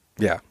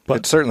 Yeah, but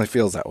it certainly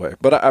feels that way.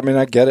 But I mean,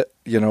 I get it.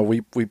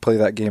 We play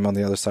that game on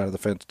the other side of the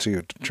fence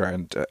too, to try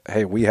and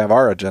hey, we have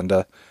our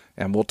agenda,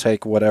 and we'll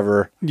take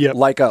whatever. Yep.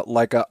 Like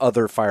a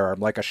other firearm,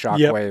 like a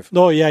shockwave.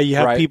 Oh yeah, you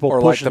have people or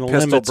pushing like the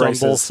limits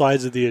braces. on both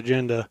sides of the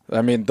agenda.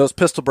 I mean, those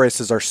pistol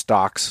braces are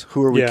stocks.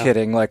 Who are we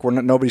kidding? Like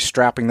nobody's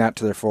strapping that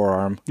to their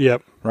forearm.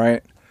 Yep.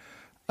 Right.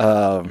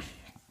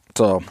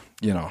 So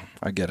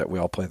I get it. We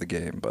all play the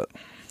game, but.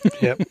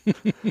 Yep.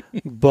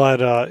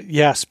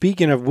 But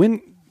speaking of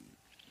when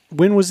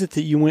was it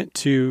that you went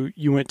to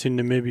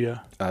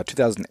Namibia?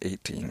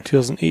 2018.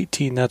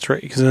 2018, that's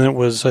right. Because then it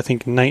was, I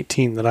think,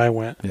 19 that I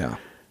went. Yeah.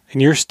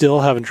 And you're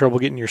still having trouble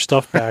getting your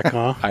stuff back,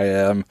 huh? I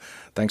am,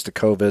 thanks to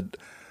COVID.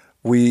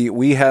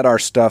 We had our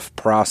stuff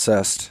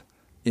processed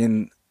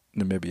in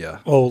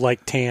Namibia. Oh,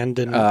 like tanned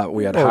and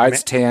we had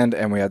hides tanned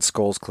and we had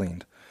skulls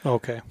cleaned.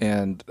 Okay.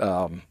 And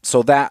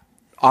so that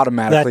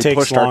automatically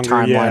pushed our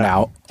timeline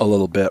out a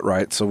little bit,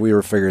 right? So we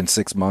were figuring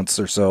 6 months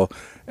or so,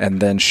 and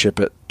then ship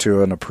it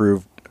to an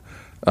approved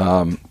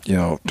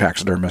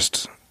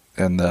taxidermist,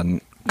 and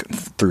then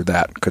through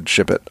that could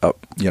ship it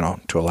up,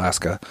 to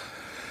Alaska.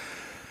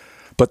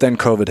 But then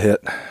COVID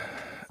hit,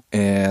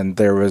 and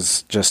there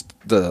was just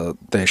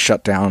they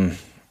shut down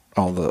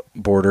all the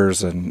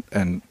borders,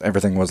 and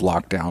everything was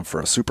locked down for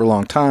a super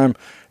long time.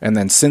 And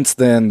then since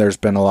then, there's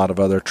been a lot of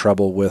other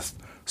trouble with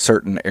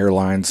certain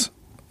airlines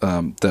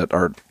that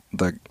are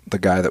the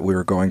guy that we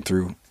were going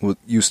through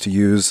used to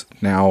use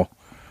now.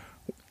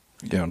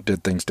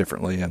 Did things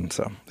differently, and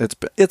so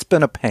it's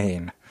been a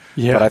pain.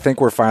 Yeah, but I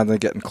think we're finally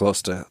getting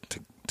close to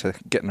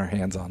getting our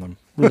hands on them.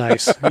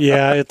 Nice.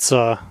 Yeah, it's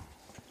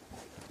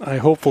I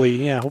hopefully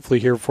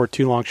here before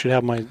too long should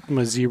have my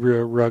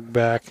zebra rug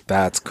back.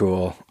 That's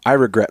cool. I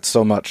regret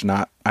so much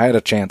I had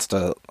a chance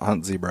to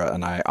hunt zebra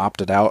and I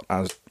opted out.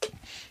 I was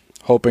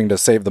hoping to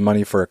save the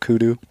money for a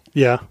kudu.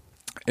 Yeah,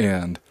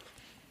 and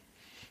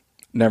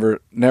never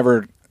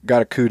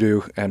got a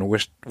kudu, and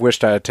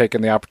wished I had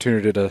taken the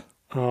opportunity to.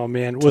 Oh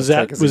man, was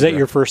that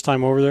your first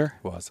time over there?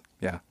 It was,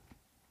 yeah.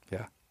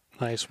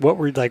 Nice. What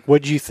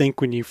did you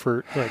think when you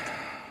first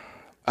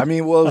I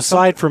mean, well,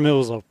 aside from it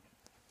was a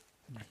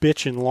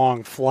bitchin'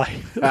 long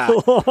flight,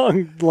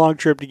 long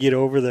trip to get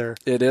over there.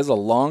 It is a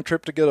long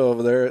trip to get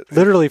over there.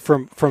 Literally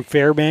from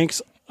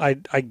Fairbanks, I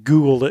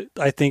googled it.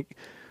 I think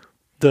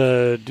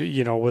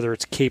whether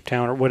it's Cape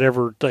Town or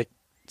whatever, like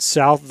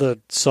the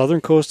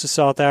southern coast of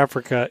South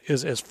Africa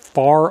is as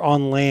far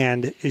on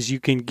land as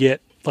you can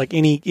get. Like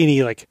any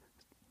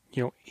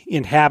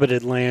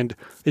inhabited land,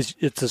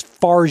 it's as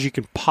far as you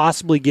can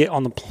possibly get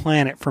on the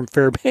planet from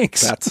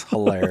Fairbanks. That's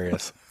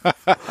hilarious.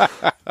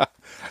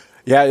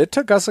 Yeah, it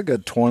took us a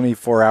good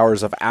 24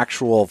 hours of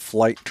actual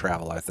flight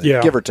travel, I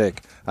think, give or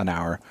take an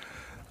hour.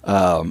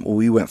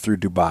 We went through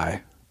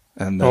Dubai,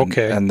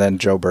 and then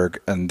Joburg,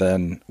 and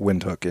then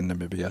Windhoek in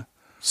Namibia.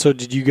 So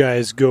did you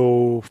guys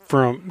You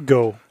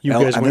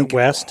guys went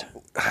west?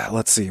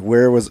 Let's see.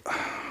 I'm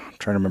trying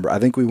to remember. I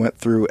think we went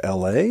through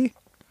L.A.,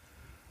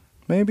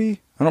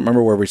 maybe? I don't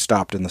remember where we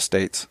stopped in the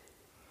States.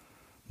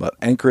 But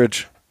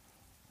Anchorage,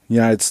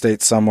 United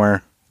States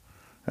somewhere,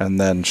 and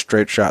then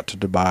straight shot to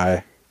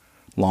Dubai,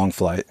 long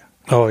flight.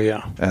 Oh,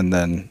 yeah. And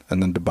then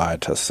Dubai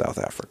to South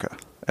Africa.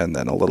 And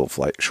then a little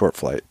flight, short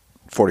flight,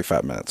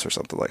 45 minutes or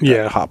something like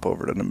that. Hop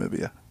over to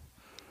Namibia.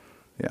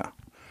 Yeah.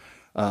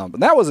 But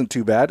that wasn't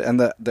too bad. And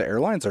the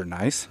airlines are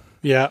nice.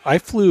 Yeah, I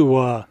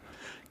flew,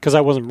 because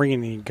I wasn't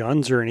bringing any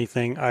guns or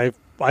anything, I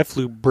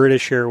flew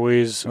British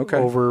Airways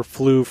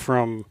flew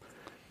from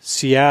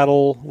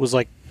Seattle, was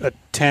like a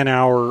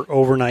 10-hour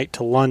overnight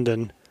to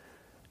London.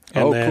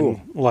 And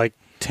then like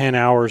 10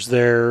 hours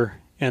there,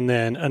 and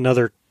then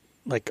another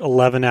like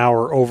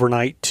 11-hour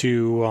overnight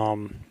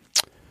to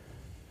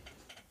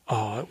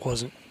it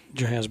wasn't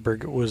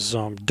Johannesburg, it was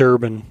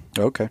Durban.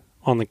 Okay.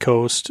 On the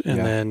coast, and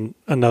then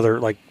another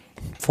like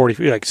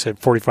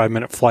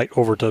 45-minute flight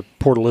over to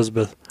Port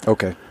Elizabeth.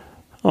 Okay.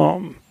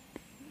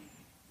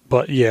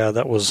 But yeah,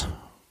 it was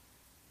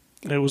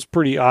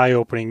pretty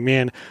eye-opening,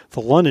 man.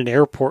 The London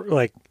airport,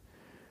 like,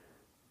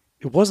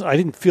 I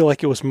didn't feel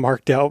like it was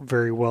marked out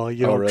very well.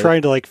 You know, really?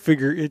 Trying to like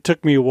figure. It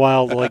took me a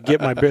while to like get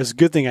my best.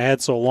 Good thing I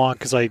had so long,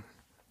 because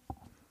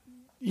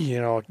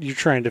you're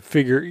trying to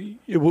figure. It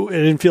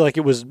didn't feel like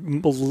it was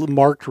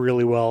marked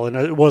really well, and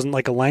it wasn't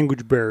like a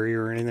language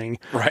barrier or anything.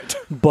 Right.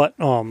 But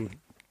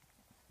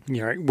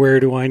where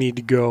do I need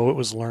to go? It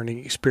was a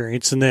learning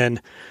experience, and then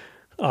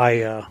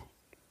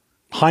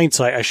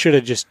hindsight, I should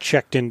have just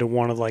checked into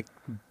one of 8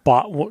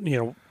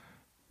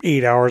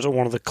 hours at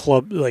one of the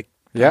club,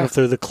 if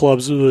they're the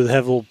clubs that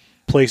have little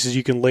places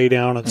you can lay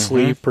down and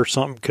sleep or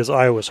something, because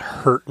I was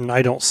hurting.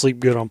 I don't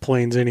sleep good on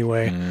planes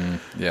anyway.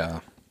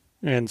 Yeah.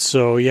 And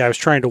so, I was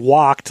trying to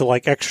walk to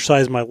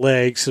exercise my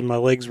legs, and my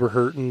legs were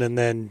hurting, and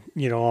then,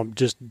 I'm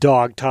just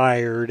dog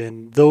tired,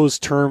 and those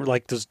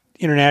those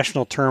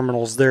international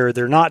terminals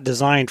they're not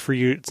designed for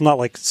you. It's not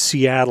like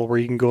Seattle where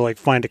you can go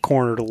find a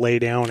corner to lay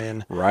down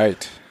in.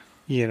 Right.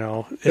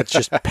 It's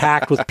just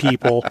packed with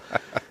people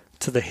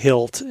to the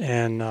hilt,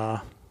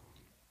 and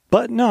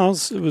but no,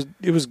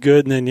 it was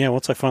good. And then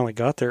once I finally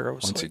got there,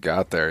 you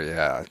got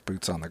there,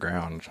 boots on the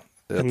ground.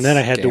 And then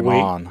I had to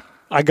wait. On.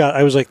 I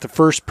was the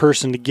first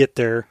person to get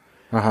there,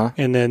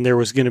 and then there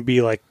was going to be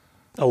a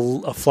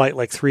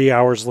flight 3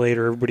 hours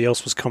later. Everybody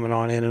else was coming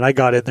on in, and I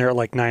got in there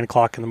at 9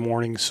 o'clock in the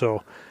morning.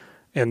 So,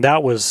 and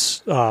that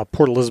was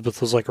Port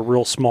Elizabeth was a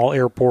real small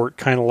airport,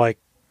 kind of like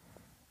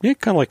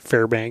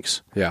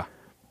Fairbanks. Yeah.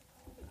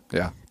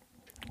 Yeah.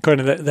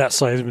 Kind of that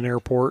size of an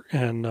airport,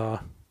 and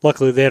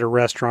luckily they had a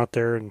restaurant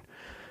there, and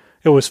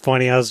it was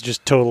funny. I was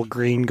just total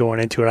green going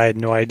into it. I had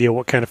no idea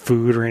what kind of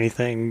food or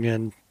anything,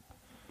 and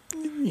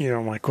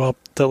I'm like, well,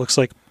 that looks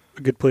like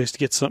a good place to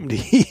get something to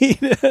eat.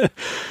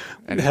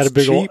 And had a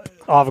big old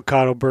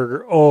avocado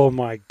burger. Oh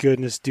my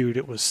goodness, dude!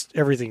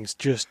 Everything's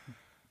just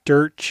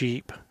dirt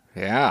cheap.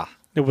 Yeah,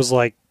 it was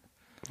 $8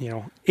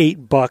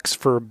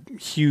 for a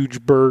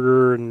huge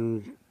burger,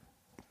 and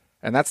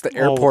that's the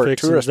airport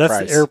tourist price.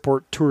 That's the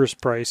airport tourist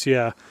price.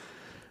 Yeah,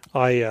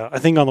 I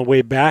think on the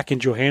way back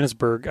in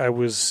Johannesburg, I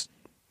was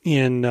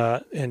in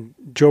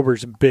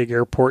Joburg's a big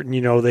airport,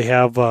 and they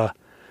have.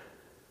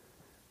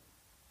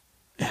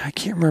 I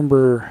can't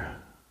remember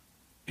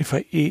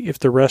if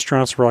the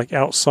restaurants were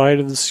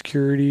outside of the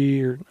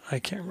security, or I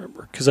can't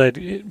remember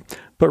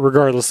but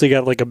regardless, they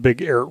got a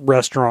big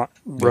restaurant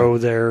row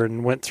there,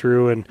 and went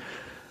through, and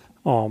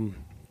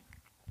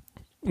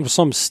it was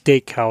some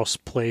steakhouse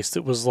place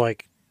that was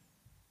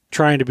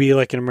trying to be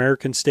an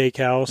American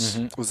steakhouse.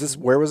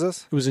 Mm-hmm. Where was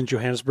this? It was in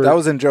Johannesburg. That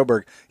was in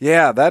Joburg.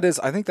 Yeah, that is.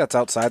 I think that's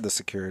outside the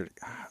security.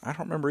 I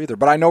don't remember either,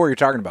 but I know where you're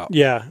talking about.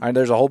 Yeah,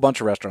 there's a whole bunch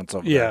of restaurants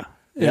over there.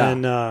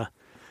 Yeah,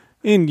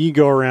 and you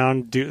go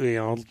around,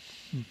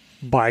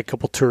 buy a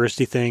couple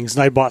touristy things.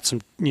 And I bought some,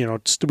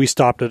 we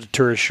stopped at a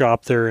tourist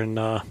shop there in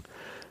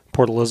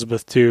Port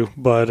Elizabeth too.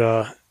 But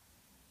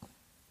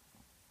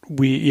in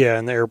the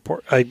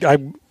airport,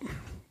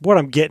 what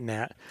I'm getting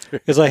at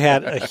is I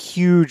had a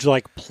huge,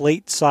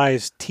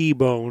 plate-sized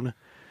T-bone,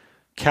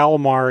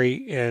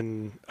 calamari,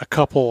 and a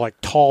couple,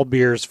 tall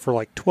beers for,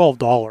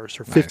 $12 or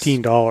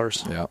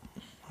 $15. Yeah.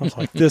 I was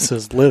like, this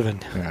is living.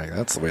 Yeah,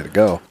 that's the way to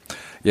go.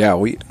 Yeah,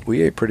 we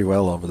ate pretty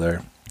well over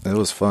there. It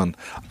was fun.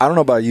 I don't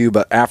know about you,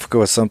 but Africa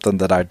was something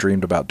that I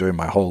dreamed about doing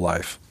my whole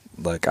life.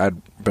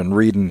 I'd been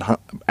reading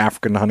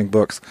African hunting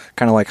books,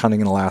 kind of like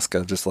hunting in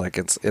Alaska, just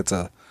it's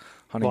a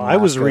hunting. Well, I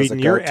was reading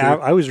your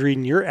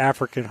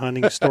African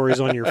hunting stories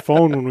on your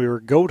phone when we were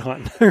goat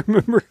hunting. I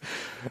remember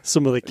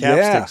some of the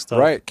capstick stuff.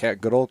 Right,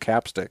 good old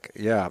capstick.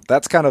 Yeah,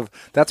 that's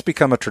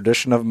become a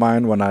tradition of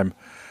mine when I'm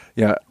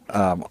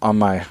on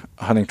my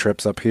hunting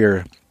trips up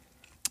here.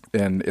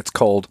 And it's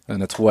cold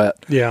and it's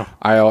wet. Yeah,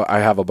 I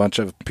have a bunch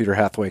of Peter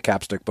Hathaway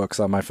capstick books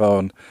on my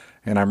phone,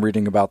 and I'm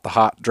reading about the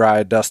hot,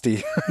 dry,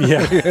 dusty,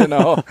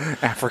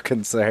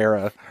 African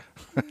Sahara.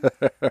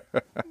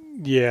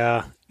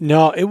 Yeah,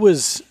 no, it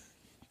was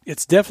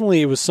it's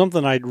definitely, it was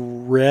something I'd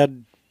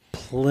read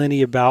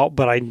plenty about,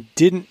 but I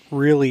didn't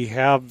really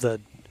have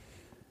the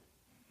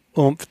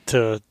oomph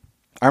to.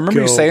 I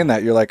remember you saying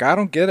that. You're like, I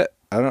don't get it.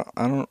 I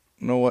don't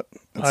know what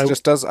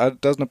it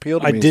doesn't appeal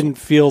to me. I didn't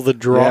feel the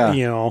draw,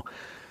 Yeah.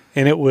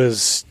 and it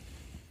was.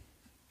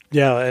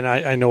 Yeah, and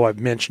I know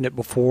I've mentioned it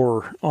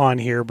before on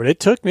here, but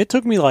it took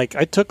me like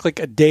a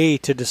day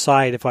to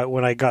decide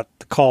when I got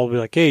the call to be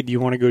like, hey, do you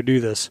want to go do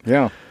this?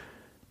 Yeah.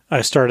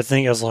 I started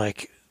thinking, I was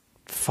like,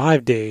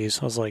 5 days.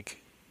 I was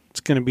like,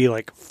 it's going to be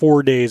like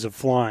 4 days of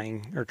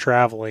flying or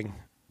traveling.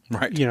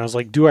 Right. I was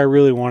like, do I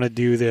really want to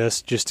do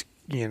this? Just,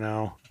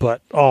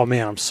 but oh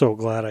man, I'm so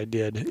glad I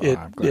did.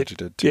 I'm glad you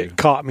did too. It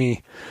caught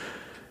me.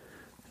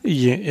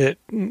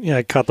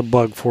 I caught the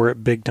bug for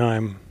it big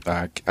time.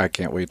 I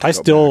can't wait. I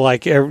still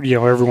like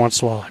every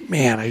once in a while,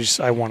 man,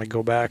 I want to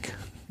go back.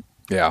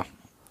 Yeah,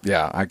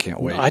 I can't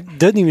wait. It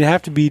doesn't even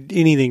have to be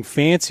anything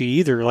fancy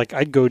either. Like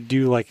I'd go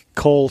do like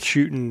Cole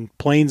shooting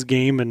plains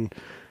game and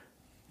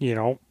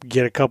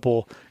get a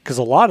couple, because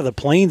a lot of the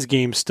plains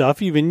game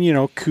stuff, even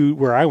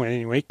where I went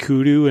anyway,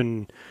 kudu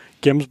and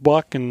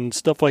gemsbuck and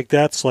stuff like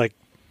that's like,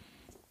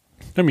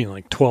 I mean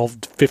like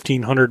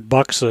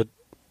 $1,200-$1,500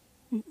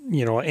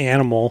 a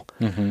animal.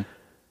 Mm-hmm.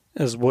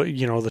 As what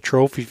the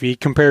trophy fee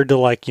compared to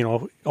like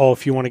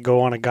if you want to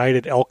go on a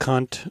guided elk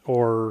hunt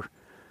or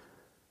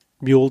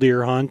mule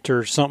deer hunt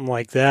or something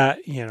like that,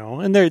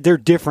 and they're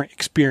different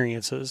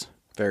experiences.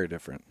 Very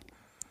different.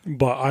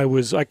 But I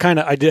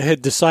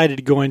had decided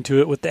to go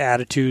into it with the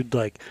attitude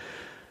like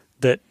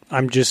that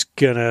I'm just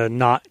gonna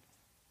not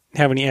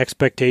have any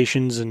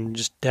expectations and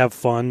just have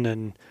fun,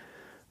 and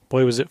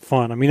boy was it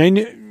fun. I mean, I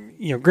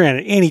knew,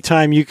 granted,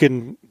 anytime you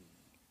can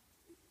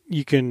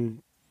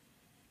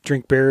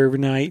drink beer every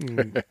night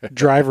and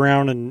drive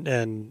around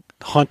and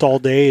hunt all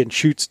day and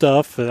shoot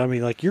stuff. I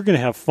mean, like you're going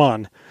to have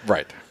fun,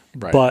 right?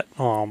 But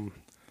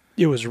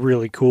it was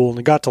really cool, and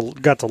I got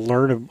to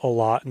learn a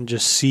lot and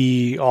just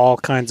see all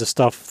kinds of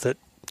stuff that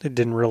I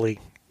didn't really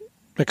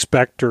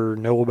expect or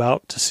know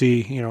about to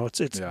see.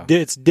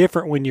 It's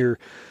different when you're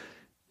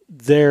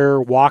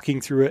there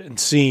walking through it and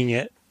seeing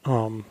it.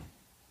 I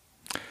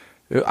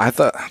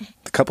thought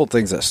a couple of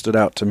things that stood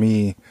out to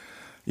me.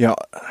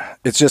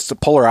 It's just the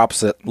polar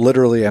opposite,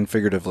 literally and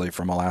figuratively,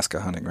 from Alaska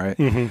hunting, right?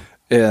 Mm-hmm.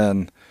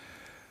 And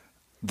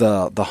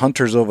the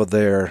hunters over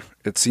there,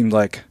 it seemed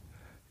like,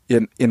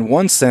 in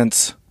one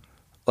sense,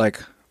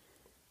 like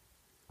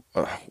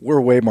we're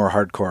way more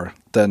hardcore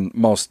than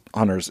most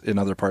hunters in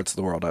other parts of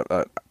the world.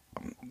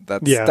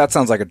 That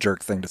sounds like a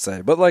jerk thing to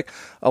say, but like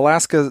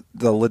Alaska,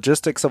 the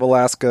logistics of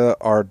Alaska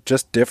are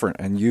just different,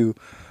 and you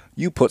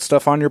put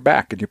stuff on your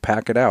back and you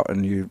pack it out,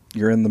 and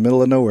you're in the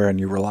middle of nowhere and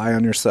you rely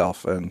on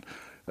yourself, and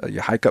you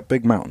hike up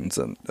big mountains,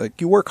 and like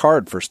you work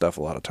hard for stuff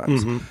a lot of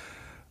times.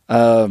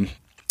 Mm-hmm.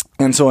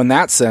 And so in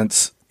that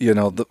sense,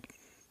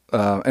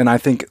 and I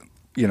think,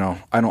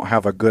 I don't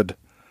have a good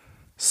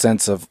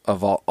sense of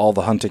all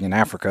the hunting in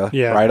Africa,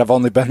 right? I've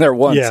only been there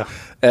once,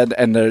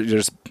 and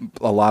there's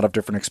a lot of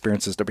different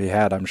experiences to be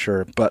had, I'm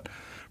sure. But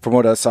from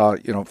what I saw,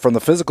 from the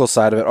physical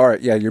side of it, all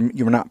right, yeah,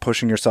 you're not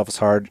pushing yourself as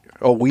hard.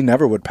 Oh, we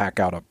never would pack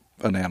out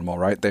an animal,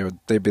 right?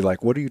 They'd be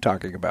like, "What are you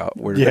talking about?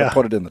 We're going to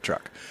put it in the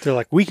truck." They're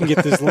like, "We can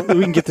get this. We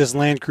can get this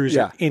Land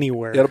Cruiser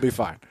anywhere. It'll be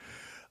fine."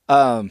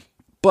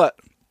 But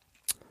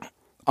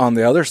on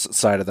the other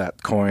side of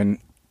that coin,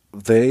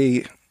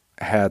 they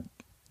had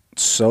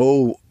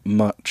so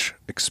much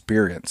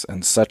experience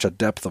and such a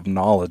depth of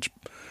knowledge,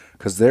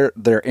 because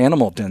their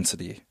animal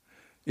density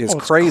is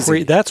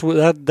crazy. That's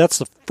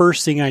the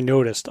first thing I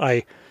noticed.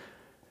 I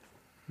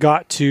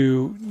got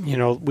to,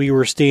 we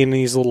were staying in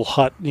these little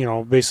hut,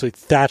 basically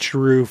thatched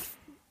roof,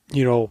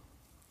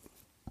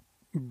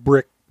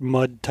 brick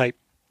mud type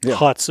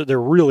huts. They're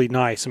really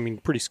nice. I mean,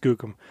 pretty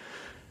skookum.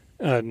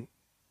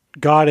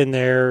 Got in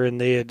there,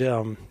 and they had,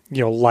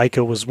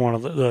 Leica was one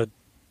of the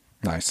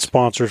nice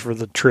sponsors for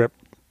the trip.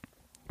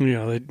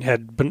 They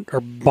had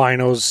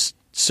binos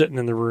sitting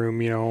in the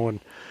room, and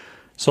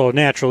so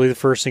naturally the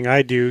first thing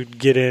I do,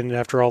 get in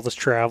after all this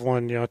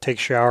traveling, take a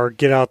shower,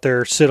 get out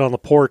there, sit on the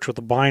porch with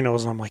the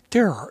binos, and I'm like,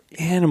 there are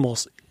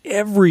animals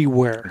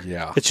everywhere.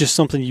 Yeah. It's just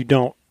something you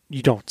don't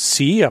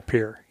see up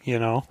here,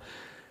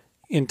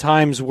 In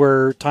times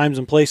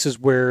and places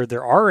where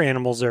there are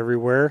animals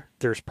everywhere,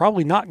 there's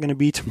probably not going to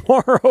be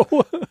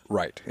tomorrow.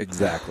 Right,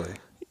 exactly.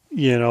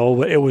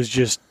 But it was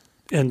just,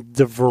 and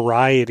the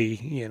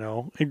variety,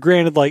 and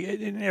granted, like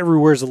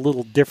everywhere's a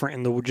little different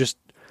in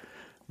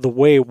the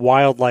way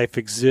wildlife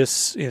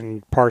exists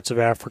in parts of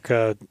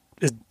Africa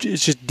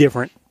it's just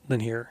different than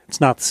here. It's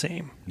not the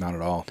same. Not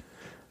at all.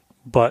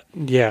 But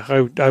yeah,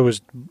 I was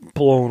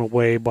blown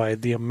away by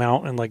the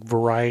amount and like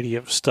variety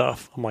of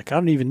stuff. I'm like, I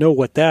don't even know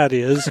what that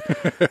is.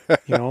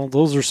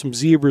 Those are some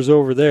zebras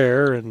over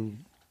there,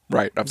 and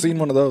right. I've seen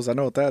one of those. I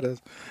know what that is.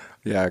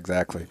 Yeah,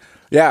 exactly.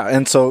 Yeah,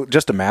 and so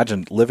just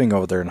imagine living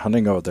over there and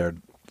hunting over there,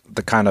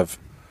 the kind of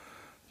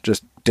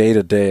just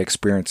day-to-day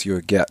experience you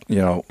would get.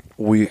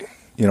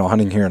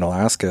 Hunting here in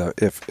Alaska,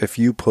 if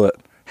you put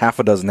half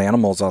a dozen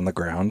animals on the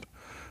ground,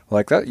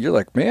 like that, you're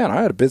like, man,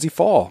 I had a busy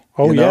fall.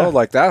 Oh, you know? yeah.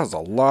 Like that was a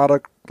lot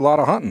of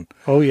hunting.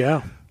 Oh,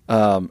 yeah.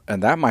 And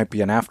that might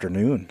be an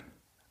afternoon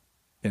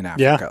in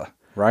Africa,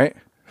 right?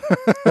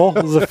 Well,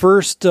 the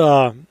first,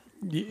 the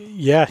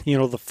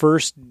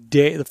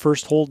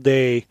first whole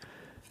day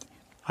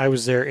I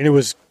was there, and it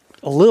was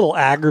a little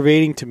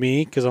aggravating to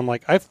me because I'm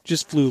like, I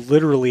just flew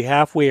literally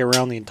halfway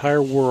around the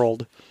entire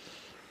world,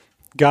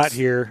 got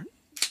here,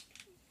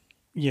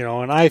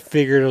 and I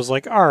figured, I was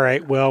like, all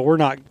right, well, we're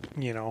not,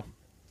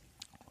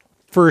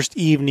 first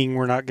evening,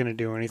 we're not going to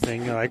do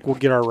anything. Like, we'll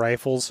get our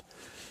rifles.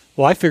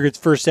 Well, I figured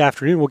first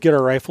afternoon, we'll get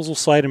our rifles, we'll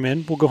sight them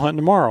in, we'll go hunting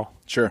tomorrow.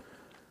 Sure.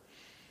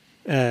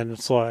 And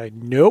it's like,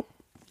 nope.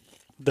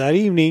 That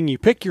evening, you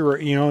pick your,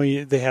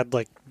 they had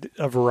like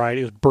a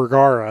variety. It was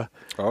Bergara,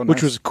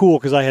 which was cool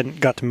because I hadn't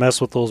got to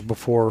mess with those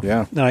before.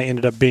 Yeah. And I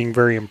ended up being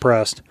very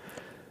impressed.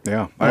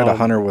 Yeah. I had a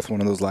hunter with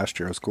one of those last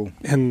year. It was cool.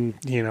 And,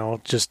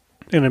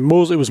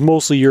 it was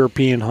mostly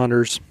European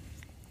hunters.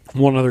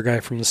 One other guy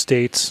from the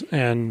States.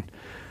 And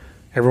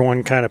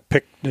everyone kind of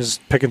is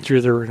picking through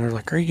and they're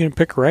like, are you going to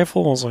pick a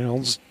rifle? I was like, I'll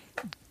just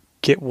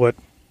get what,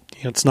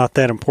 it's not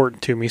that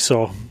important to me.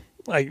 So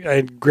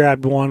I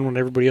grabbed one when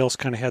everybody else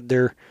kind of had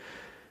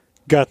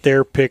got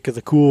their pick of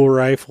the cool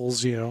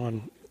rifles,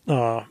 and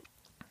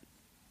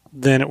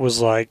then it was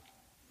like,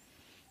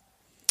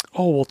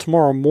 oh, well,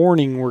 tomorrow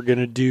morning we're going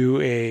to do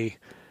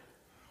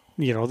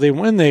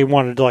when they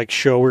wanted to like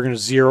show, we're going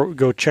to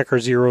go check our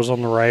zeros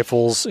on the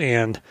rifles,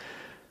 and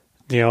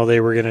they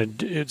were going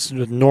to, it's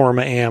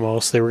Norma ammo,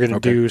 so they were going to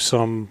do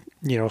some,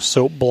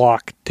 soap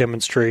block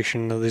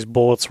demonstration of these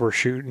bullets we're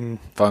shooting.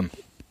 Fun.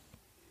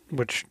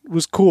 Which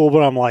was cool,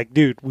 but I'm like,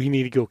 dude, we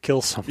need to go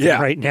kill something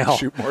right now.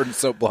 Shoot more than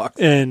soap blocks.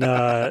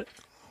 And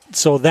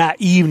so that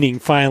evening,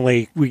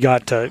 finally, we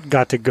got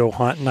to go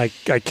hunt, and I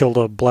killed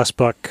a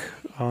blessbuck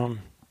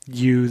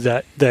ewe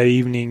that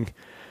evening.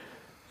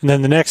 And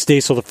then the next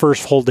day, so the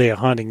first whole day of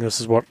hunting, this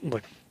is what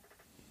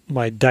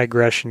my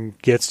digression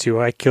gets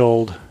to. I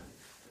killed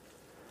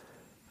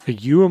a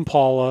ewe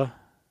impala,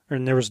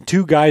 and there was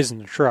 2 guys in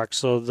the truck.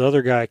 So the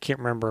other guy, I can't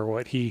remember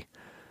what he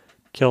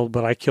killed,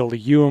 but I killed a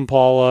ewe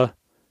impala,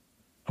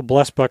 a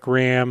blessbuck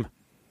ram,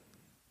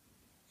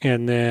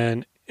 and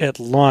then at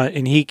lunch,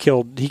 and he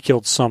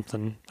killed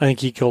something. I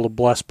think he killed a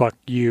blessbuck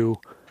ewe.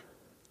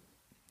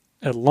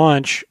 At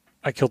lunch,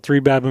 I killed 3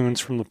 baboons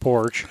from the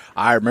porch.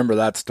 I remember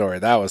that story.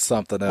 That was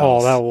something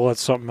else. Oh, that was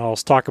something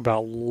else. Talk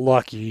about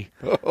lucky,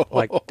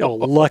 like a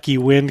lucky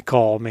wind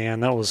call, man.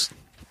 That was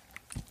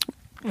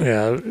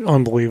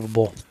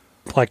unbelievable.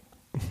 Like,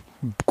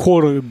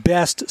 quote,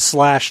 best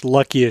 /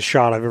 luckiest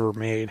shot I've ever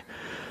made.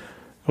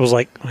 It was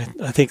like,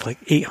 I think like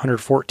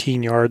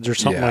 814 yards or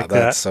something like that.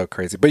 Yeah, that's so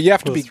crazy. But you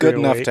have to be good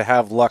enough to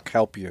have luck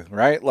help you,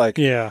 right? Like,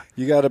 you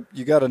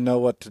gotta know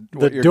what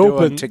you're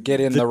doing to get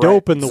in the right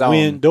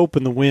zone. Dope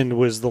in the wind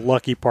was the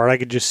lucky part. I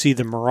could just see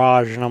the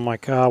mirage, and I'm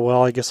like, oh,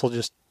 well, I guess I'll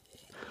just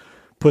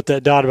put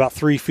that dot about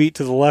 3 feet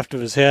to the left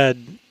of his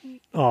head.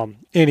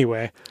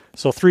 Anyway,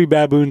 so 3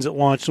 baboons at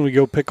lunch, and we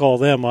go pick all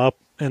them up,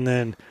 and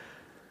then,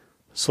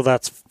 so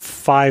that's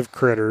 5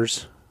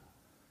 critters,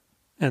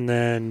 and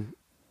then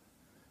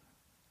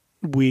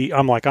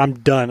I'm like, I'm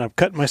done. I'm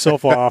cutting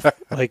myself off.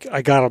 Like,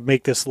 I got to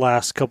make this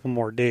last couple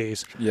more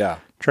days. Yeah.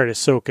 Try to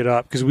soak it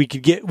up. Because we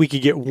could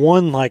get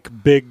one, like,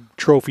 big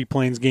trophy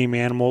plains game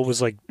animal. It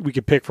was like, we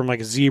could pick from,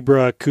 like, a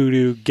zebra, a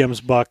kudu,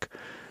 gemsbuck,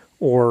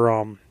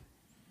 or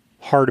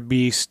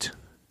hartebeest.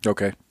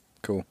 Okay.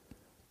 Cool.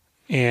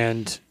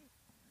 And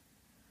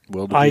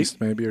wildebeest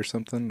maybe or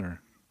something?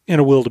 And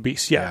a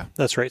wildebeest, yeah.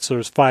 That's right. So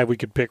there's 5 we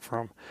could pick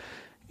from.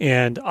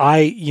 And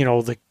I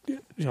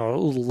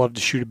love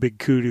to shoot a big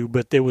kudu,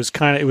 but it was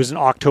in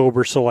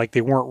October, so like they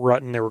weren't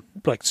rutting, they were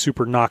like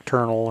super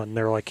nocturnal, and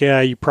they're like,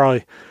 yeah, you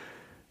probably,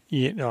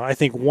 I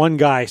think one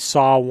guy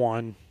saw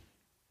one,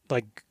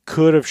 like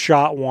could have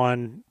shot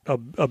one,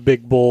 a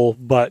big bull,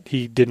 but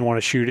he didn't want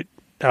to shoot it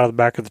out of the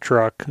back of the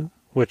truck,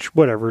 which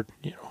whatever,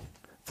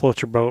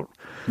 floats your boat.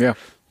 Yeah.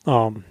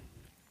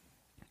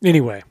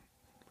 Anyway,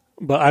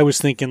 but I was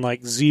thinking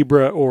like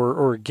zebra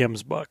or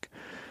gemsbuck.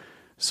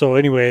 So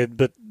anyway,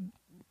 but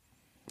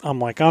I'm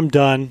like, I'm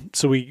done.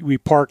 So we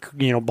park,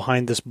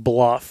 behind this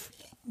bluff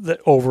that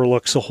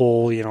overlooks a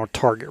whole,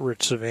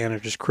 target-rich savanna,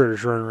 just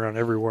critters running around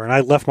everywhere. And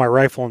I left my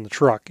rifle in the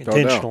truck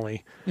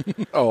intentionally.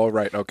 Oh,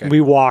 right, okay. We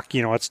walk,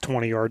 it's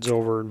 20 yards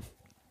over.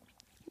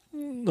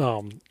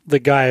 The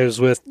guy I was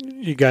with,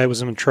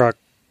 was in the truck,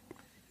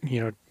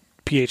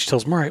 PH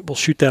tells him, all right, we'll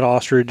shoot that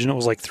ostrich. And it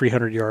was like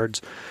 300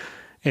 yards.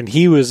 And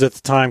he was at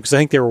the time, because I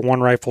think they were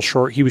 1 rifle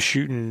short, he was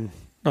shooting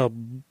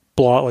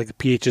like the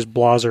PH's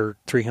Blaser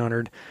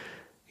 300.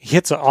 He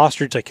hits an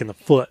ostrich like in the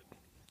foot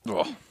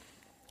at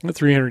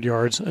 300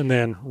 yards, and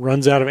then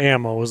runs out of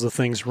ammo as the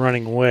thing's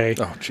running away.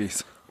 Oh,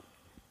 jeez.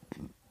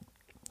 And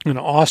an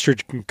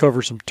ostrich can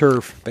cover some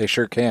turf. They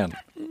sure can.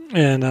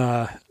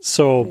 And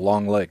so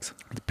long legs.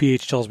 The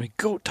PH tells me,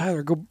 "Go,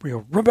 Tyler, go,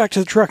 run back to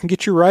the truck and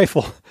get your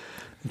rifle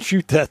and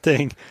shoot that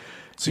thing."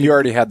 So you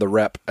already had the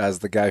rep as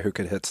the guy who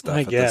could hit stuff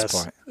I at guess.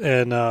 this point.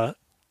 And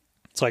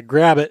so I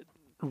grab it,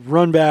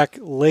 run back,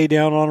 lay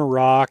down on a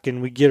rock,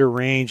 and we get a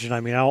range. And I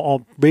mean,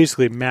 I'll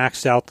basically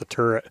maxed out the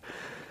turret.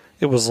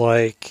 It was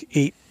like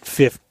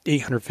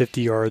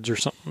 850 yards or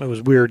something. It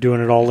was, we were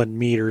doing it all in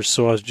meters,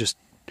 so I was just,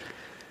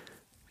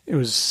 it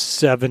was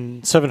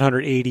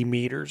 780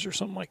 meters or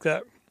something like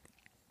that.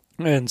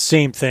 And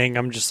same thing,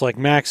 I'm just like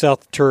max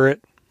out the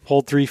turret,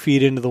 hold 3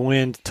 feet into the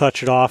wind,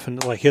 touch it off,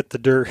 and like hit the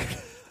dirt.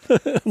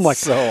 I'm like,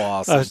 so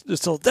awesome.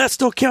 So that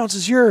still counts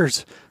as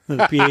yours. And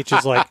the PH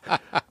is like,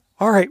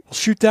 all right, we'll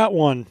shoot that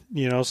one.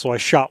 You know, so I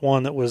shot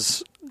one that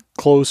was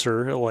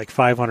closer, like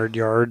 500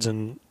 yards,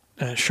 and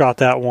shot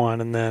that one,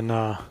 and then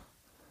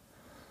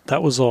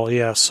that was all.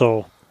 Yeah,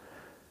 so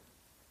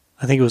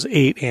I think it was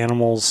 8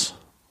 animals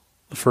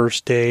the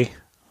first day.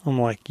 I'm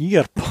like, you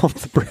got to pump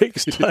the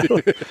brakes,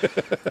 Tyler.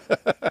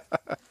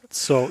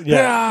 So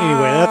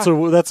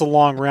anyway, that's a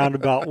long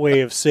roundabout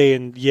way of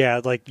saying,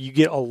 like you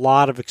get a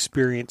lot of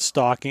experience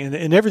stalking,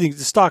 and everything.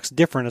 The stock's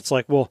different. It's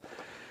like, well,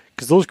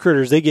 because those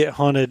critters, they get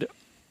hunted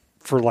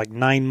for like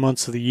 9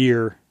 months of the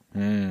year,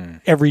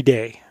 every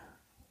day,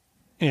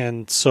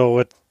 and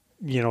so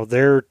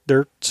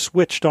they're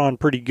switched on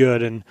pretty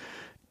good, and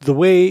the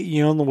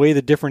way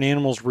the different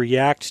animals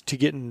react to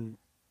getting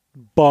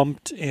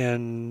bumped,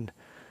 and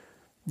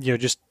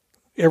just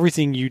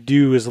everything you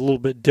do is a little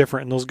bit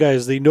different. And those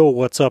guys, they know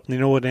what's up, and they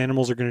know what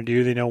animals are going to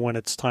do. They know when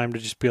it's time to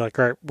just be like,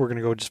 all right, we're going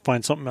to go just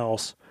find something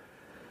else.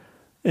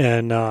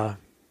 And that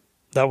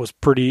was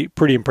pretty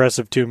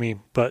impressive to me.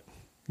 But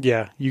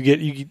yeah,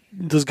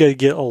 those guys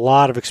get a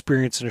lot of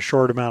experience in a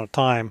short amount of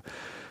time.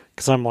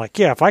 Because I'm like,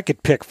 if I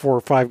could pick 4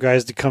 or 5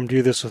 guys to come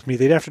do this with me,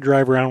 they'd have to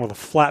drive around with a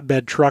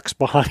flatbed trucks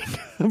behind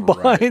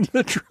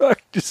the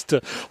truck just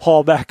to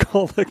haul back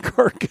all the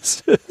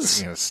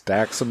carcasses.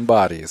 Stack some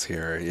bodies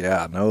here.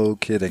 Yeah, no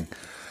kidding.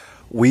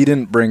 We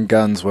didn't bring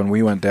guns when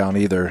we went down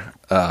either.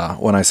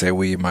 When I say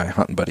we, my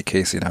hunting buddy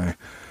Casey and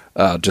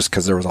I, just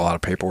because there was a lot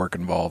of paperwork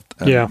involved.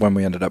 And when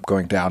we ended up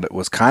going down, it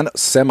was kind of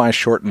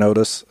semi-short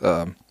notice,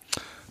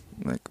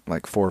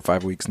 like 4 or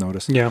 5 weeks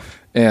notice. Yeah.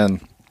 And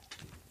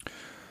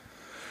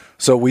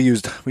so we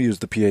used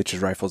the PH's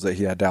rifles that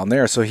he had down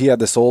there. So he had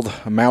this old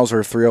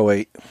Mauser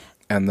 308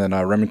 and then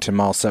a Remington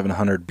Mile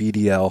 700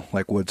 BDL,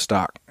 like wood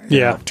stock,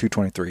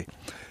 223,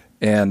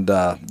 and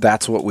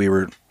that's what we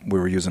were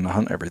using to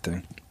hunt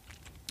everything,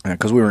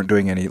 because we weren't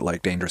doing any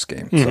like dangerous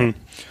game. Mm-hmm.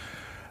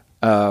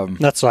 So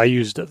that's what I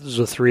used. It was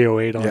a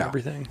 308 on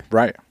everything,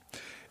 right?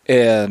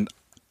 And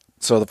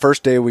so the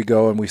first day we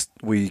go and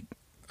we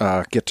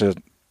get to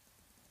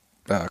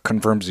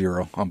confirm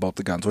 0 on both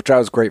the guns, which I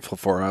was grateful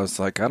for. I was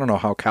like, I don't know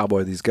how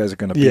cowboy these guys are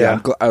going to be. Yeah.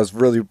 I was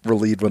really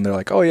relieved when they're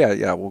like, oh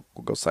yeah, we'll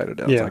go sight it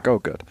down. I was like, oh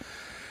good.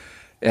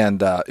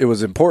 And it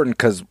was important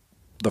because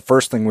the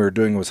first thing we were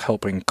doing was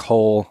helping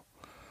cull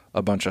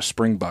a bunch of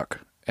springbuck.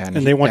 And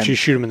they want you to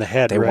shoot them in the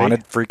head, They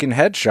wanted freaking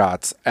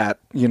headshots at,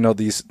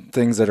 these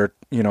things that are,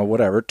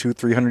 whatever,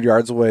 200-300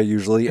 yards away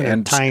usually,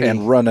 and tiny.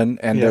 And running,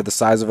 and they're the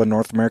size of a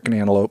North American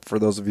antelope, for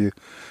those of you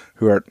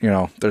who are,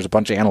 there's a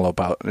bunch of antelope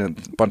out, and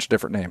a bunch of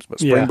different names, but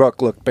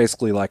springbuck look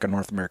basically like a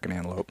North American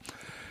antelope.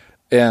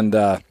 And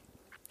so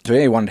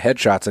he wanted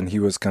headshots, and he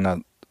was going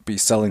to be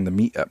selling the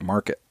meat at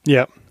market.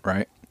 Yep.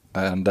 Right?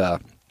 And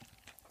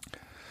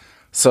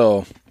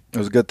so it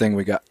was a good thing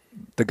we got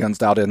the guns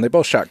dialed in. They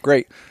both shot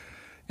great.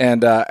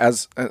 And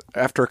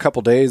after a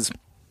couple days,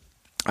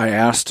 I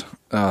asked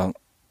him,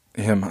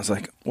 I was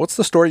like, what's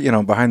the story,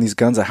 behind these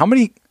guns? How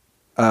many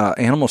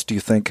animals do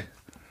you think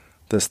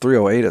this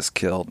 308 has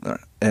killed?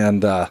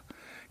 And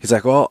he's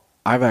like, well,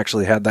 I've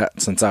actually had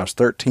that since I was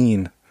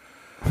 13.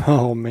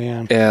 Oh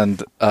man.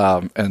 And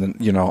a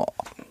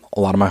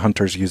lot of my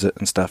hunters use it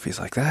and stuff. He's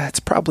like, it's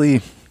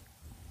probably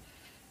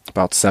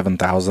about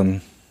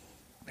 7,000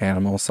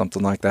 animals,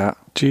 something like that.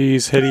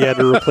 Jeez, had he had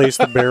to replace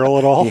the barrel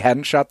at all? He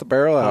hadn't shot the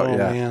barrel out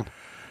yet. Man.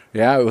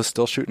 Yeah, it was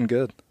still shooting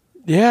good.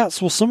 Yeah,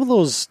 so some of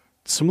those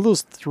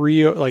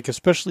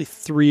especially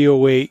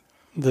 308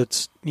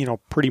 that's,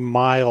 pretty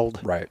mild.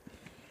 Right.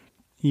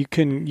 You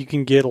can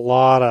get a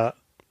lot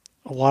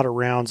of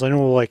rounds. I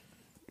know, like,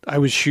 I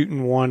was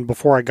shooting one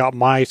before I got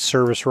my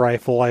service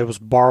rifle. I was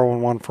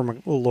borrowing one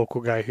from a local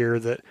guy here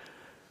that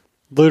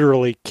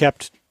literally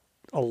kept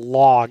a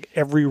log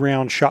every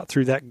round shot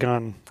through that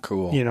gun.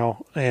 Cool.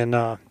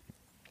 And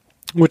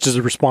which is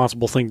a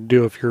responsible thing to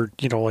do if you're,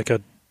 like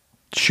a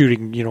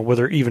shooting,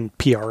 whether even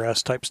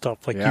PRS type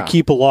stuff. Like you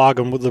keep a log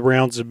on what the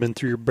rounds have been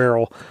through your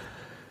barrel,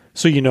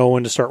 so you know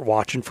when to start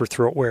watching for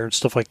throat wear and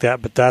stuff like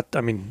that. But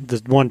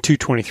the one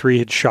 223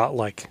 had shot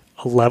like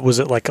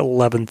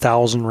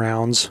 11,000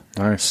 rounds.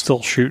 Nice.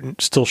 Still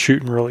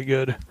shooting really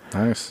good.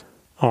 Nice.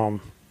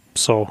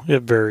 So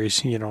it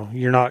varies.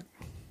 You're not.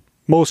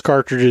 Most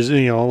cartridges,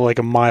 like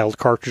a mild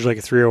cartridge like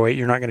a 308,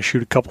 you're not going to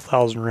shoot a couple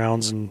thousand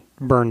rounds and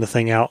burn the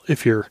thing out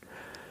if you're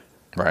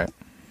right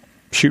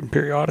shooting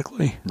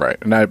periodically. Right.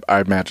 And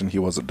I imagine he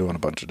wasn't doing a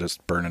bunch of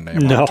just burning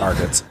ammo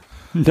targets.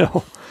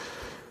 No.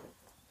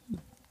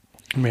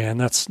 Man,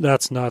 that's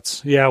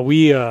nuts. Yeah,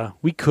 we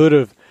could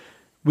have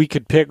we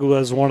could pick,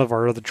 was one of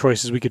our other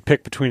choices, we could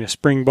pick between a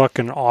springbuck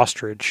and an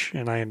ostrich,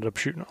 and I ended up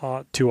shooting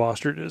 2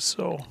 ostriches.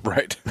 So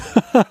Right.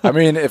 I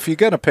mean, if you're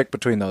going to pick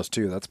between those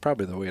two, that's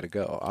probably the way to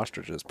go.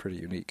 Ostrich is pretty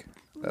unique.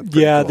 That's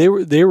pretty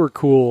cool. they were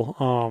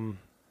cool.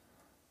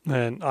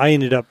 And I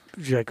ended up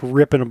like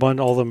ripping a bunch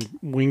all them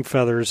wing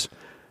feathers.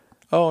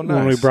 Oh, nice.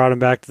 When we brought them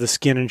back to the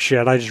skin and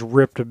shed, I just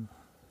ripped a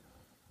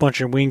bunch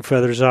of wing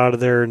feathers out of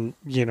there, and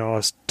I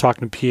was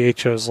talking to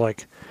PH. I was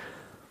like,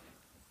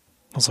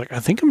 I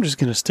think I'm just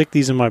gonna stick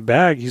these in my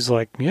bag. He's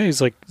like, yeah. He's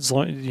like, just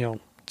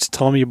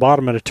tell me you bought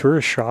them at a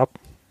tourist shop,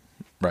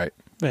 Right.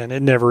 and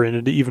it never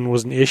even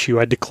was an issue.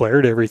 I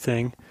declared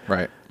everything.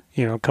 Right.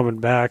 Coming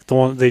back, the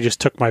one they just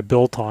took my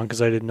biltong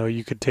because I didn't know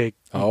you could take.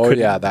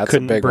 That's a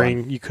big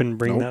one. You couldn't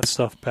bring that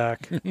stuff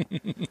back.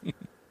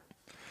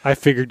 I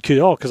figured,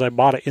 because I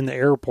bought it in the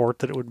airport,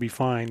 that it would be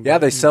fine. Yeah,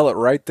 they sell it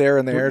right there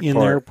in the airport. In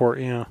the airport,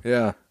 yeah.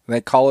 Yeah, and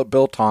they call it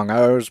biltong.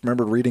 I always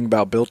remember reading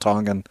about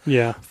biltong and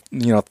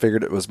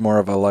figured it was more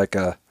of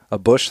a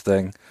bush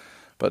thing,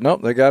 but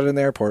nope, they got it in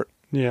the airport.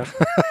 Yeah.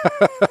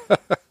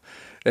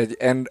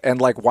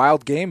 and like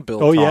wild game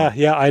biltong. Oh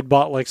yeah. I'd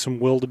bought like some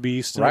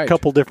wildebeest and a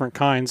couple different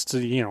kinds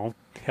to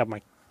have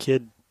my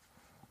kid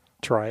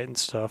try it and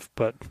stuff,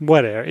 but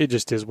whatever, it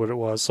just is what it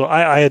was. So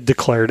I had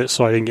declared it,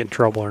 so I didn't get in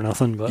trouble or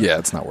nothing. But yeah,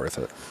 it's not worth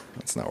it.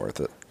 It's not worth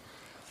it.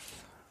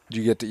 Did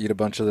you get to eat a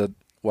bunch of the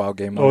wild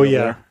game? Oh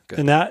yeah,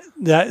 and that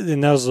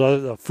was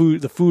the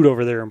food. The food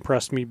over there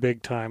impressed me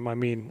big time. I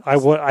mean, I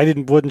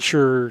wasn't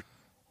sure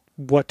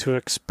what to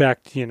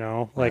expect.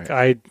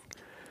 I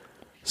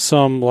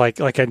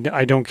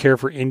don't care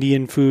for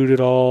Indian food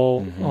at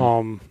all.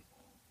 Mm-hmm.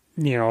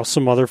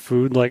 Some other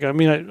food. I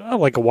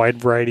like a wide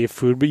variety of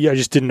food, but I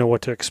just didn't know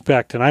what to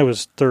expect, and I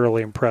was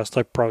thoroughly impressed.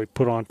 I probably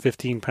put on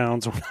 15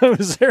 pounds when I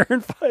was there in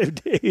 5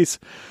 days.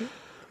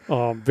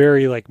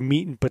 Very like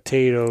meat and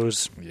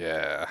potatoes,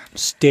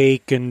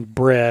 steak and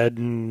bread,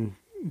 and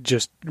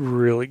just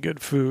really good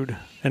food.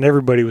 And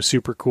everybody was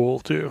super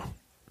cool too.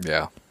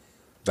 Yeah,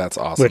 that's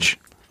awesome. Which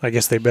I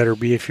guess they better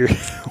be if you're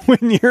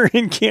when you're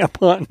in camp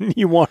hunting.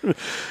 You want,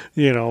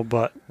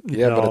 but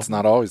but it's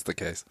not always the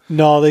case.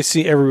 No, they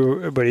see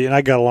everybody, and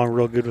I got along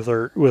real good with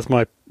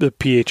the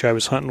PH I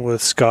was hunting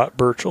with, Scott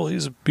Burchell.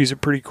 He's a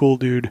pretty cool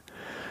dude.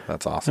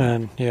 That's awesome.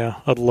 And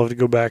yeah, I'd love to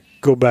go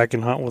back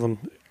and hunt with him.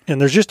 And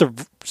there's just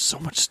so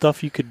much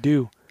stuff you could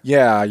do.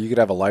 Yeah, you could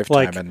have a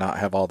lifetime and not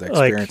have all the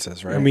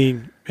experiences, right? I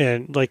mean,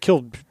 and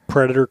killed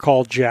predator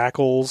called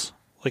jackals,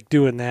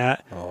 doing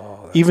that.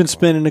 Oh, even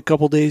spending a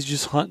couple days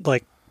just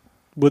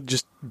with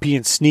just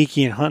being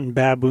sneaky and hunting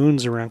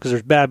baboons around, because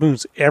there's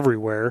baboons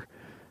everywhere,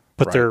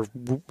 but they're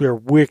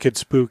wicked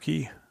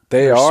spooky.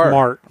 They're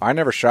smart. I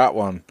never shot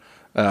one.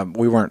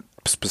 We weren't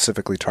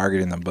specifically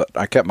targeting them, but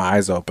I kept my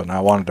eyes open. I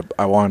wanted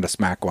to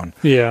smack one.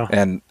 Yeah.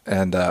 And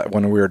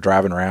when we were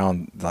driving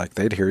around,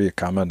 they'd hear you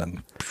coming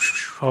and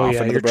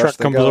your truck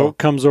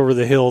comes over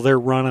the hill. They're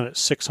running at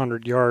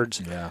 600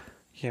 yards. Yeah.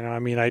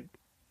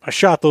 I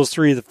shot those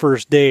 3 the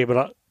first day,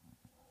 but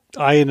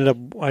I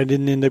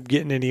didn't end up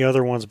getting any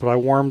other ones, but I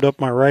warmed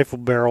up my rifle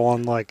barrel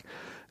on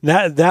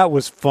that. That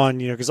was fun,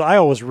 because I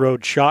always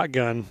rode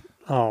shotgun,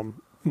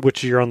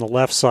 which you're on the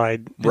left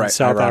side in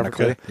South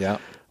Africa. Yeah.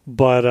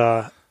 But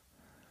I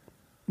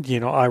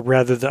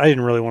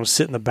didn't really want to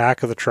sit in the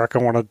back of the truck. I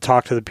wanted to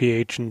talk to the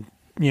PH, and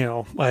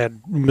I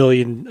had a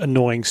million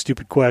annoying,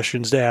 stupid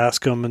questions to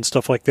ask him and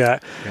stuff like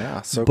that.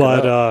 Yeah. So,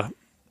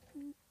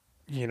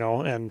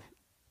 and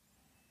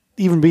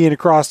even being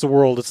across the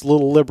world, it's a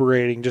little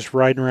liberating just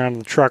riding around in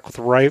the truck with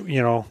a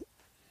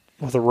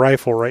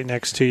rifle right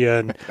next to you,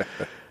 and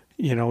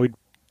we'd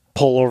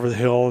pull over the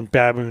hill and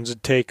baboons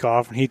would take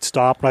off, and he'd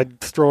stop, and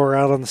I'd throw her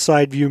out on the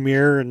side view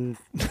mirror, and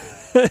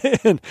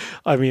and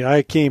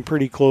I came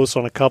pretty close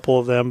on a couple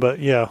of them, but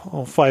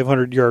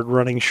 500-yard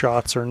running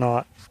shots are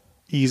not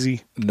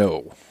easy.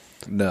 No.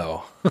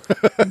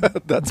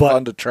 That's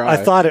fun to try. I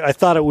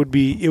thought it would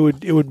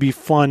be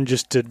fun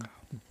just to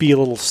be a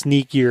little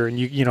sneakier, and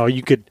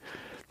you could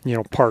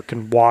park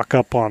and walk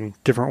up on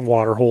different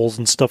water holes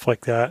and stuff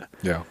like that.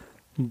 Yeah.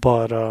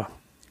 But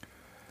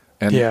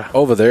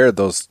over there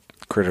those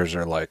critters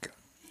are like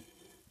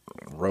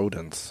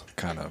rodents,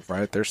 kind of,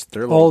 right? They're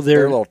a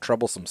little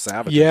troublesome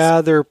savages.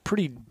 Yeah, they're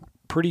pretty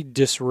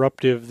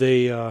disruptive.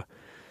 They and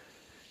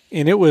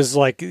it was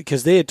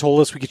because they had told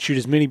us we could shoot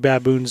as many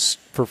baboons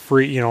for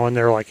free, and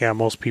they're like, yeah,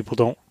 most people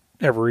don't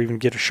ever even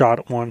get a shot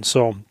at one.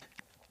 So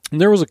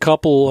there was a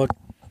couple.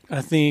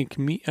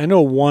 I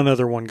know one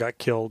other one got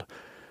killed,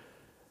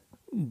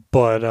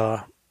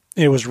 but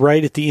it was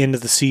right at the end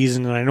of the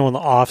season, and I know in the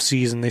off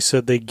season they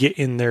said they get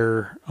in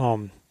their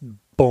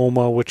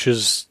boma, which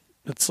is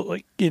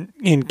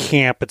in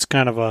camp. It's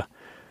kind of a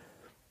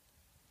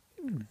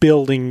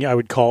building, I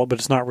would call it, but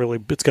it's not really.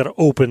 It's got an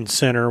open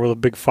center with a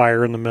big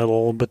fire in the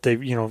middle, but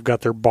they've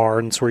got their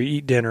barns where you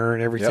eat dinner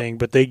and everything. Yep.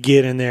 But they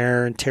get in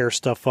there and tear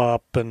stuff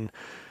up and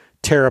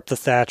tear up the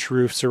thatch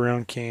roofs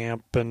around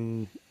camp,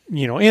 and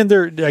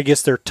and I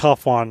guess they're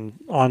tough on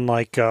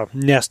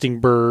nesting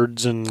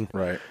birds and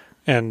right.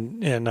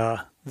 and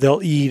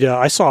they'll eat.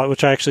 I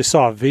actually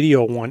saw a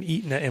video of one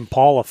eating an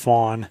impala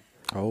fawn.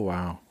 Oh,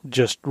 wow.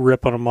 Just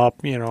ripping them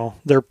up.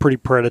 They're pretty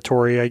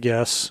predatory, I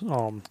guess.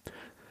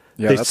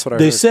 That's what I heard.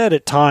 They said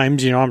at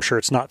times, I'm sure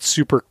it's not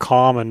super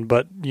common,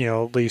 but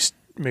at least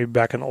maybe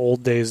back in the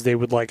old days, they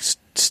would like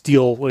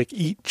steal, like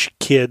eat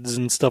kids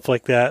and stuff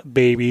like that,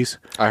 babies.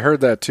 I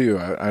heard that too.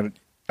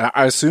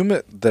 I assume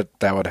that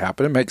would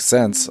happen. It makes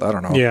sense. I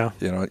don't know. Yeah.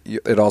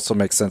 It also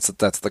makes sense that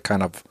that's the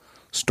kind of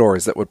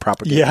stories that would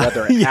propagate,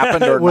 whether it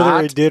happened or whether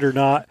not. it did or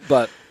not.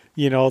 But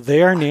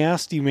they are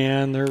nasty,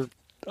 man.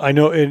 I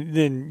know, and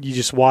then you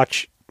just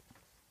watch.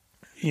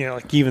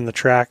 Like even the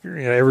tracker,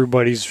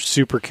 everybody's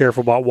super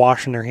careful about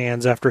washing their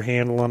hands after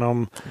handling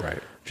them. Right.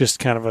 Just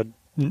kind of a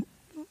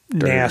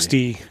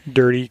nasty,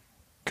 dirty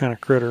kind of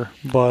critter.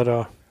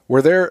 But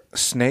were there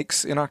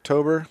snakes in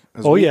October?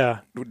 Yeah.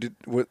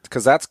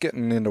 Because that's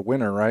getting into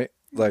winter, right?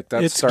 Like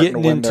that's it's starting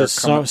getting to when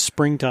into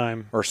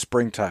springtime or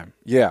springtime.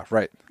 Yeah,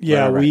 right.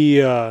 Yeah,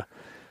 right.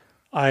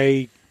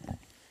 I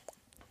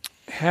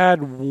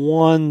had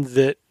one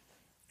that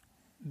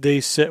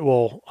they said,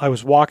 I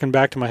was walking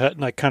back to my hut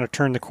and I kind of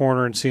turned the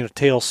corner and seen a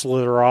tail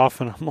slither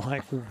off, and I'm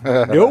like,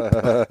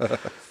 nope.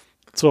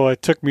 So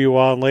it took me a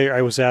while, and later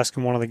I was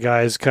asking one of the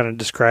guys, kind of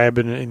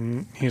describing it,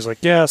 and he's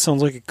like, yeah, it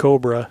sounds like a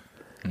cobra.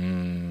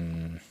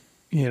 And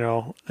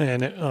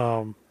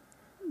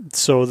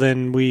so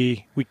then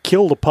we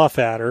killed a puff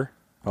adder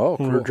when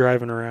we were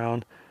driving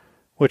around,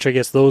 which I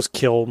guess those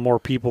kill more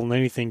people than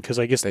anything, because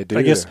I guess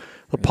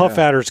the puff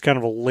adder is kind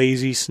of a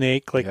lazy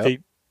snake.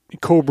 Like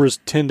cobras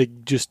tend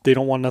to they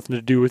don't want nothing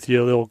to do with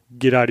you. They'll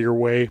get out of your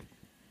way,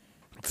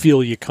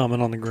 feel you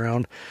coming on the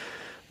ground.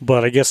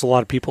 But I guess a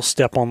lot of people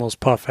step on those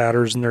puff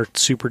adders, and they're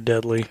super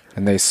deadly.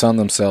 And they sun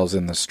themselves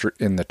in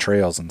the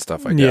trails and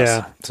stuff, I guess.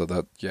 Yeah. So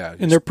that,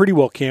 and they're pretty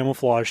well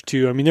camouflaged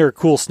too. I mean, they're a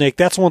cool snake.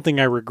 That's one thing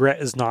I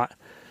regret is not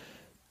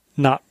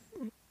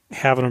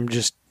having them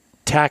just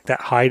tack that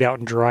hide out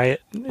and dry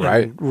it,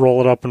 and roll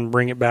it up and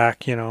bring it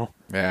back. Yeah,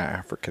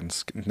 African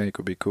snake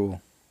would be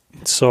cool.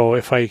 So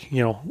if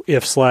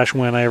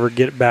when I ever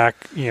get it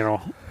back, do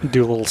a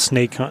little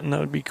snake hunting,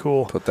 that would be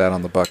cool. Put that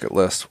on the bucket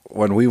list.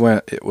 When we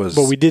went, it was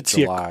But we did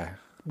July.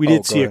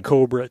 see a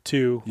cobra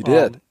too. You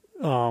did?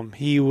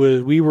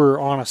 We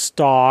were on a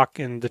stalk,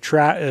 and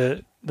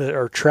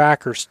our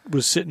tracker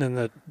was sitting in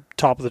the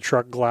top of the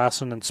truck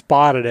glassing and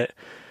spotted it.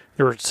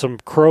 There were some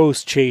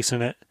crows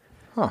chasing it.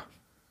 Huh.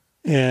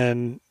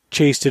 And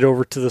chased it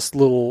over to this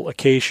little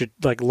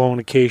lone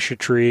acacia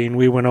tree, and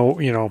we went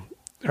over,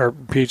 our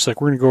Pete's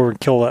like, we're going to go over and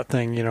kill that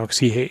thing, because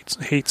he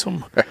hates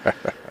them.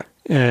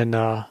 And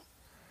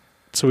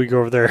so we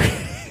go over there.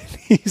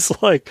 He's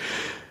like,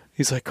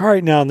 all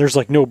right now, and there's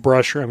like no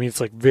brush. I mean,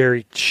 it's like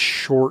very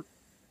short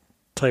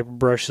type of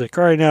brush. He's like,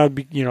 all right now,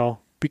 be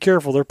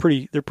careful. They're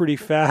pretty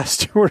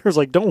fast. It's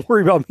like, don't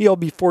worry about me. I'll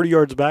be 40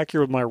 yards back here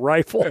with my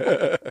rifle,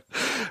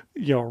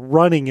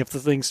 running if the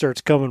thing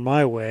starts coming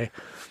my way.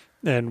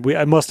 And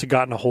I must have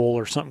gotten a hole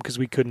or something, because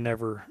we could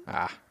never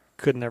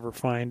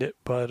find it.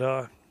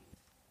 But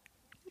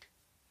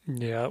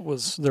yeah, it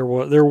was there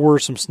were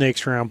some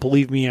snakes around.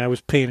 Believe me, I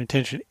was paying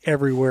attention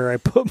everywhere I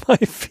put my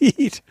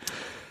feet.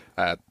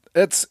 I'm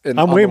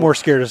way more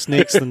scared of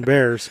snakes than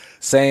bears.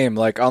 Same.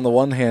 Like, on the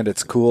one hand,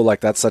 it's cool. Like,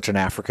 that's such an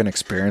African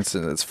experience,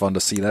 and it's fun to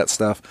see that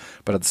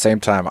stuff. But at the same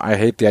time, I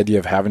hate the idea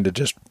of having to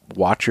just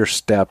watch your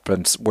step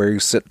and where you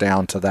sit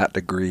down to that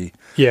degree.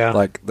 Yeah.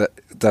 Like,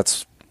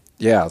 that's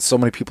so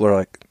many people are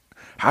like,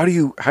 how do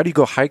you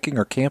go hiking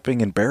or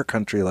camping in bear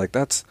country? Like,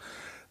 that's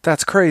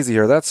crazy,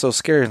 or that's so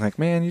scary. And like,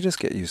 man, you just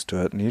get used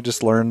to it, and you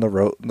just learn the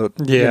rope.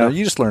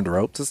 You just learn the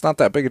ropes. It's not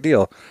that big a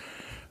deal.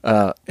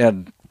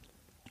 And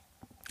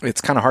it's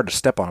kind of hard to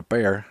step on a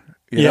bear.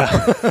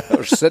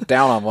 Or sit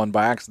down on one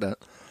by accident.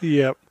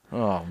 Yep.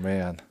 Oh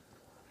man.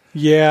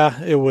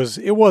 Yeah, it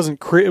wasn't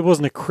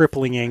a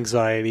crippling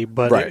anxiety,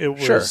 but it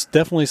was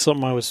definitely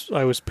something I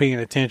was paying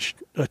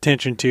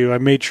attention to. I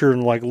made sure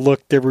and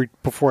looked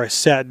before I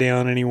sat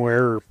down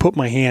anywhere or put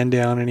my hand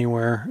down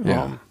anywhere.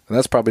 Yeah, and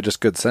that's probably just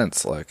good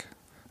sense. Like,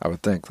 I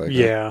would think.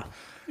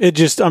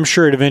 I'm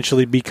sure it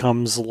eventually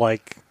becomes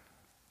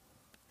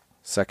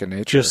second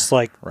nature, just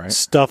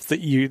stuff that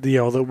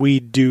that we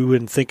do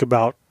and think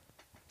about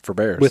for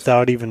bears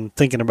without even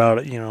thinking about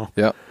it.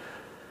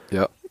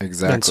 Yep,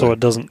 exactly. And so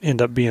it doesn't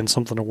end up being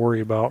something to worry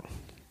about.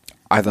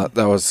 I thought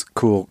that was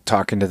cool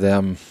talking to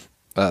them,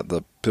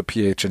 the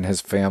PH and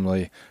his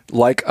family.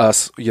 Like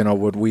us,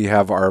 would we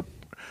have our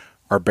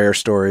bear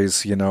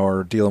stories,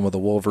 or dealing with a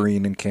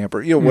wolverine in camp,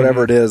 or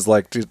whatever it is.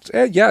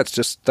 It's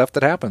just stuff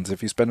that happens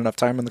if you spend enough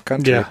time in the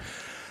country. Yeah.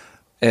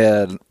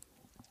 And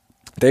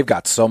they've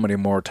got so many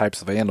more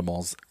types of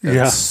animals.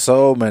 And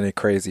so many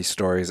crazy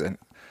stories, and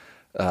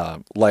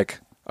like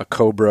a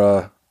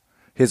cobra.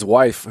 His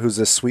wife, who's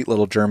this sweet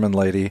little German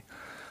lady,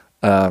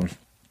 was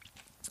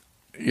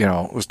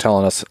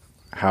telling us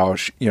how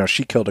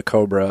she killed a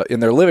cobra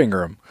in their living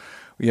room,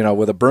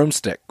 with a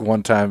broomstick.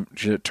 One time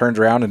she turned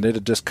around and it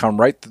had just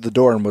come right through the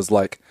door and was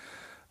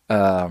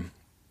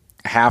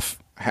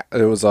half.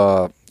 It was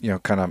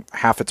kind of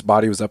half its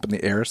body was up in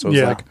the air, so it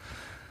was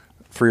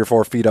 3 or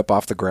 4 feet up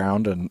off the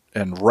ground,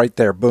 and right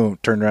there, boom,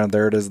 turned around,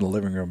 there it is in the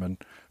living room, and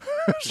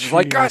she's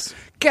like, guys,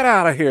 get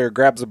out of here,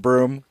 grabs a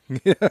broom,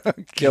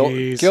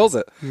 kills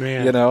it,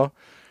 man. You know?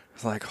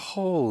 It's like,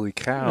 holy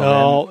cow.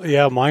 Oh, man.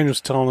 Yeah, mine was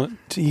telling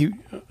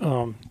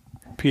it.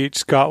 P.H.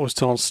 Scott was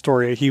telling a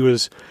story. He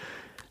was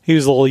a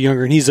little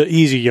younger, and he's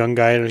a young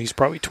guy, and he's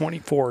probably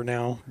 24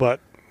 now,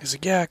 but he's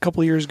like, yeah, a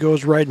couple of years ago, I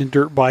was riding a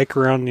dirt bike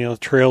around, the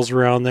trails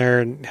around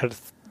there, and had a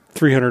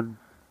 300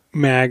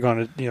 mag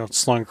on it,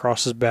 slung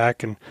across his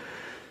back,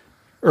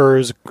 or it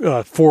was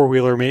a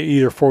four-wheeler,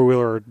 either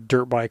four-wheeler or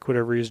dirt bike,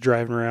 whatever he was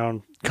driving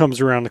around.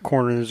 Comes around the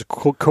corner, and there's a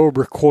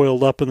Cobra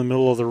coiled up in the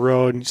middle of the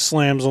road, and he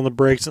slams on the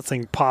brakes. The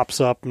thing pops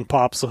up and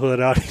pops the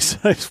hood out. He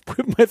said, I just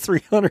whipped my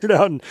 300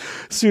 out, and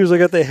as soon as I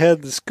got the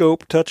head, the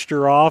scope touched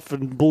her off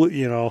and blew,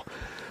 I was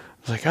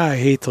like, I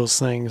hate those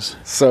things.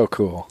 So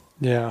cool.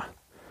 Yeah.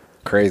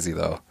 Crazy,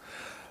 though.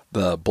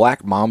 The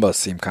black mamba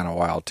seem kind of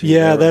wild, too.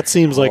 Yeah, that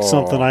seems like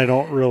something I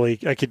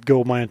could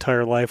go my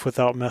entire life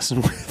without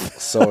messing with.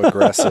 So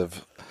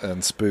aggressive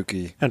and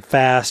spooky. And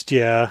fast,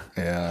 yeah.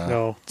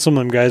 Yeah. Some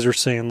of them guys are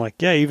saying, like,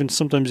 yeah, even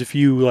sometimes if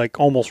you, like,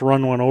 almost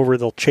run one over,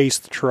 they'll chase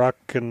the truck.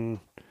 And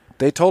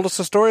they told us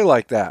a story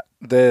like that.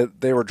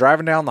 They were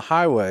driving down the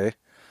highway,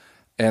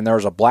 and there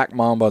was a black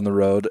mamba on the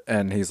road,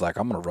 and he's like,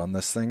 I'm going to run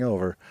this thing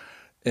over.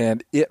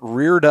 And it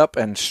reared up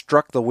and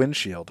struck the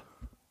windshield.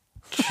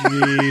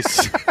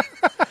 Jeez.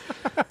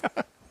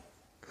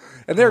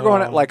 And they were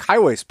going at, like,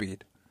 highway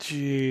speed.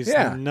 Jeez,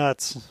 yeah.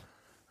 Nuts.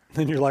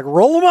 Then you're like,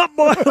 roll them up,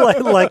 boy.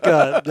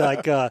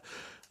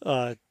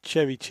 like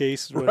Chevy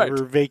Chase, whatever,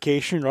 right.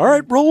 Vacation. All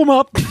right, roll them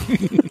up.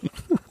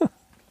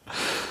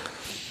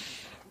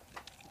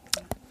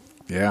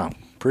 Yeah,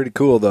 pretty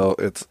cool, though.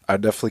 I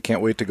definitely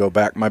can't wait to go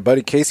back. My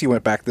buddy Casey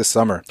went back this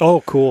summer.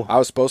 Oh, cool. I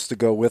was supposed to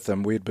go with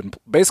him. We'd been,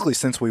 basically,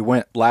 since we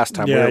went last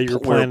time, we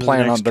were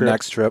planning on the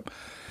next trip.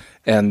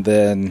 And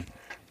then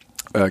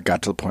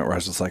got to the point where I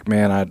was just like,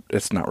 man,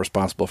 it's not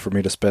responsible for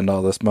me to spend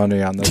all this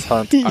money on this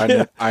hunt.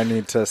 Yeah. I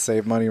need to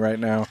save money right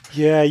now.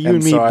 Yeah, you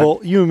and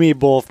me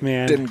both,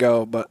 man. Didn't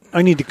go, but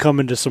I need to come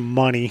into some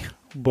money.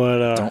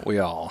 But don't we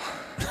all?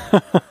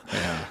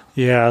 Yeah.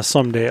 Yeah,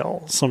 someday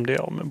I'll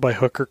by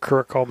hook or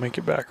crook I'll make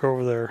it back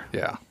over there.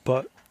 Yeah.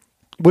 But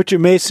which it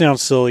may sound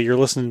silly, you're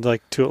listening to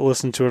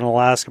an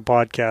Alaska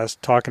podcast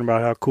talking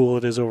about how cool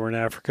it is over in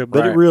Africa,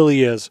 but It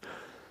really is.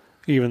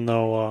 Even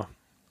though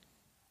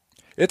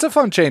it's a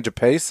fun change of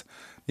pace.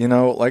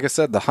 Like I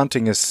said, the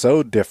hunting is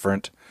so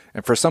different,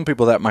 and for some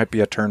people that might be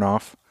a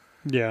turnoff.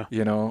 Yeah.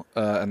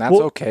 And that's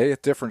okay.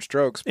 It's different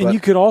strokes. And you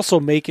could also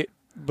make it,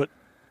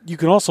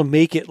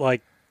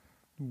 like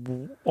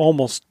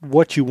almost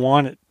what you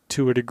want it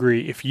to a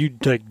degree. If you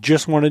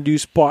just want to do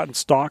spot and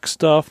stock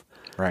stuff,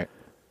 right?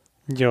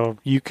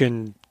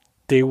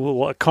 They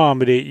will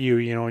accommodate you.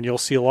 And you'll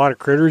see a lot of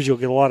critters. You'll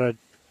get a lot of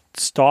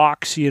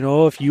stocks.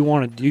 If you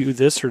want to do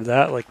this or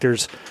that, like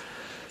there's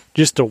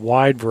just a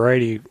wide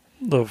variety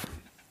of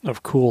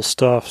cool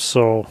stuff.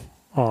 So,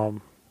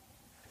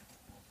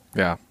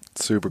 yeah,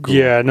 super cool.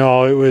 Yeah,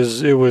 no,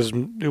 it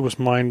was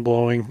mind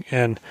blowing,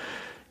 and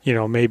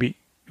maybe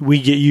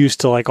we get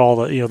used to like all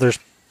the there's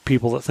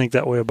people that think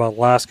that way about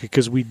Alaska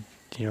because we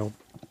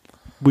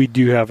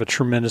do have a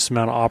tremendous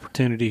amount of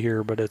opportunity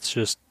here, but it's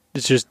just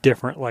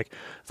different. Like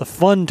the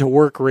fun to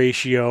work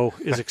ratio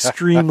is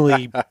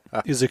extremely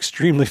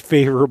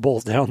favorable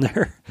down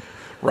there.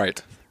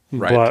 Right.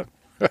 But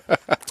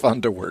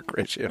fun to work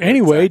ratio.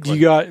 Anyway,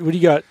 exactly. Do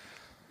you got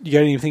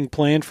anything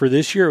planned for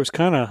this year? I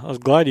was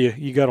glad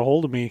you got a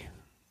hold of me.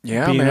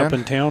 Yeah, being man. Up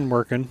in town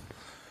working.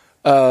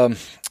 I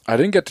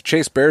didn't get to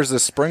chase bears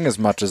this spring as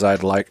much as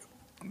I'd like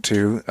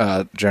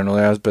to.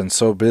 Generally, I've been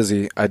so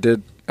busy. I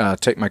did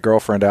take my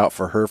girlfriend out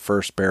for her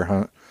first bear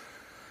hunt,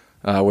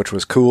 which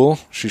was cool.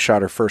 She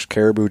shot her first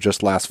caribou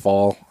just last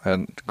fall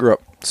and grew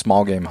up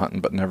small game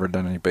hunting, but never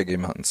done any big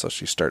game hunting. So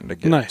she's starting to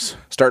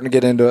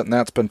get into it, and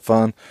that's been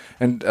fun.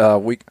 And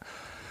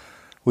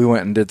we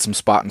went and did some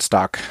spot and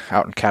stock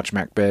out in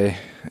Kachemak Bay,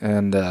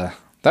 and that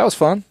was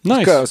fun.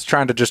 Nice. I was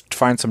trying to just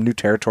find some new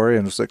territory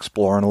and just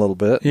exploring a little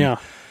bit. Yeah.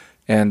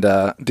 And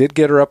did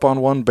get her up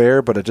on one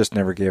bear, but it just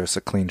never gave us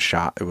a clean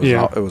shot. It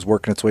was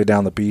working its way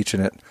down the beach,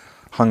 and it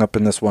hung up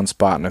in this one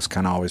spot, and it was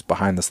kind of always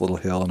behind this little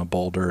hill and a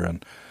boulder.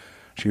 And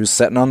she was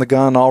setting on the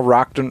gun, all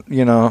rocked and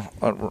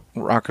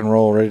rock and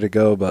roll, ready to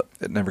go, but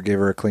it never gave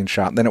her a clean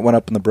shot. And then it went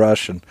up in the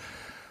brush, and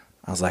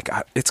I was like,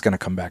 it's going to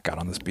come back out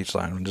on this beach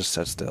line and just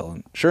sit still.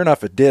 And sure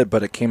enough, it did,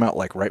 but it came out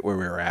like right where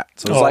we were at.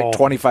 So it was like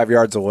 25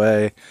 yards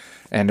away,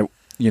 and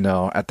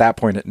at that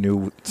point it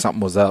knew something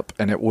was up,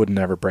 and it would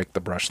never break the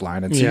brush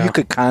line. And so you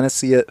could kind of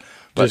see it,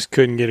 but just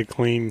couldn't get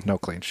no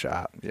clean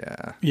shot.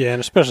 Yeah. Yeah,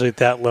 and especially at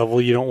that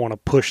level, you don't want to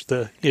push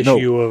the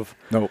issue of...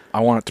 No,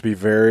 I want it to be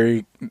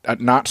very,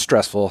 not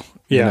stressful,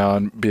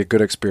 and be a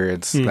good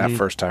experience that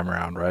first time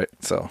around, right?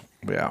 So,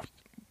 yeah.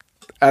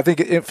 I think,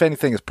 if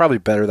anything, it's probably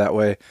better that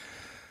way.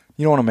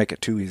 You don't want to make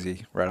it too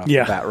ezy right off the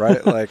bat,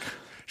 right? Like...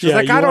 She's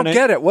like, I don't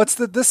get it. What's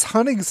this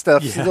hunting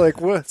stuff? Yeah.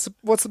 Like, what's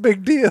the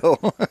big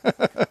deal?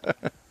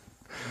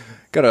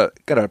 Gotta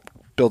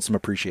build some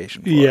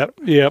appreciation for it.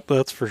 Yep,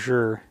 that's for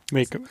sure.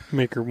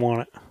 Make her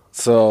want it.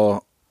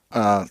 So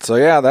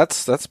yeah,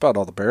 that's about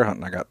all the bear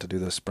hunting I got to do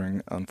this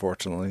spring,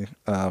 unfortunately.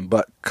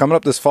 But coming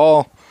up this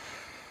fall,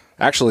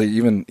 actually,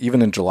 even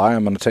in July,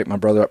 I'm going to take my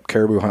brother up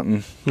caribou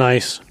hunting.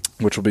 Nice.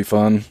 Which will be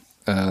fun.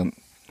 And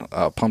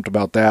pumped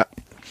about that.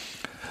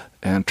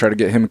 And try to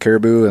get him a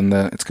caribou, and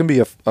it's going to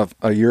be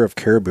a year of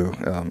caribou.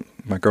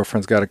 My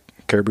girlfriend's got a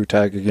caribou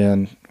tag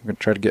again. I'm going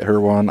to try to get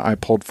her one. I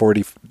pulled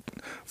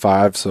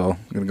 45, so I'm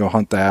going to go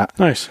hunt that.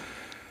 Nice.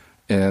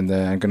 And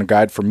then I'm going to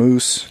guide for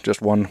moose,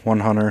 just one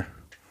hunter.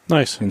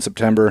 Nice. In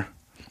September.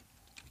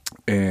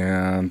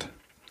 And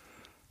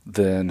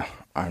then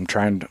I'm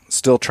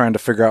still trying to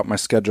figure out my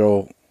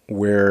schedule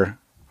where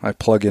I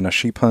plug in a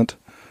sheep hunt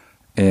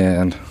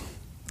and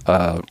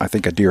I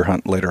think a deer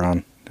hunt later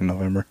on in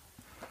November.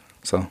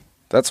 So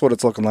that's what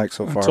it's looking like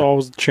so far. It's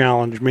always a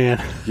challenge,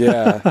 man.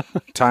 Yeah.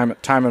 Time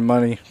and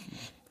money.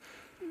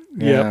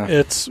 Yeah.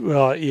 It's,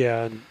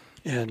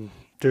 and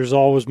there's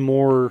always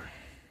more.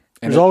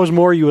 There's always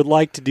more you would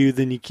like to do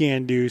than you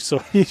can do.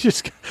 So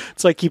it's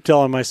like I keep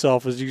telling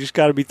myself is you just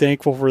got to be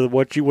thankful for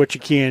what you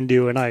can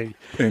do. And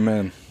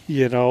amen.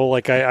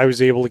 Like I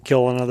was able to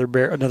kill another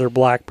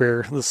black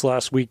bear this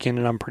last weekend,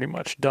 and I'm pretty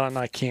much done.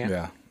 I can't.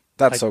 Yeah,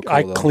 that's so cool.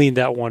 I cleaned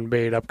that one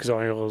bait up because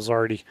it was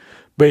already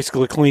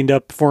basically cleaned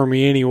up for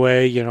me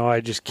anyway.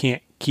 I just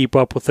can't keep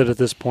up with it at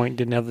this point.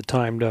 Didn't have the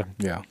time to.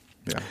 Yeah.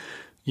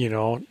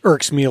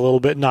 Irks me a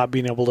little bit not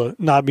being able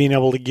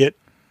to get.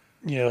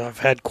 I've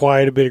had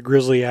quite a bit of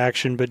grizzly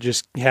action, but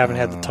just haven't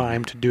had the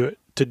time to do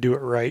it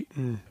right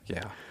and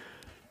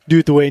do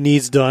it the way it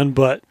needs done.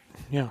 But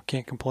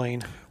can't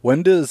complain.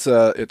 When does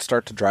it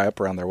start to dry up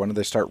around there? When do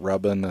they start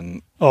rubbing?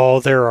 And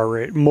they're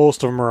already.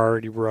 Most of them are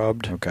already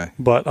rubbed. Okay,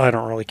 but I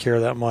don't really care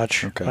that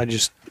much. Okay, I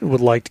just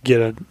would like to get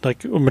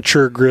a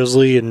mature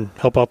grizzly and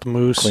help out the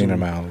moose, clean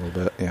them out a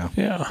little bit.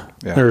 Yeah.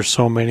 There's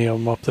so many of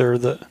them up there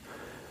that,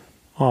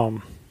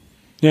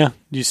 Yeah,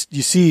 you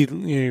see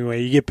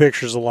anyway. You get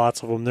pictures of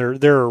lots of them.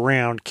 They're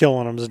around.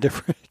 Killing them's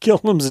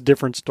a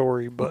different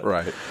story. But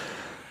right.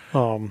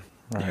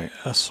 Right.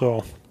 Yeah,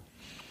 so.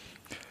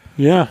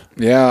 Yeah.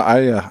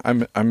 Yeah.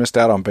 I missed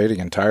out on baiting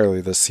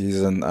entirely this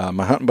season.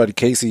 My hunting buddy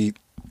Casey,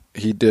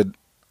 he did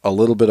a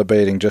little bit of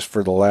baiting just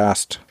for the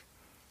last,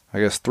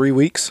 I guess, 3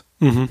 weeks.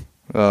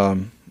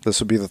 Mm-hmm.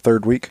 This would be the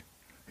third week.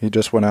 He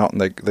just went out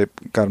and they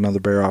got another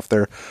bear off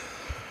there.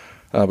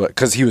 But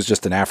because he was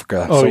just in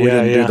Africa, so we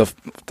didn't do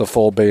the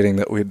full baiting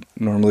that we'd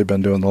normally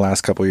been doing the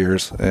last couple of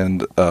years,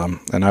 and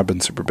I've been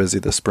super busy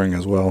this spring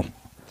as well,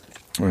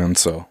 and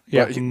so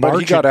but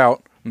he got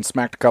out and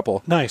smacked a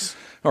couple. Nice.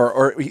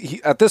 Or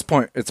he, at this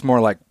point, it's more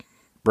like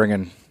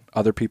bringing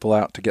other people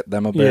out to get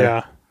them a bear.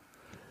 Yeah.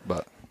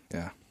 But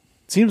yeah,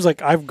 it seems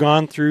like I've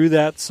gone through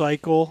that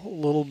cycle a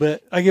little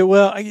bit.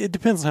 It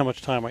depends on how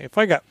much time. If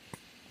I got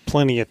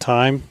plenty of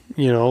time,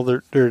 I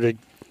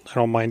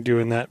don't mind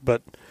doing that,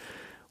 but.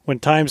 When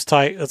time's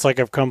tight, it's like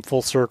I've come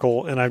full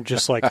circle, and I'm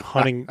just like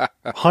hunting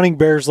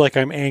bears like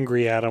I'm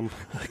angry at them.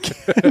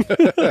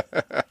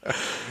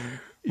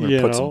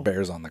 Put some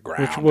bears on the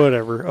ground.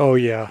 Whatever. Oh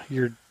yeah,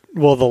 the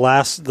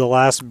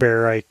last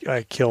bear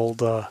I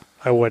killed.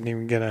 I wasn't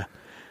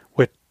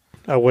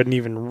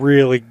even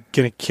really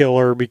gonna kill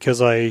her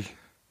because it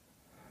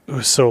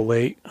was so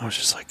late. I was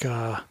just like,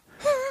 then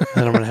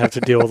I'm gonna have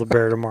to deal with a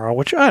bear tomorrow,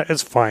 which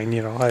it's fine.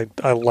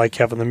 I like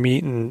having the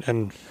meat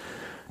and.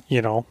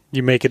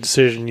 You make a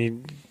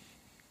decision.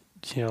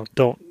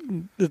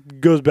 Don't. It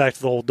goes back to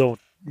the whole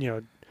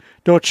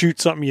don't shoot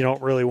something you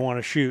don't really want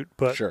to shoot.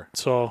 But sure.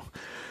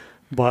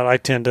 But I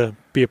tend to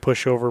be a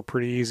pushover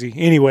pretty easy.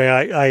 Anyway,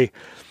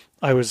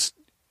 I was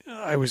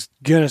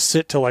gonna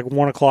sit till like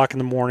 1 o'clock in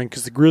the morning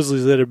because the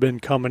grizzlies that had been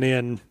coming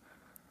in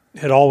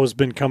had always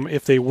been coming.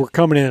 If they were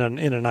coming in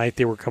a night,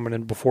 they were coming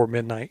in before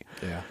midnight.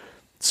 Yeah.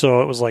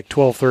 So it was like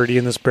 12:30,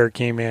 and this bear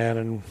came in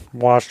and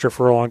watched her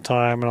for a long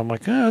time, and I'm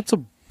like, that's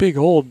a big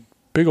old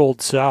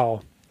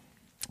sow.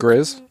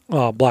 Grizz?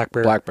 Black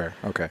bear. Black bear.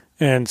 Okay.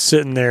 And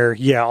sitting there,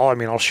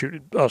 I'll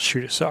shoot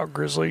a sow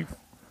grizzly.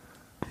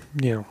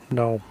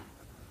 No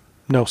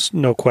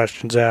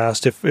questions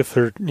asked. If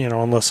they're,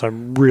 unless I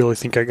really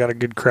think I got a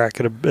good crack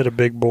at a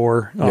big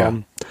boar.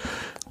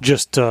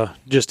 Just to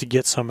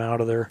get some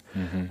out of there.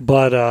 Mm-hmm.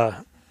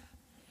 But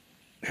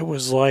it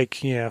was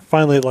like,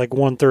 finally at like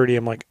 1:30,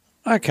 I'm like,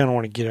 I kind of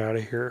want to get out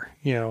of here,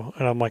 and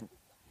I'm like,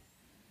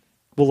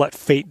 we'll let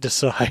fate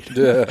decide.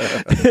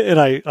 And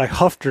I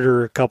huffed at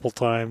her a couple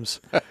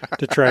times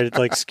to try to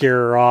like scare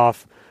her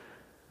off.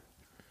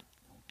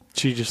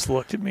 She just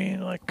looked at me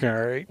and like, all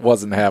right.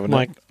 Wasn't having I'm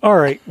like, all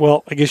right,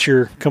 well, I guess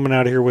you're coming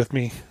out of here with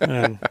me.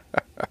 And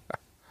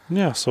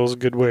so it was a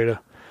good way to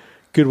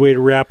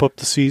wrap up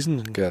the season.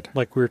 And good.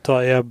 Like we were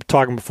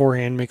talking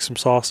beforehand, make some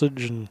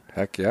sausage and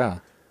heck yeah.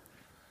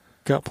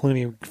 Got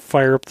plenty of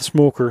fire up the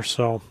smoker,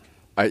 so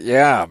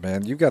yeah,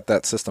 man, you got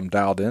that system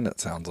dialed in.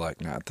 It sounds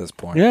like now at this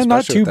point. Yeah,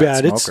 not too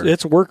bad.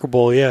 It's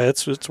workable. Yeah,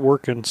 it's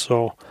working.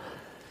 So,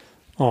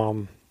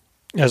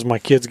 as my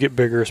kids get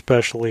bigger,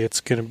 especially,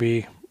 it's going to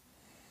be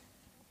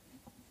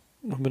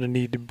I'm gonna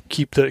need to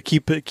keep a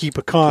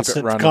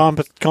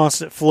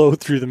constant flow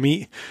through the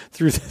meat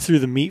through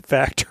the meat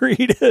factory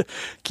to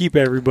keep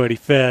everybody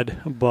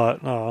fed. But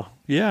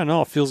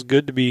it feels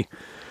good to be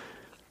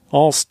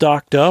all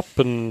stocked up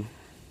and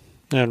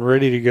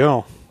ready to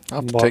go.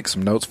 I'll have to take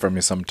some notes from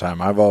you sometime.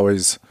 I've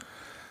always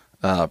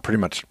pretty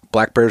much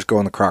black bears go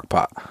in the crock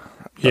pot.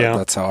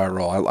 That's how I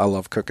roll. I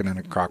love cooking in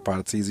a crock pot.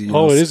 It's easy. It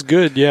is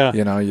good. Yeah.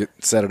 You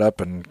set it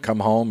up and come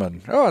home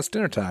and, it's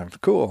dinner time.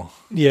 Cool.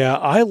 Yeah.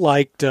 I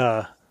like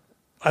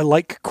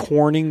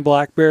corning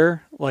black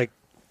bear. Like,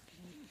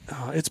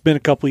 it's been a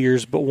couple of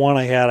years, but one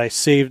I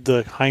saved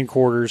the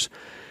hindquarters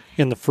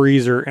in the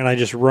freezer and I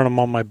just run them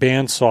on my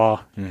bandsaw,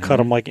 cut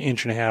them like 1.5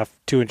 inches,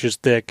 2 inches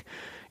thick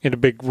in a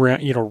big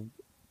round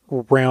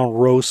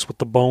roast with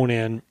the bone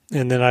in.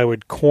 And then I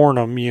would corn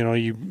them,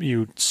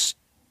 you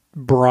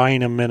brine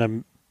them in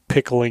a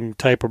pickling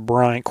type of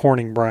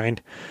corning brine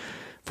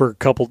for a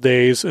couple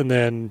days, and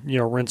then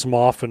rinse them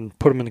off and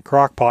put them in the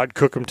crock pot and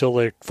cook them till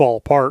they fall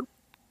apart.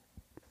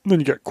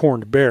 Then you got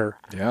corned bear,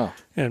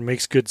 and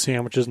makes good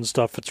sandwiches and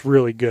stuff. It's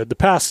really good.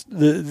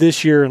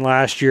 This year and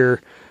last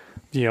year,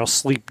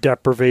 sleep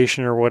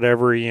deprivation or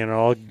whatever,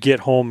 I'll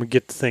get home and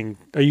get the thing.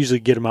 I usually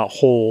get them out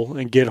whole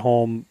and get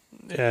home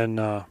and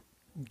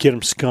get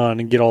them scun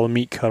and get all the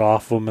meat cut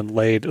off them and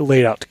laid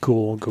out to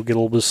cool and go get a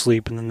little bit of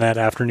sleep. And then that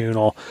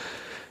afternoon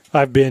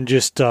I've been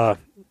just,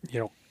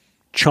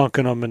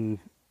 chunking them and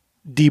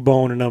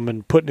deboning them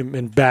and putting them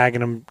and bagging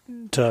them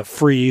to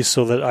freeze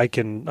so that I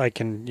can,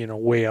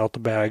 weigh out the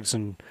bags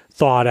and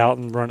thaw it out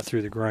and run it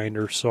through the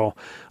grinder. So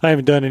I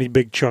haven't done any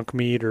big chunk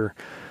meat, or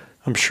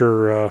I'm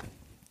sure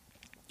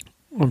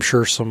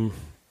some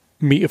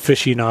meat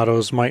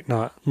aficionados might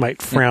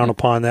frown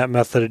upon that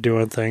method of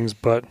doing things,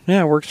 but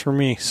it works for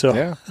me.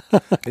 So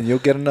and you'll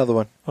get another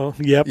one. Oh,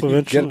 yep.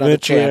 Eventually, I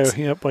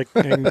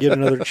can get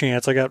another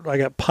chance. I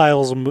got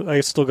piles of.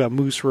 I still got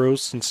moose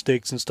roasts and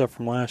steaks and stuff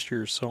from last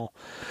year, so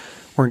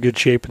we're in good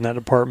shape in that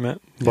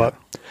department. But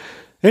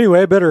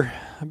anyway, I better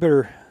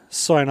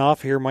sign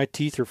off here. My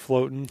teeth are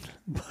floating,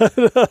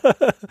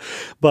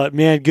 but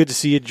man, good to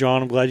see you,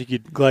 John. I'm glad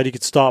you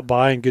could stop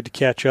by, and good to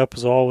catch up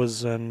as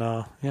always. And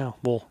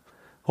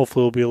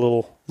hopefully it'll be a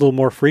little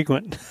more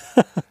frequent.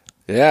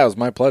 Yeah, it was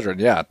my pleasure.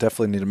 Yeah,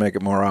 definitely need to make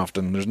it more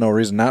often. There's no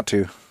reason not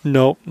to.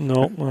 Nope,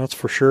 that's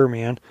for sure,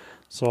 man.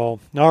 So,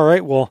 all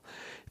right, well,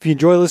 if you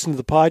enjoy listening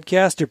to the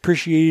podcast, I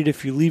appreciate it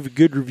if you leave a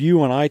good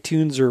review on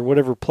iTunes or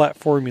whatever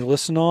platform you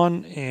listen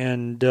on.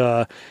 And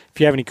if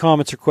you have any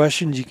comments or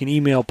questions, you can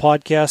email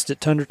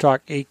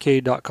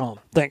podcast@tundratalkak.com.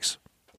 Thanks.